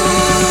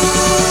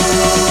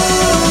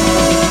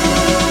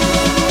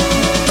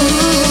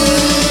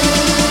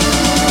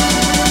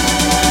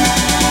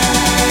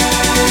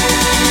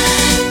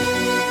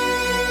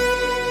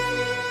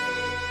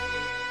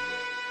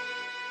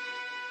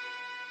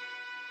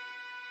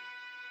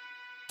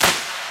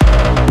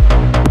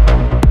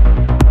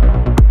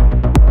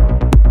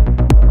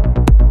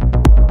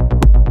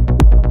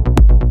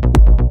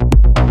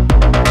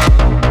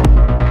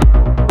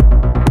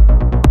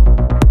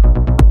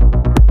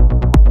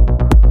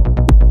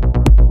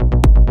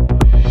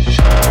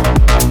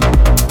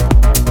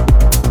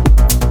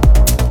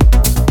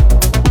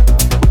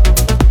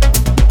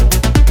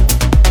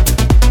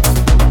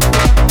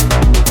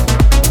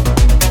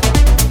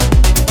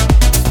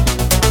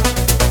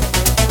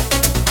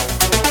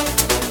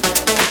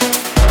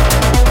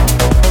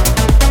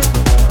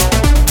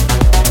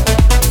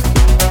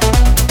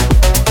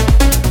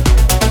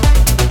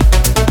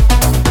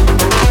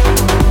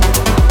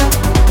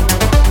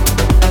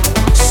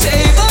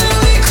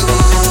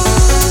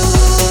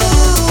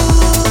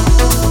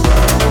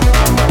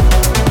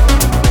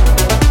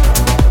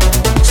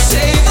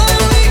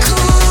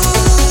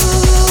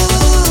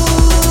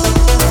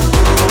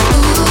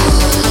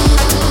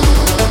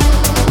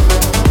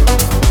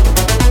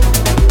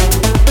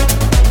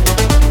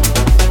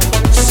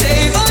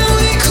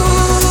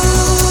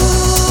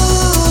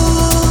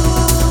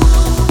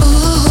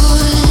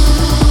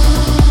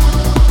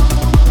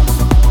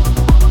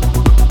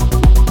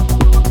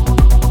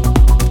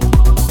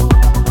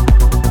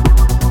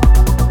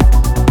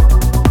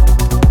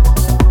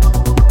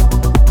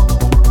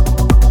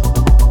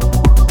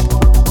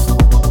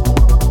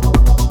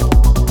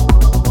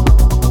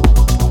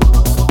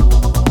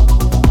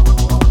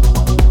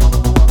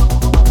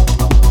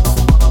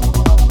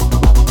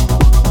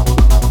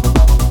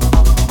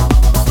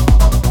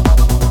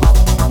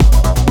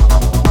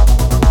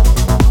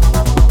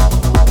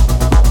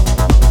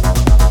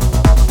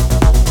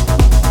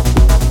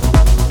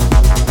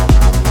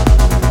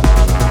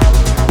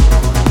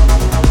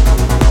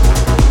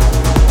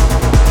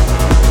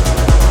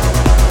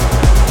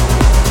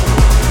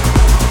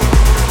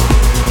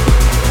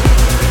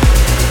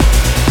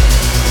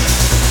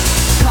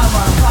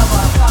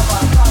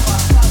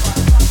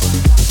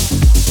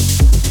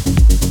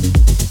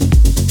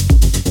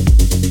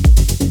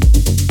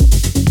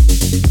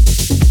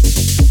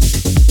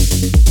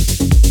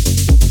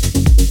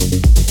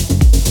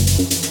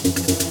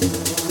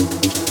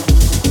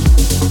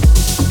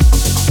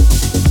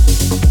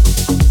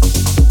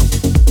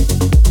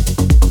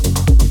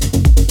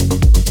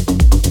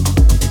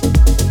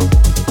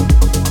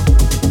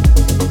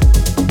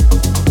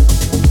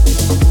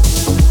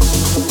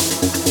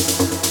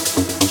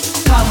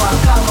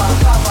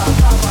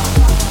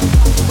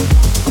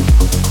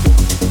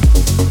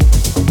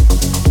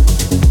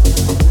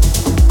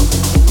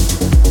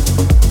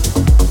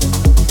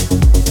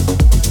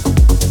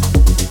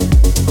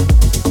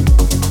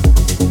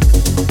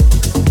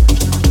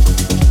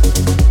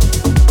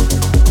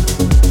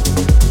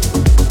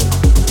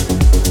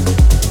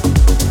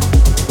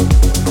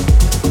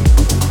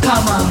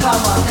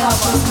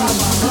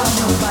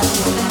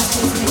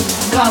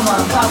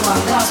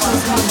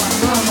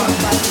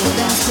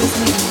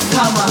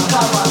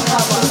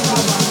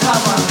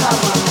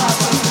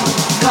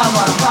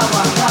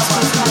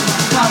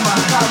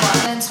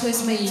Dance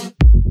with me.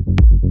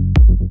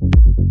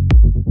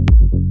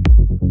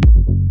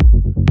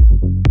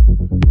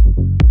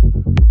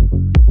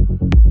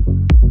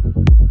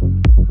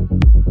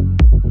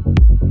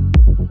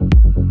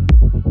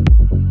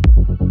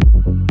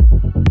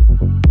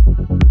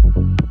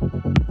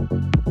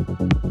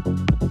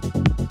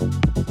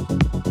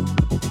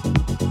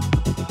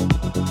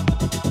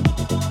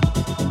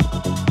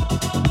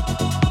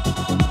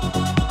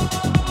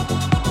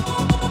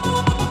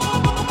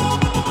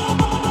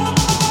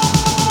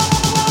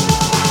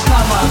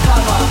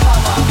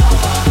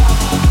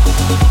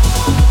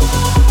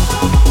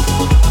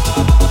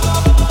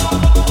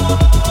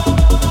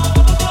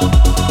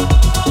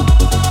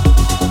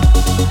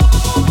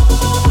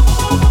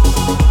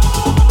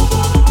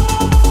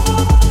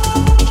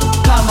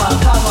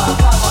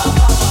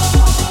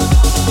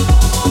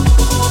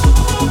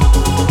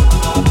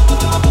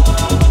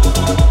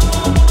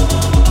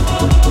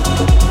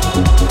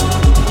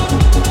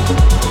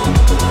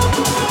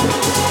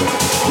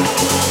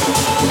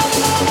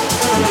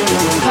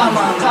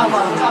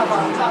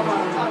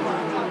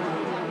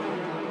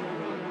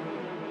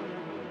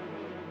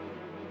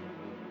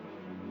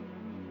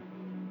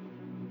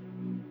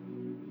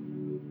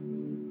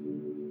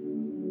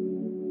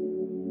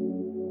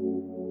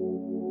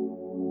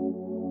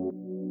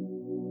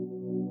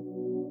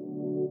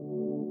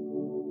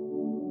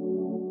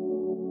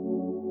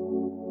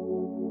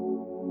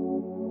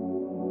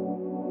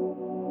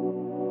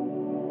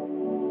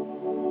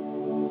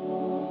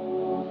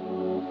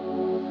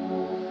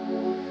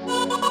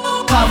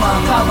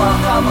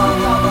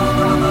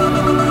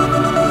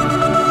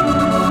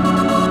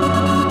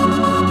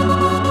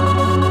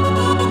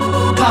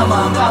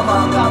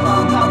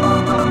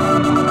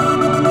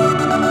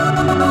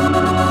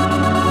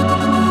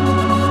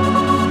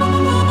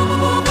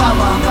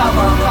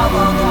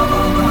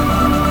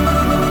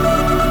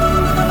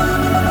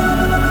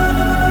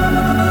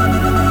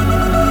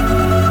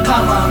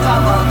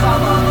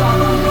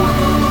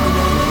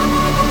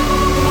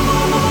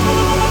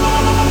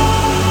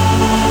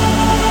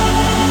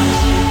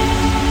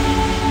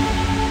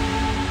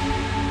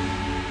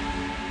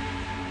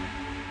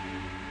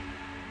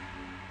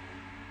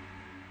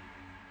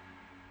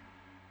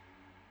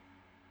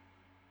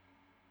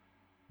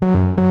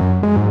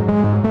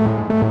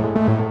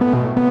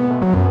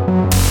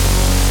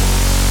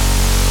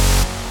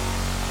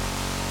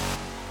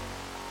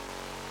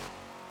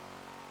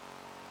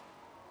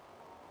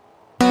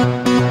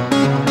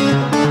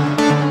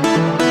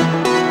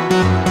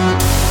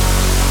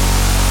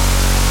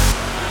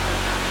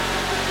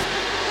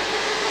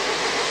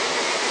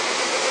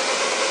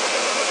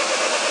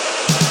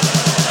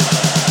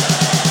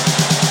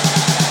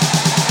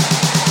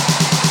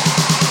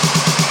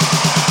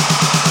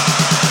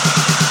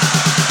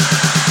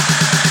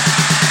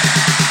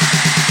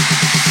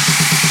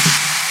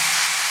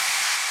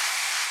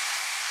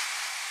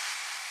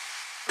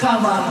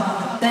 Come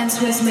on,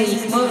 dance with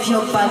me, move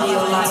your body,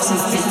 your legs and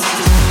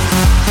feet.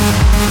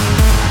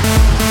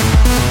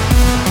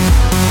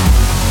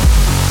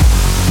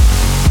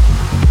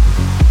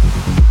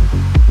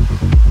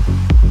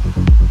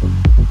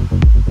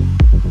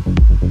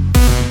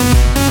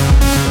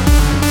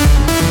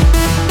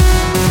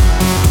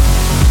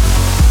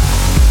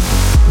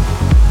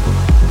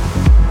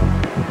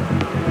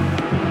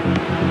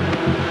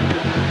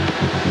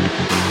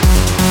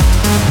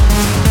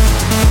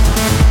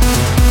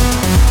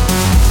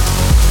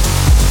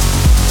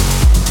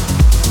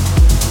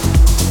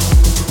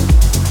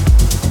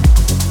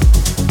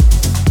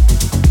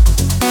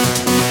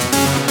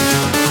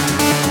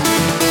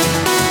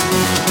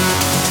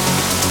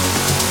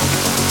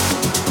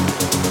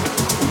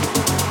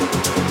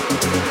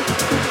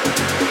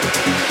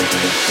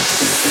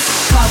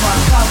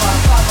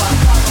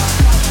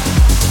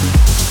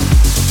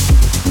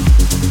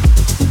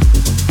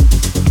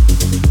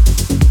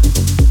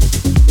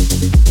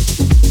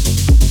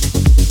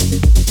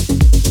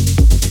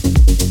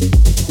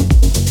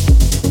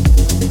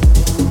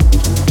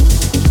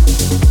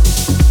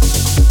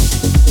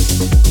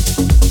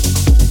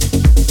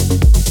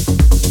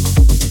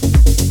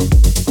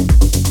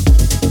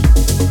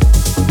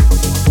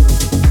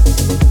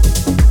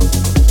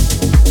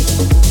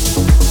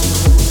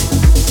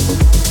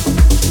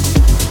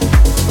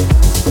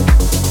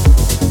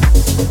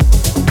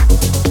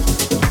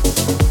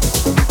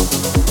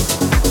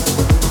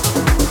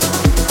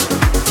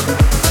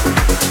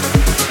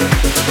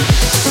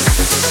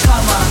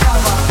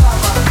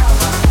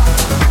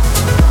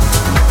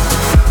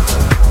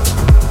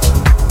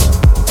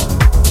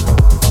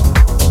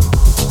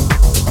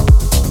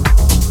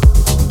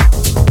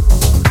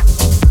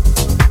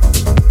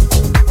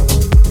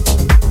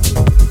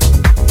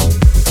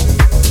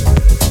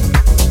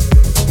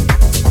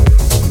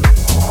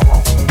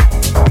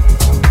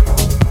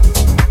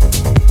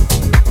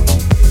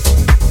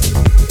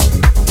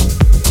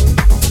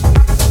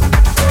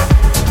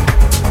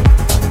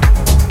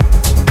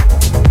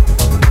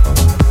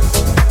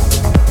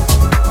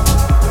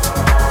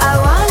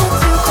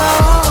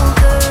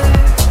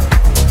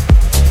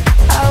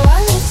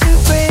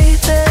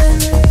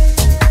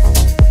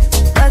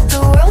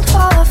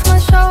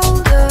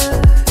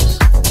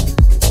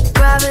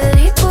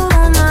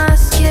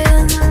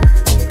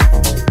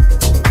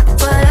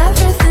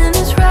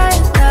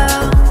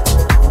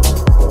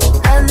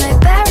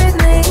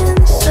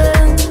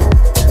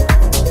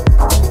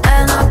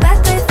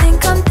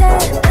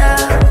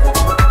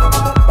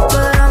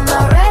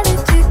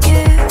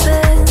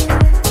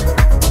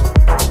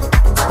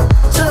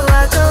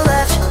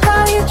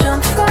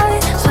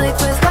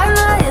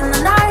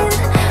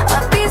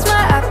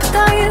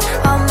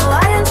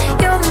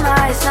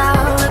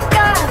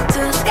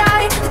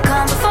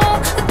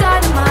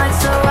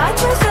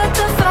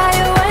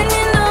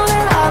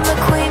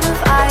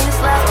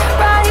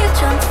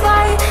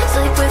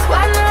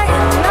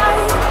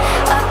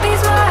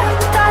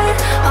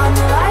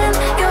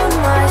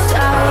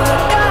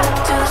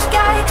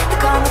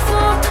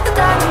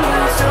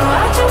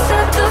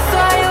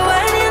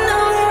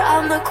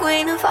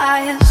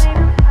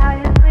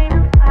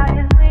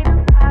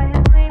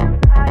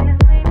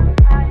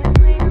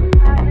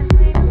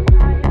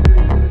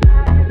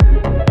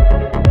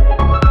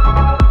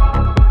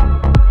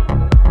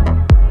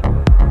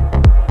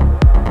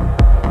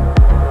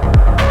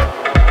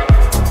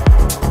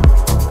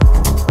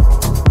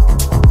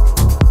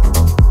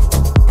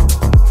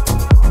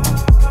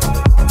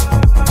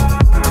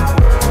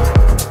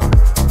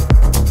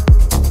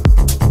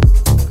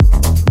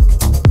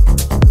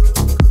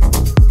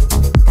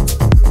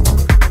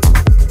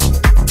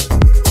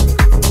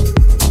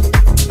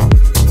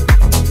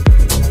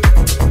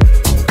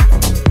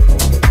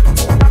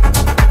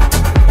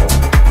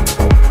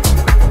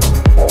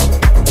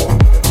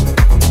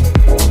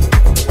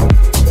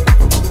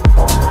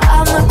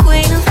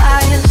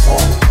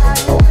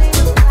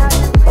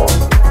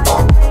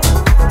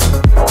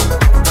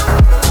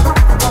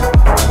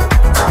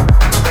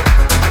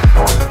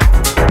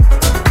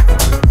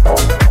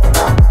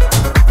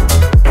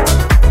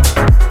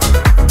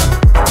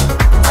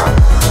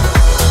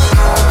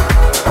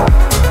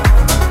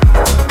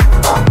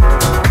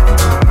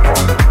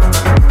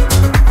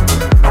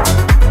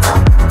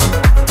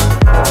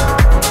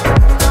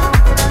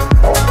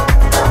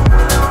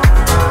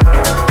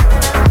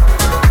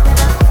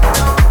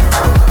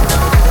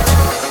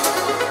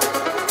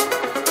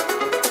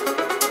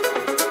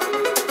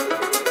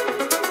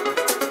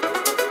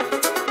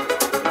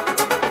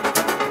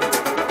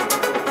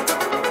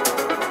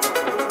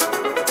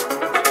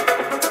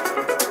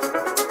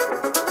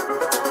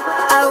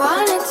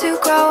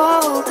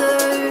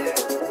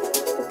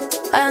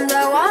 and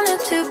I wanted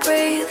to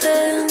breathe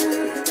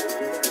in.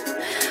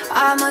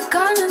 I'm a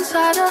gun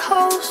inside a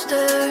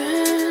holster,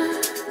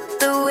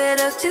 the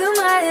widow to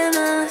my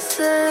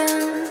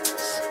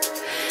innocence,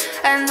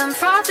 and I'm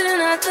frothing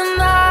at the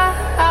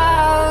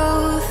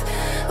mouth.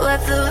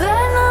 Let the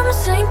venom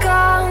sink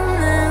on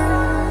in,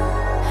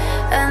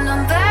 and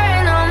I'm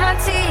baring all my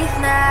teeth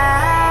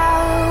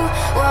now,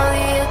 while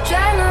the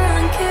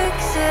adrenaline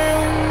kicks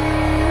in.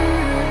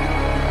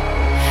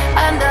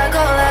 And I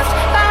go left,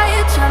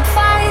 right, jump,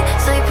 fight,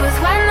 sleep with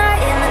one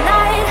night in the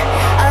night.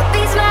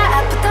 Beats my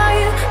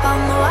appetite,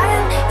 I'm the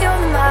lion, you're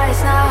the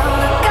mice. Now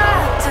look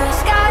up to the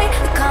sky,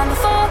 the calm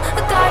before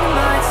the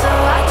dynamite. So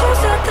I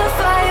just set the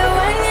fire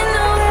when you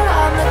know that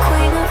I'm the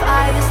queen of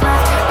ice.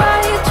 Left,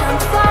 right, jump,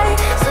 flight,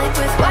 sleep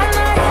with one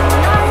night in the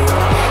night.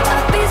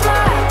 Beats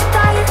my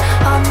appetite,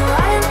 I'm the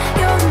lion,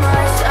 you're the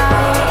mice. Now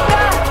look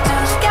up to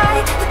the sky,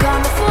 the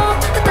calm before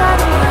the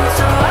dynamite.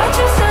 So I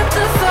just set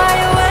the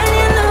fire when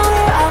you know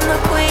that I'm the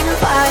queen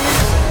of ice.